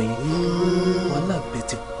mo lọ yẹn wàhálà bẹ́ẹ̀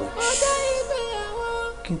ti pọ̀ jù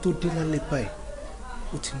kí n tó dé lálẹ́ báyìí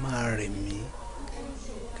ó ti máa rẹ̀ mí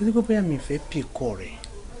kí ló bóyá mi fẹ́ pè kọ́ rẹ̀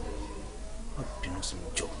má bínú sí mi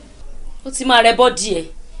jọ. ó ti máa rẹ bọ́ díẹ̀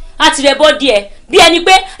àti rẹ bọ́ díẹ̀ bí ẹni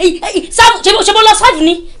pé ṣe bó lọ sáàdù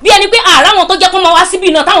ni bí ẹni pé ààrẹ àwọn tó jẹ́ kó máa wá síbí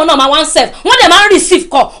náà táwọn náà máa wá ń sẹ̀f wọ́n dẹ̀ máa ń receive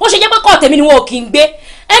call ó ṣe jẹ́ pé call tèmi ni wọn ò kì í gbé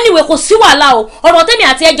anyway kò sí wàhálà o ọ̀rọ̀ tèmi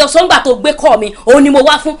àti ẹjọ́ sọ́ngbà tó gbé call mi òun ni mo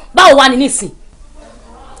wá fún báwo wá ní nísìn.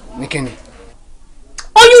 ní kíni.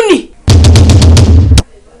 oyún ni.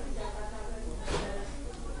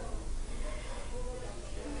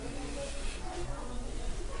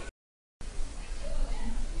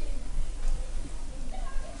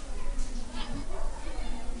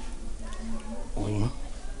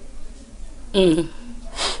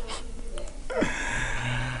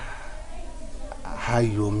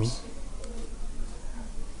 Ayọ̀ mi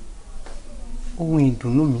ohun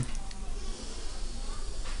ìdùnnú mi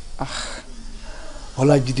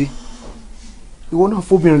Ọlájídé ìwọ náà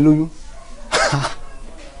fóbìnrin lóyún.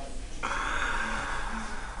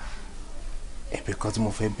 ẹ̀bẹ̀ kan tí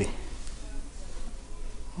mo fẹ́ bẹ̀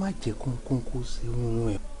má jẹ́ kónkón kó ṣe oyún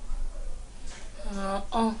ẹ̀.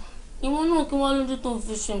 ìwọ náà kí wọ́n lójú tó ń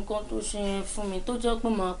fi ṣe nǹkan tó ṣe yẹn fún mi tó jẹ́ pé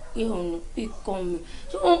màá pé ọ̀nà píkọ́ mi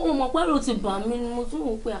ṣé o mọ̀ pé ló ti bà mí ni mo tún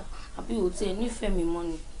wò pé àbí o tiẹ̀ nífẹ̀ẹ́ mi mọ́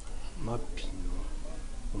ni. má bínú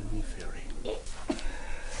mo nífẹ̀ẹ́ rẹ.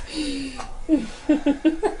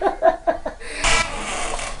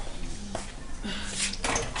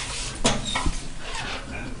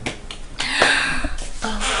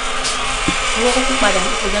 wọ́n kúkú padà ní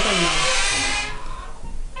kọjá tó yẹ.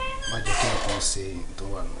 má jẹ́ kí nǹkan ṣe tó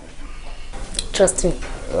wà nù. Trust me.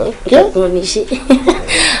 Okay.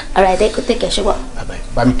 All right, then go take care. Sugar. Bye bye.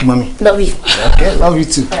 Bye, Mickey, mommy. Love you. Okay, love you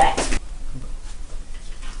too. All right.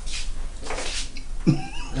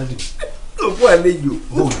 Daddy. Òkú àlejò.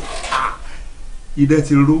 Idẹ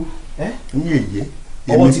ti ró. Ní èyí.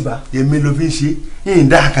 Ọwọ́ ti bá. Èmi ló fi ń ṣe. Yín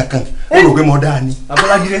dá kankan. Ó rò pé mo dá ni.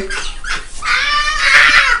 Abọ́lájídé.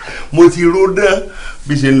 Mo ti ró dán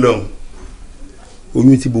bí ṣe ń lọ.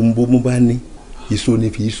 Oyún tí mo bá ní. Iso ni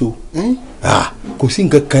fi iso. Kò sí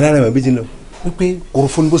nǹkan kan lára mi bí ti lọ. Wípé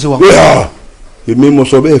òrùfún ni bó ṣe wà. Èmi mo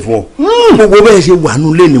sọ bẹ́ẹ̀ fún ọ. Gbogbo bẹ́ẹ̀ ṣe wà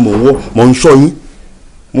nù lé ni mò ń sọ yín.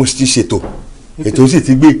 Mo ti ṣètò. Ètò sì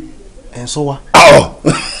ti gbé. Ẹ̀ ń sọ wa.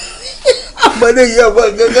 Àmọ́lé yìí ọmọ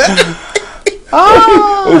gángan. Ó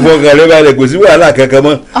fọkàn rẹ balẹ̀ kò sí wàhálà kankan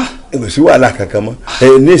mọ́. Kò sí wàhálà kankan mọ́.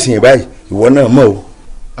 Ní ìsìn báyìí ìwọ náà mọ̀ o.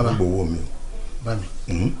 Gbowó mi o. Bá mi.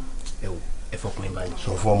 Ẹ fọkàn yín balẹ̀.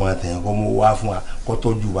 Sọ fún ọmọ àtẹ̀yìn kó mo wá fún wa kó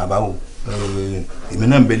tọ́jú bàbá o. Èmi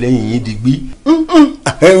náà ń bẹ lẹ́yìn yín digbí.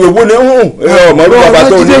 Èwo ni ọmọ ọdún bàbá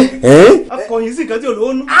tó ní. Akọ̀yìn sí kan tí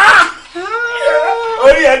olówó nú.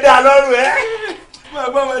 Orí ẹ̀ dá lọ́rùn ẹ̀. Máa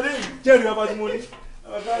gbọ́ ọmọdé yìí. Jẹ́rìí ọba tí mo ní.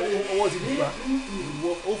 Ọwọ́ ti dìgbà.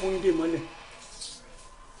 Ó fún yín dé mọ́lẹ̀.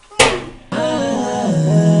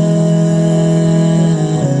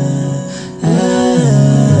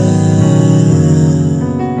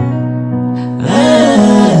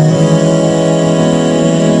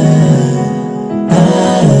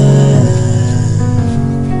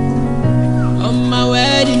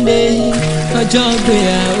 Ọjọ́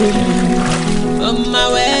ìgbéyàwó on my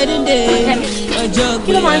wedding day ọjọ́ ìgbéyàwó.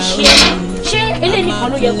 Kí ló máa ń ṣe é? Ṣé eléyìí nìkan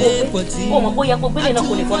ló yẹ kó gbé? O mọ̀ bóyá kó gbélé náà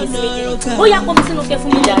kò lè fọ́ mi sí méjì. Bóyá kó mi sínú kẹ́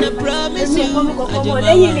fún mi jàre. Èmi ò kọ́ kọ́kọ́ mọ́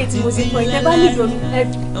lẹ́yìn ilé tí mo ti pọ̀ ìtẹ́ bá nílò mi.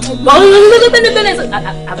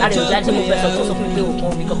 Àbárẹ̀ òjá tí mo fẹ́ sọ tó sọ fún mi pé òkun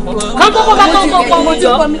omi kankan. Kọ́ńkọ́ mo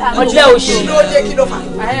jọ ọjọ́ òṣì.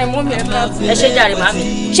 Ẹ ṣe jàre màmí.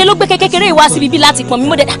 Ṣé ló gbé kékeré ìwá síbi bí láti pọn mi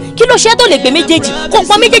mọ́ dẹ́dá? Kí ló ṣe tó lè gbé méjèèjì? Kó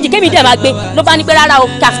pọn méjèèjì kémi dẹ̀ máa gbé. Ló bá ní pé rárá o,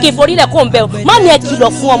 kàfikì forílẹ̀ kó ń bẹ o. Má ní ẹ kìlọ̀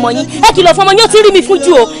fún ọmọ yín. Ẹ kìlọ̀ fún ọmọ yín ó ti rí mi fún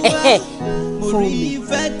jù o.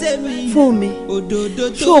 Fún mi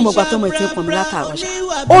ṣé o mọ̀ gbà tọmọ ẹ̀ tí ń pọn mi látàárọ̀ ṣá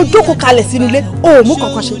o jókòó kalẹ̀ sínú ilé o ò mú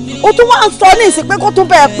kankan ṣe o tún wá ń sọ ní ìsìn pé kó tún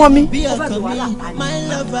bẹ́ẹ̀ pọn mi. Ẹ̀yin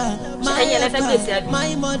ẹlẹ́fẹ́ gbèsè àbí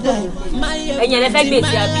ẹ̀yin ẹlẹ́fẹ́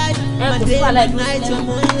gbèsè àbí ẹ kò sí wàhálà ìlú.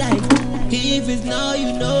 If it's now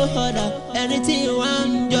you know other, anything you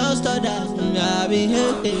want, just order. I'll be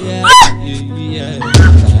here.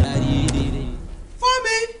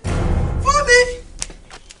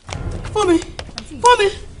 Fún mi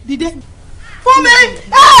dìde fún mi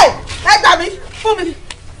ẹ gbà mí fún mi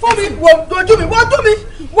wojú mi ẹ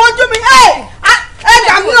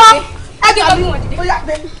gbà mí lọ ẹ gbà mí ó yà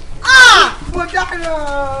gbé mo dára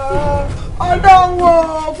ọlọ́wọ́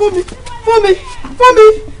fún mi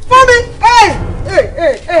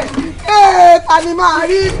tani máa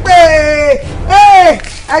rí pé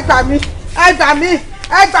ẹ gbà mí.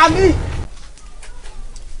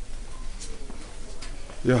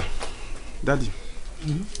 Yeah, Daddy.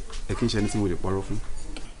 Ẹ kí n ṣe ẹni tí mo lè parọ́ fún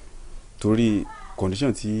torí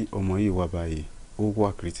condition tí ọmọ yìí wà báyìí ó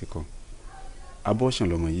wà critical. Abortion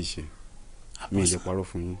lọmọ yìí ṣe mi lè parọ́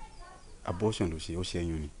fún yín, abortion ló ṣe, ó ṣe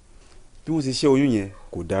ẹyún ni bí wọ́n ti ṣe oyún yẹn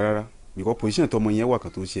kò dáa rárá because position tọmọ yẹn wà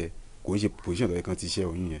kan tó ṣe kò ń ṣe position tó yẹ kan ti ṣe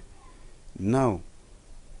oyún yẹn. Now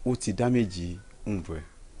ó ti damage umbre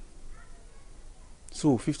so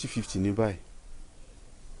 50-50 ní báyìí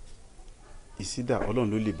ìsídà Ọlọ́run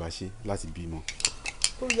ló lè bá ṣe láti bímọ.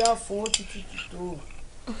 Ó yá fún ó ti tutù tó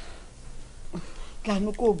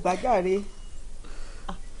lànà kò gbàjáre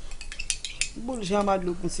bóòlù ṣe máa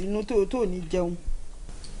lògùn sínú tó ní jẹun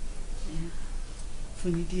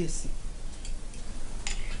fún ní díẹ̀ sí.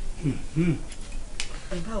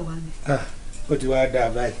 Ẹ bá wà ní. Ó ti wá dáa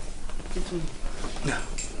báyìí.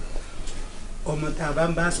 Ọmọ tá a bá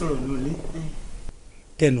ń bá sọ̀rọ̀ lónìí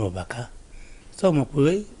tẹnu ọ̀bà ká sọ̀mọ̀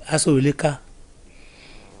pé aṣọ òrùlé ká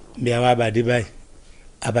bí àwọn abàdé báyìí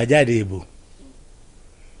àbájáde ìbò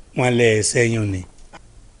wọn lẹ sẹ́yìn ni.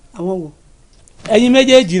 àwọn wo. ẹ̀yin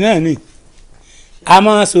méjèèjì náà ni a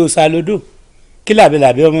máa so ṣàlódò kí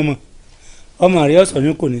làbẹ́làbẹ́ ọmọ rẹ ọ̀sán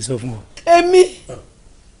ni kò ní sọ fún ọ. èmi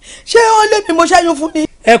ṣé ó lé mi mo ṣẹ́yún fún ni.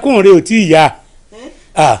 ẹkún rẹ ò tí ì yá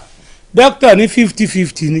dókítà ní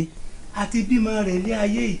 50-50 ni. àti bímọ rẹ lé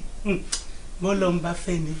ayé yìí wọn lọ ń bá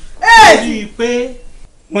fẹ́ ni. rí i pé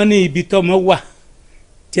wọ́n ní ibi tọ́mọ wà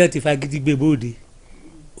tí ẹ ti fagídí gbé bóde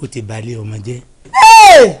ó ti balẹ̀ ọmọ jẹ́.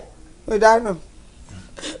 mo dáràn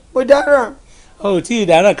mo dáràn. ọ ò tí ì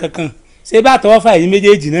dáràn kankan ṣé bá tọwọ́ fà yín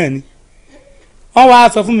méjèèjì náà ni. wọ́n wá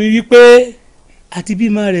sọ fún mi wípé àti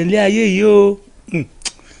bímọ rẹ̀ lé ayé yìí ó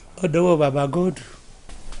ọ̀dọ́wọ́ bàbá gọ́ọ̀dù.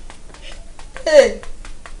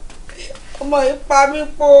 ọmọ ìpa mi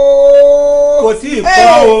po. kò tí ì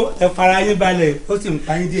pọ́ o ẹ fara yín balẹ̀ ó sì ń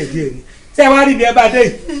pa yín díẹ̀díẹ̀ ni. ṣé wàá rí ibi ẹ bá dé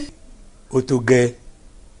yìí. ó tó gẹ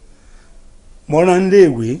mọ́rán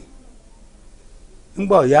léèwé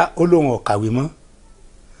ńgbà ọ̀yá ó lóun ọ̀kàwé mọ́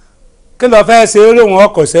kí ló fẹ́ ṣe ó lóun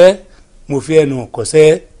ọkọ̀ṣẹ́ mo fi ẹnu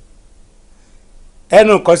ọkọ̀ṣẹ́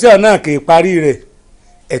ẹnu ọkọ̀ṣẹ́ náà kì í parí rẹ̀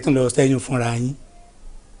ẹ tún lọ sẹ́yìn fúnra yín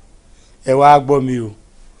ẹ wá gbọ́ mi o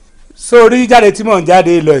sórí jáde tí mò ń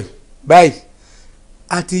jáde lọ báyìí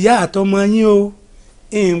àtìyá àtọmọ yín o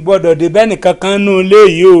ń gbọ́dọ̀ dé bẹ́ẹ̀ nìkan kan nù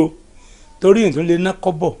léyìí o torí ìtún lè ná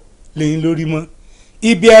kọ́bọ̀ lẹ́yìn lórí mọ́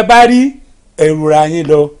ibi ẹ bá rí ẹrù ra yín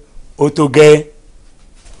lọ ó tó gẹ́.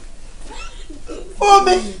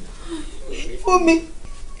 fún mi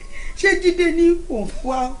ṣé Jídé ní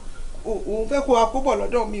òun fẹ́ kó akóbọ̀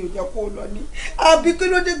lọ́dọ̀ mi ò jẹ́ kó lọ ní àbí kí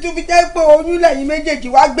ló dé tó fi jẹ́ pé oyún lẹ́yìn méjèèjì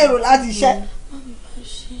wá gbèrò láti ṣẹ́.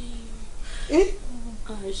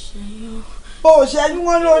 o ṣẹ́yún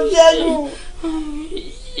wọn ló ṣẹ́yún.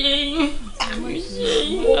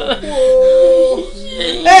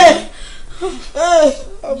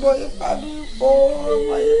 ọmọ ìpàdé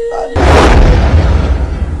ọmọ ìpàdé.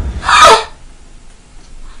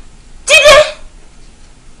 Jídé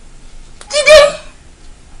Jídé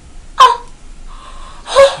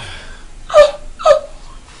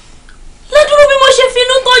ládùúrú bí mo ṣe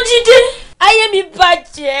finú tán Jídé ayé mi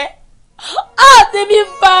bàjẹ́ àtẹ̀mí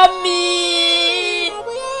bá mi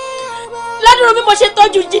ládùúrú bí mo ṣe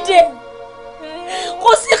tọ́jú Jídé kò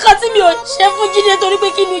sí kan tí mi ò ṣe fún Jídé torí pé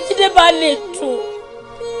kí inú Jídé bá lè dùn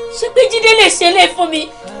ṣé pé Jídé lè ṣe lè fún mi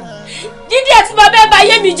Jídé àti bàbá ẹ̀ bá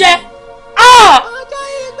ayé mi jẹ́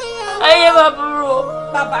ayé bàbúrò.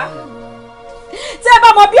 bàbá tí ẹ bá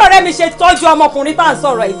mọ bí ọ̀rẹ́ mi ṣe tọ́jú ọmọkùnrin tá à ń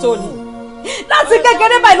sọ̀rọ̀ ètò ni láti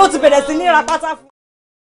kékeré báyìí ló ti bẹ̀rẹ̀ sí ní ra pátá fún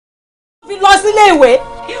fi lọ sílé ìwé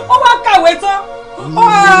ó wá kàwé tán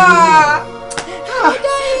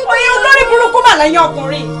oyè olórí burúkú mà lẹ́yìn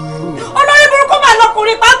ọkùnrin olórí burúkú mà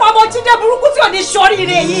lọkùnrin pàápàá ọmọ Jídé burúkú tí ò ní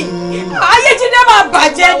ṣoríire yìí ayé Jídé máa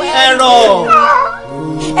bàjẹ́ ni.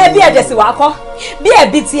 ẹbí ẹ̀dẹ̀ sì wá kọ́ bí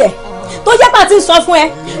ẹ̀bí tiẹ̀ tó jẹ́ pàtí sọ fún ẹ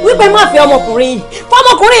wípé má fi ọmọkùnrin yìí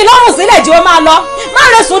fọmọkùnrin yìí lọ́rùn sílẹ̀ jí ó máa lọ má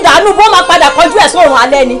rẹ̀ sùn dànù bó máa padà kọjú ẹ̀ sórun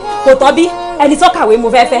alẹ́ ni kò tọ́ bí ẹni tó kàwé mo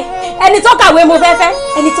fẹ́ fẹ́ ẹni tó kàwé mo fẹ́ fẹ́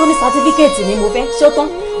ẹni tó ní sátífíkẹ́ẹ̀tì ni mo fẹ́ ṣó tán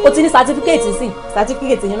o ti ní sátífíkẹ́ẹ̀tì sí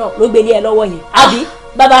sátífíkẹ́ẹ̀tì yẹn náà ló gbélé ẹ lọ́wọ́ yẹn àbí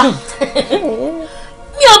bàbá.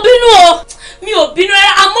 mi ò bínú o mi ò bínú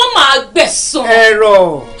rárá àmọ́ màá gbẹ̀san. ẹ̀rọ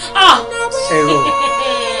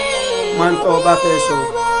máa ń tọ́ ọba fẹ́ sọ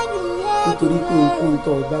nítorí pé òkú ń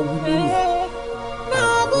tọ́ ọba wí lónìí.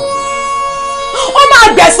 ó máa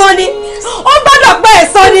gbẹ̀san ni ó gbọ́dọ̀ pẹ́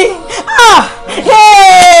ẹ̀san ni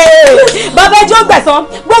bàbá ẹjọ́ gbẹ̀san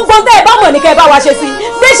gbogbo tẹ́ ẹ bá mọ̀ ní kẹ́ ẹ bá wa ṣe sí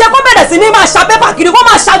bí ṣe kó bẹ̀rẹ̀ sí ní máa ṣa pépà kiri kó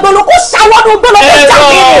máa ṣàgbọ́n kó ṣàwọ́dún gbọ́n lọ́kọ́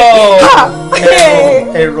jáde.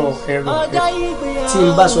 ẹ̀rọ tí n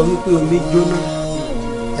bá sọ wípé omi jóná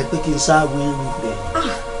ẹ pé kí n sáwé irú rẹ̀.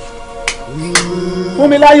 fún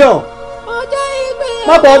mi láyọ̀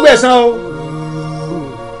má bọ̀ gbẹ̀san o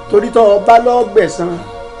torí tọ́ ọba lọ́ọ́ gbẹ̀san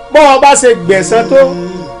bọ́ ọba ṣe gbẹ̀san tó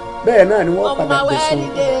bẹ́ẹ̀ náà ni wọ́n padà gbẹ̀san.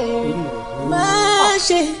 máa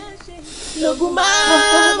ṣe lógún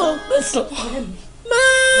máa mọ̀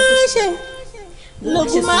máa ṣe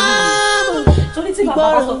lógún máa mọ̀ torí tí bàbá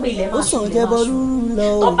bá sọ pé ilẹ̀ máa ṣe ilẹ̀ máa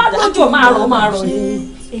ṣe tó bá lójó máa rọ̀ ni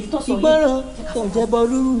èyí tó sọ yìí ìgbọràn kò jẹ́ bọ́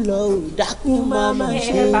rúrú lọ ò dákún máa máa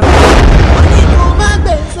ṣe.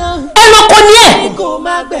 ẹranko ni ẹ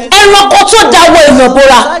ẹranko tó dáwọ́ èèyàn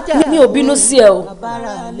bora mi ò bínú sí ẹ o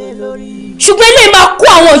ṣùgbọ́n ilé máa kó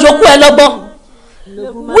àwọn yòókù ẹ lọ́gbọ́n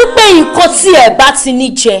wípé nǹkan tí ẹ bá ti ní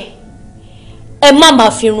jẹ ẹ má máa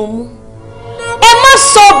fi run mú ẹ má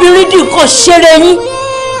sọ obìnrin di nǹkan ṣeré yín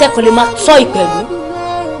tẹkùn lè máa tọ́ ìpẹ̀lú.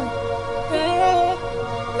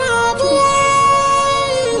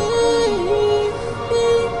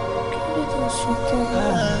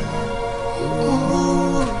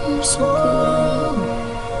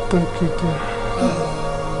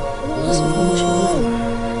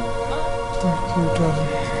 you,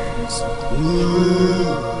 darling.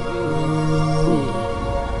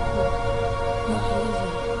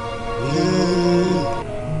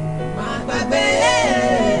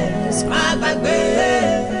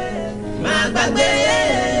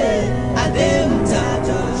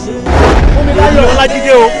 Fúnmiláyọ̀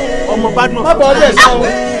Ọlájídé o, ọmọ Badmus. Má bọ̀ ọ́ bẹ̀ sọ.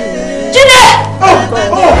 Jídé!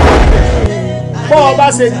 Bọ́ ọ bá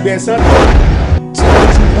ṣe gbẹ̀san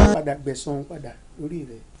padà gbẹ̀san padà lórí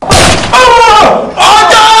rẹ̀.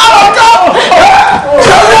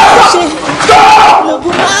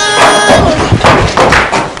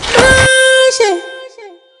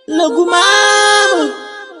 Lògùn máa mọ̀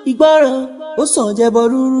ìgbọràn ó sàn jẹbọ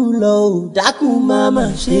rúrú lọ ò dákun máa mà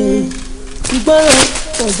ṣe ìgbọràn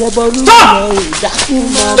sàn jẹbọ rúrú lọ ò dákun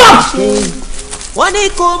máa mà ṣe. Wọ́n ní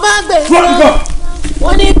kó má gbẹ̀san,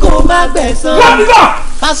 wọ́n ní kó má gbẹ̀san,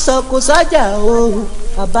 pásọ kò sọ́jà o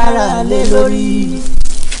àbára lé lórí.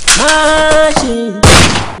 Máa ṣe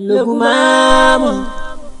lògùn máa mọ̀,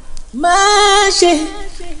 máa ṣe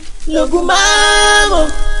lògùn máa mọ̀,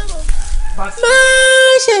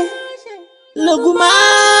 máa ṣe lògùn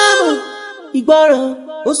máa mọ̀ ìgbọràn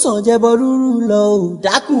ó sàn jẹbọ rúrú lọ ò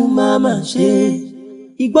dákun máa mà ṣe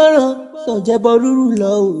ìgbọràn sàn jẹbọ rúrú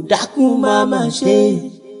lọ ò dákun máa mà ṣe.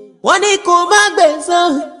 Wọ́n ní kó má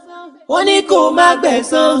gbẹ̀san, wọ́n ní kó má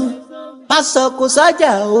gbẹ̀san, pásọ kò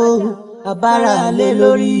sọ́jà o àbára lé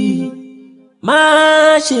lórí.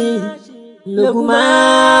 Máa ṣe lògùn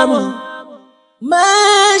máa mọ̀,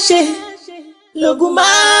 máa ṣe lògùn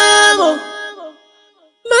máa mọ̀,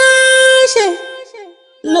 máa ṣe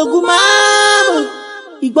lògùn máa mọ̀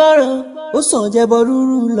ìgbọràn ó sàn jẹbọ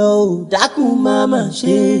rúrú lọ ò dákun máa mà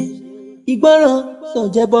ṣe ìgbọràn sàn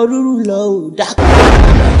jẹbọ rúrú lọ ò dákun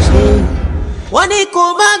máa mà ṣe. Wọ́n ní kó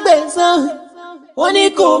má gbẹ̀san, wọ́n ní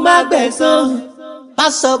kó má gbẹ̀san,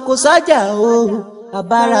 pásọ kò sọ́jà o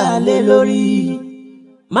àbára lé lórí.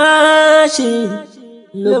 Máa ṣe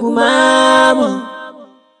lògùn máa mọ̀,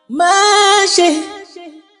 máa ṣe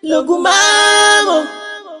lògùn máa mọ̀,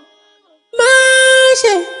 máa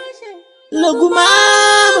ṣe lògùn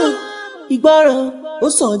máa mọ̀ ìgbọràn ó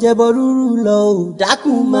sàn jẹbọ rúrú lọ ò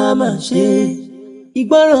dákun máa mà ṣe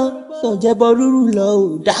ìgbọràn sàn jẹbọ rúrú lọ ò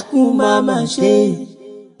dákun máa mà ṣe.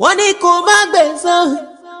 Wọ́n ní kó má gbẹ̀san,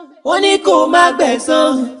 wọ́n ní kó má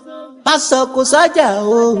gbẹ̀san, pásọ kò sọ́jà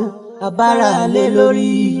o àbára lé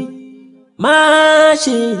lórí. Máa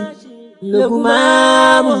ṣe lògùn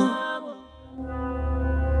máa mọ̀.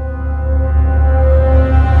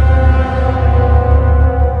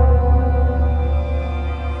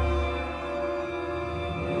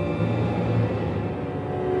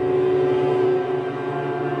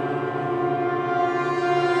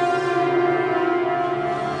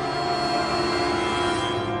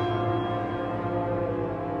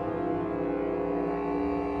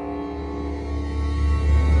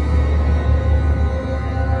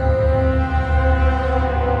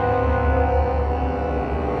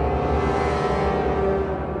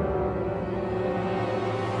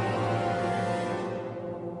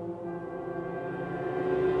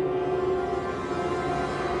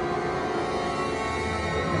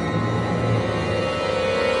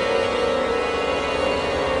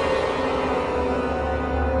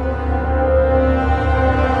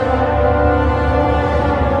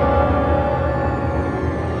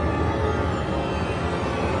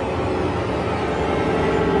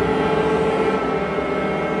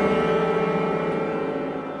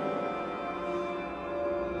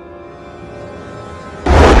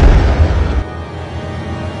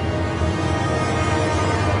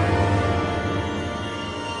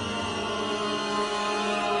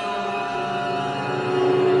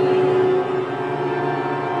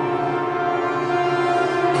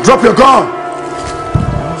 Drop your gun!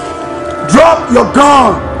 Drop your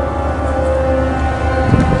gun!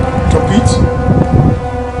 Drop it.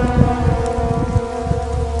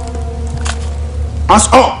 Hands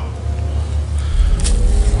up!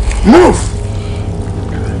 Move!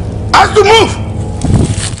 Hands to move!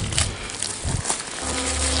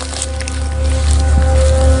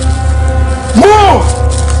 Move!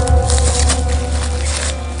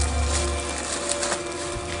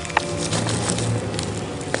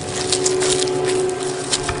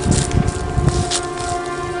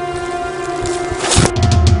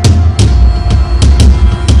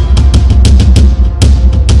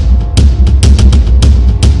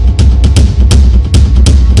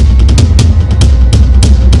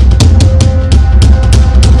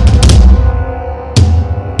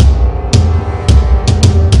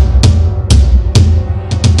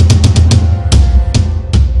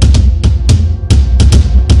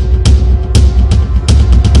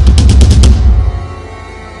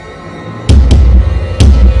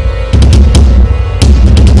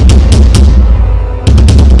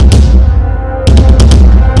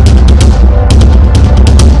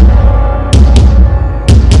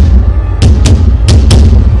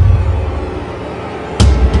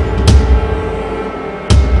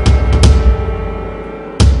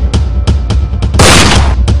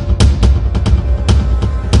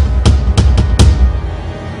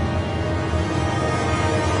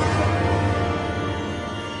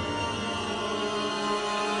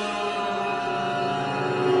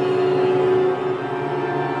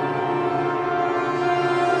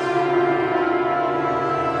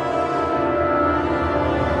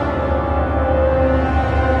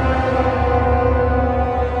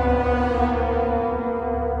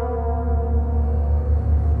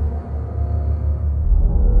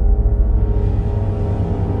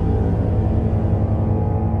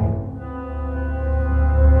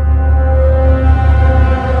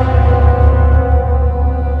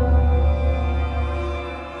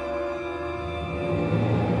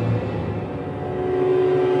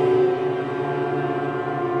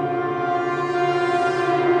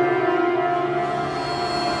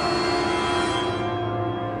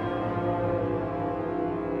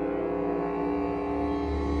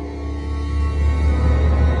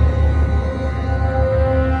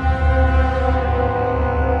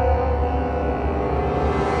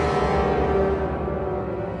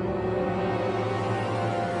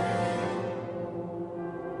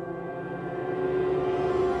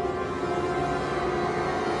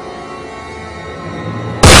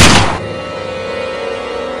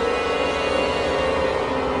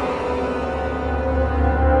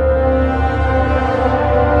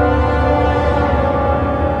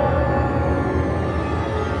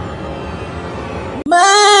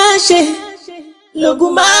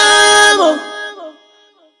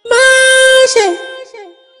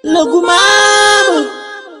 lógún máa mọ̀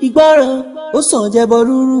ìgbọràn ó sàn jẹbọ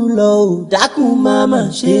rúrú lọ ò dákun máa mà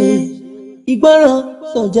ṣe ìgbọràn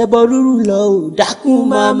sàn jẹbọ rúrú lọ ò dákun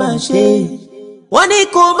máa mà ṣe. wọ́n ní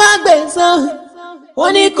kó má gbẹ̀san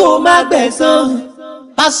wọ́n ní kó má gbẹ̀san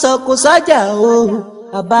pásọ kò sọ́jà o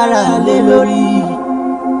àbára lé lórí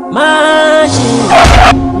máa ṣe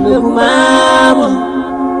lógún máa mọ̀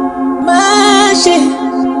máa ṣe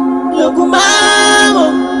lógún máa mọ̀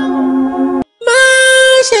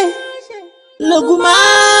máa ṣe lógún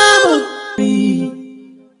máa mọ̀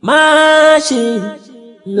máa ṣe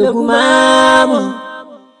lógún máa mọ̀.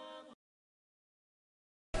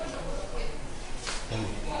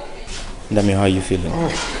 Dami, how are you feeling?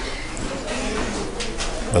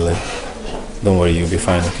 Well, don't worry, you'll be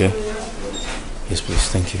fine, okay? Yes, please,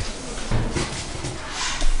 thank you.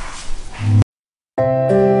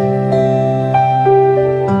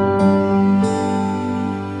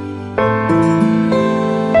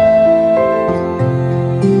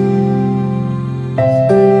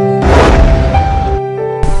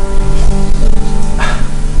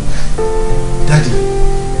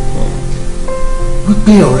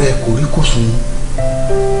 Pé ọ̀rẹ́ kò rí kó sun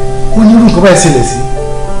ó ní irú nǹkan báyìí ṣẹlẹ̀ sí.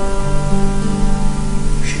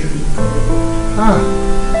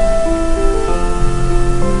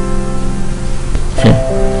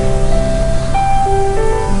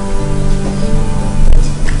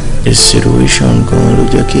 This situation gan ló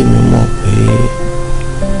jẹ́ kí mi mọ̀ pé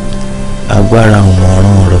agbára ọ̀mọ̀ràn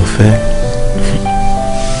ọ̀rọ̀ fẹ́.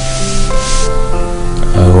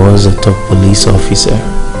 I was a top police officer.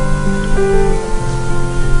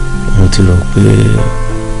 Mo ti rò pé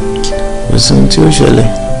kò sí ohun tí ó ṣẹlẹ̀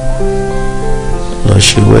lọ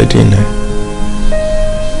ṣe wedding ẹ̀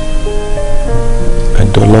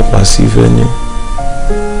àdọ́lọ́pàá sí venue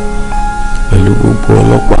pẹ̀lú gbogbo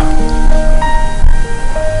ọlọ́pàá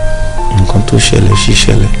nǹkan tó ṣẹlẹ̀ sí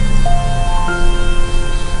ṣẹlẹ̀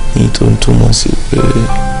ní tó ń túmọ̀ sí pé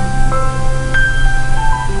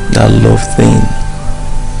that love thing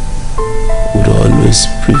would always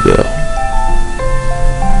prevail.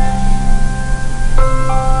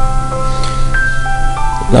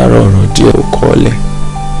 Lára ọ̀rọ̀ díẹ̀ ó kọ́lẹ̀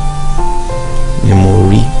ni mo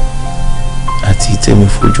rí àti tèmi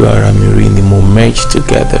fojú ara mi rí ni mo merge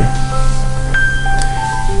together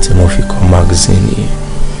tí mo fi kọ magazine yìí.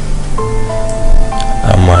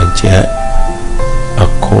 A máa jẹ́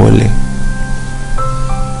àkọọ́lẹ̀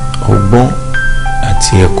ọgbọ́n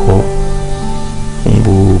àti ẹ̀kọ́ fún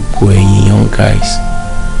gbogbo ẹ̀yin young guys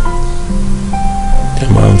tẹ́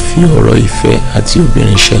máa ń fi ọ̀rọ̀ ìfẹ́ àti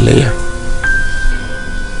obìnrin ṣẹlẹ́yà.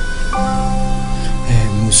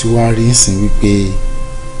 Sì wá rí nsìn wípé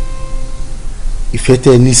ìfẹ́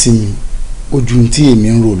tẹ́ ní sí mi ojú tí èmi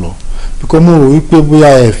ń rò lọ bíkọ́ mo rò wípé bóyá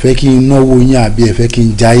ẹ fẹ́ kí n náwó yín àbí ẹ fẹ́ kí n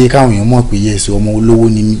jayé káwọn èèyàn mọ̀ pé yẹsẹ ọmọ olówó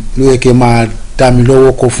ni mí ló yẹ kí ẹ máa dá mi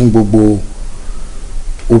lọ́wọ́ kọ́ fún gbogbo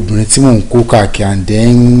obìnrin tí mò ń kó káàkiri and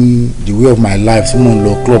then the way of my life tí mò ń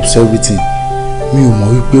lọ clubs everything mi ò mọ̀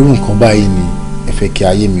wípé irú nǹkan báyìí ni ẹ fẹ́ kí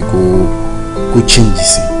ayé mi kó change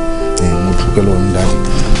sí mo dúpẹ́ lọ́wọ́ ní dájú.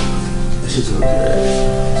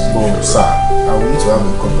 Oh, sir, I will need to have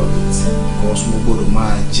a cut of it because mo gbọ́dọ̀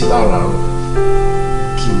máa jí láràárọ̀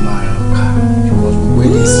kí n máa ràn ká because gbogbo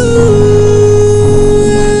ẹni sí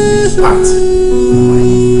part.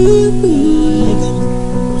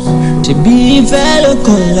 Ṣebí ìfẹ́ ló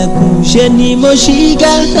kàn lẹ́kùn ṣe ni mo ṣí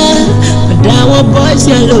gàtà ọ̀dà àwọn boys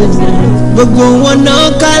yẹn lò gbogbo wọn náà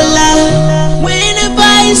kálá.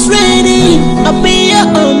 Whenever it's raining, I'll be your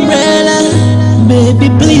umbrella. Baby,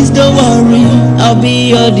 please don't worry, I'll be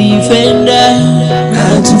your defender.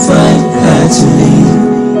 Hard to find, hard to leave,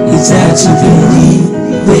 it's hard to believe.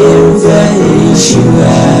 Wherever you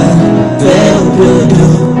are,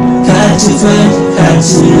 hard to find, hard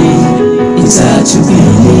to leave, it's hard to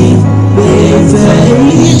believe. Wherever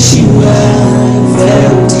you are,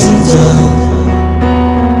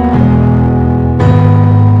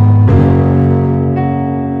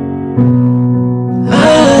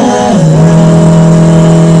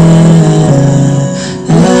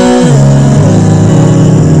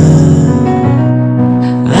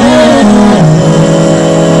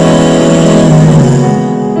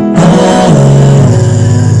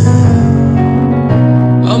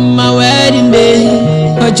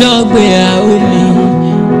 ọjọ́ ìgbéyàwó mi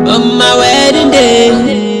on my wedding day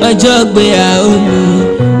ọjọ́ ìgbéyàwó mi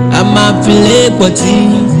a máa fi lé pọ̀tí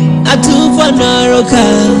a tún fọ̀nà roka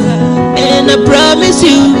and I promise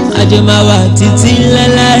you àjọmáwá títí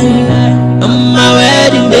láéláé on my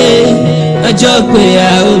wedding day ọjọ́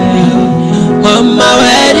ìgbéyàwó mi on my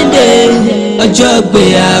wedding day ọjọ́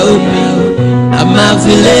ìgbéyàwó mi a máa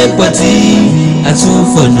fi lé pọ̀tí a tún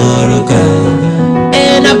fọ̀nà roka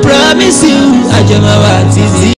and and I promise you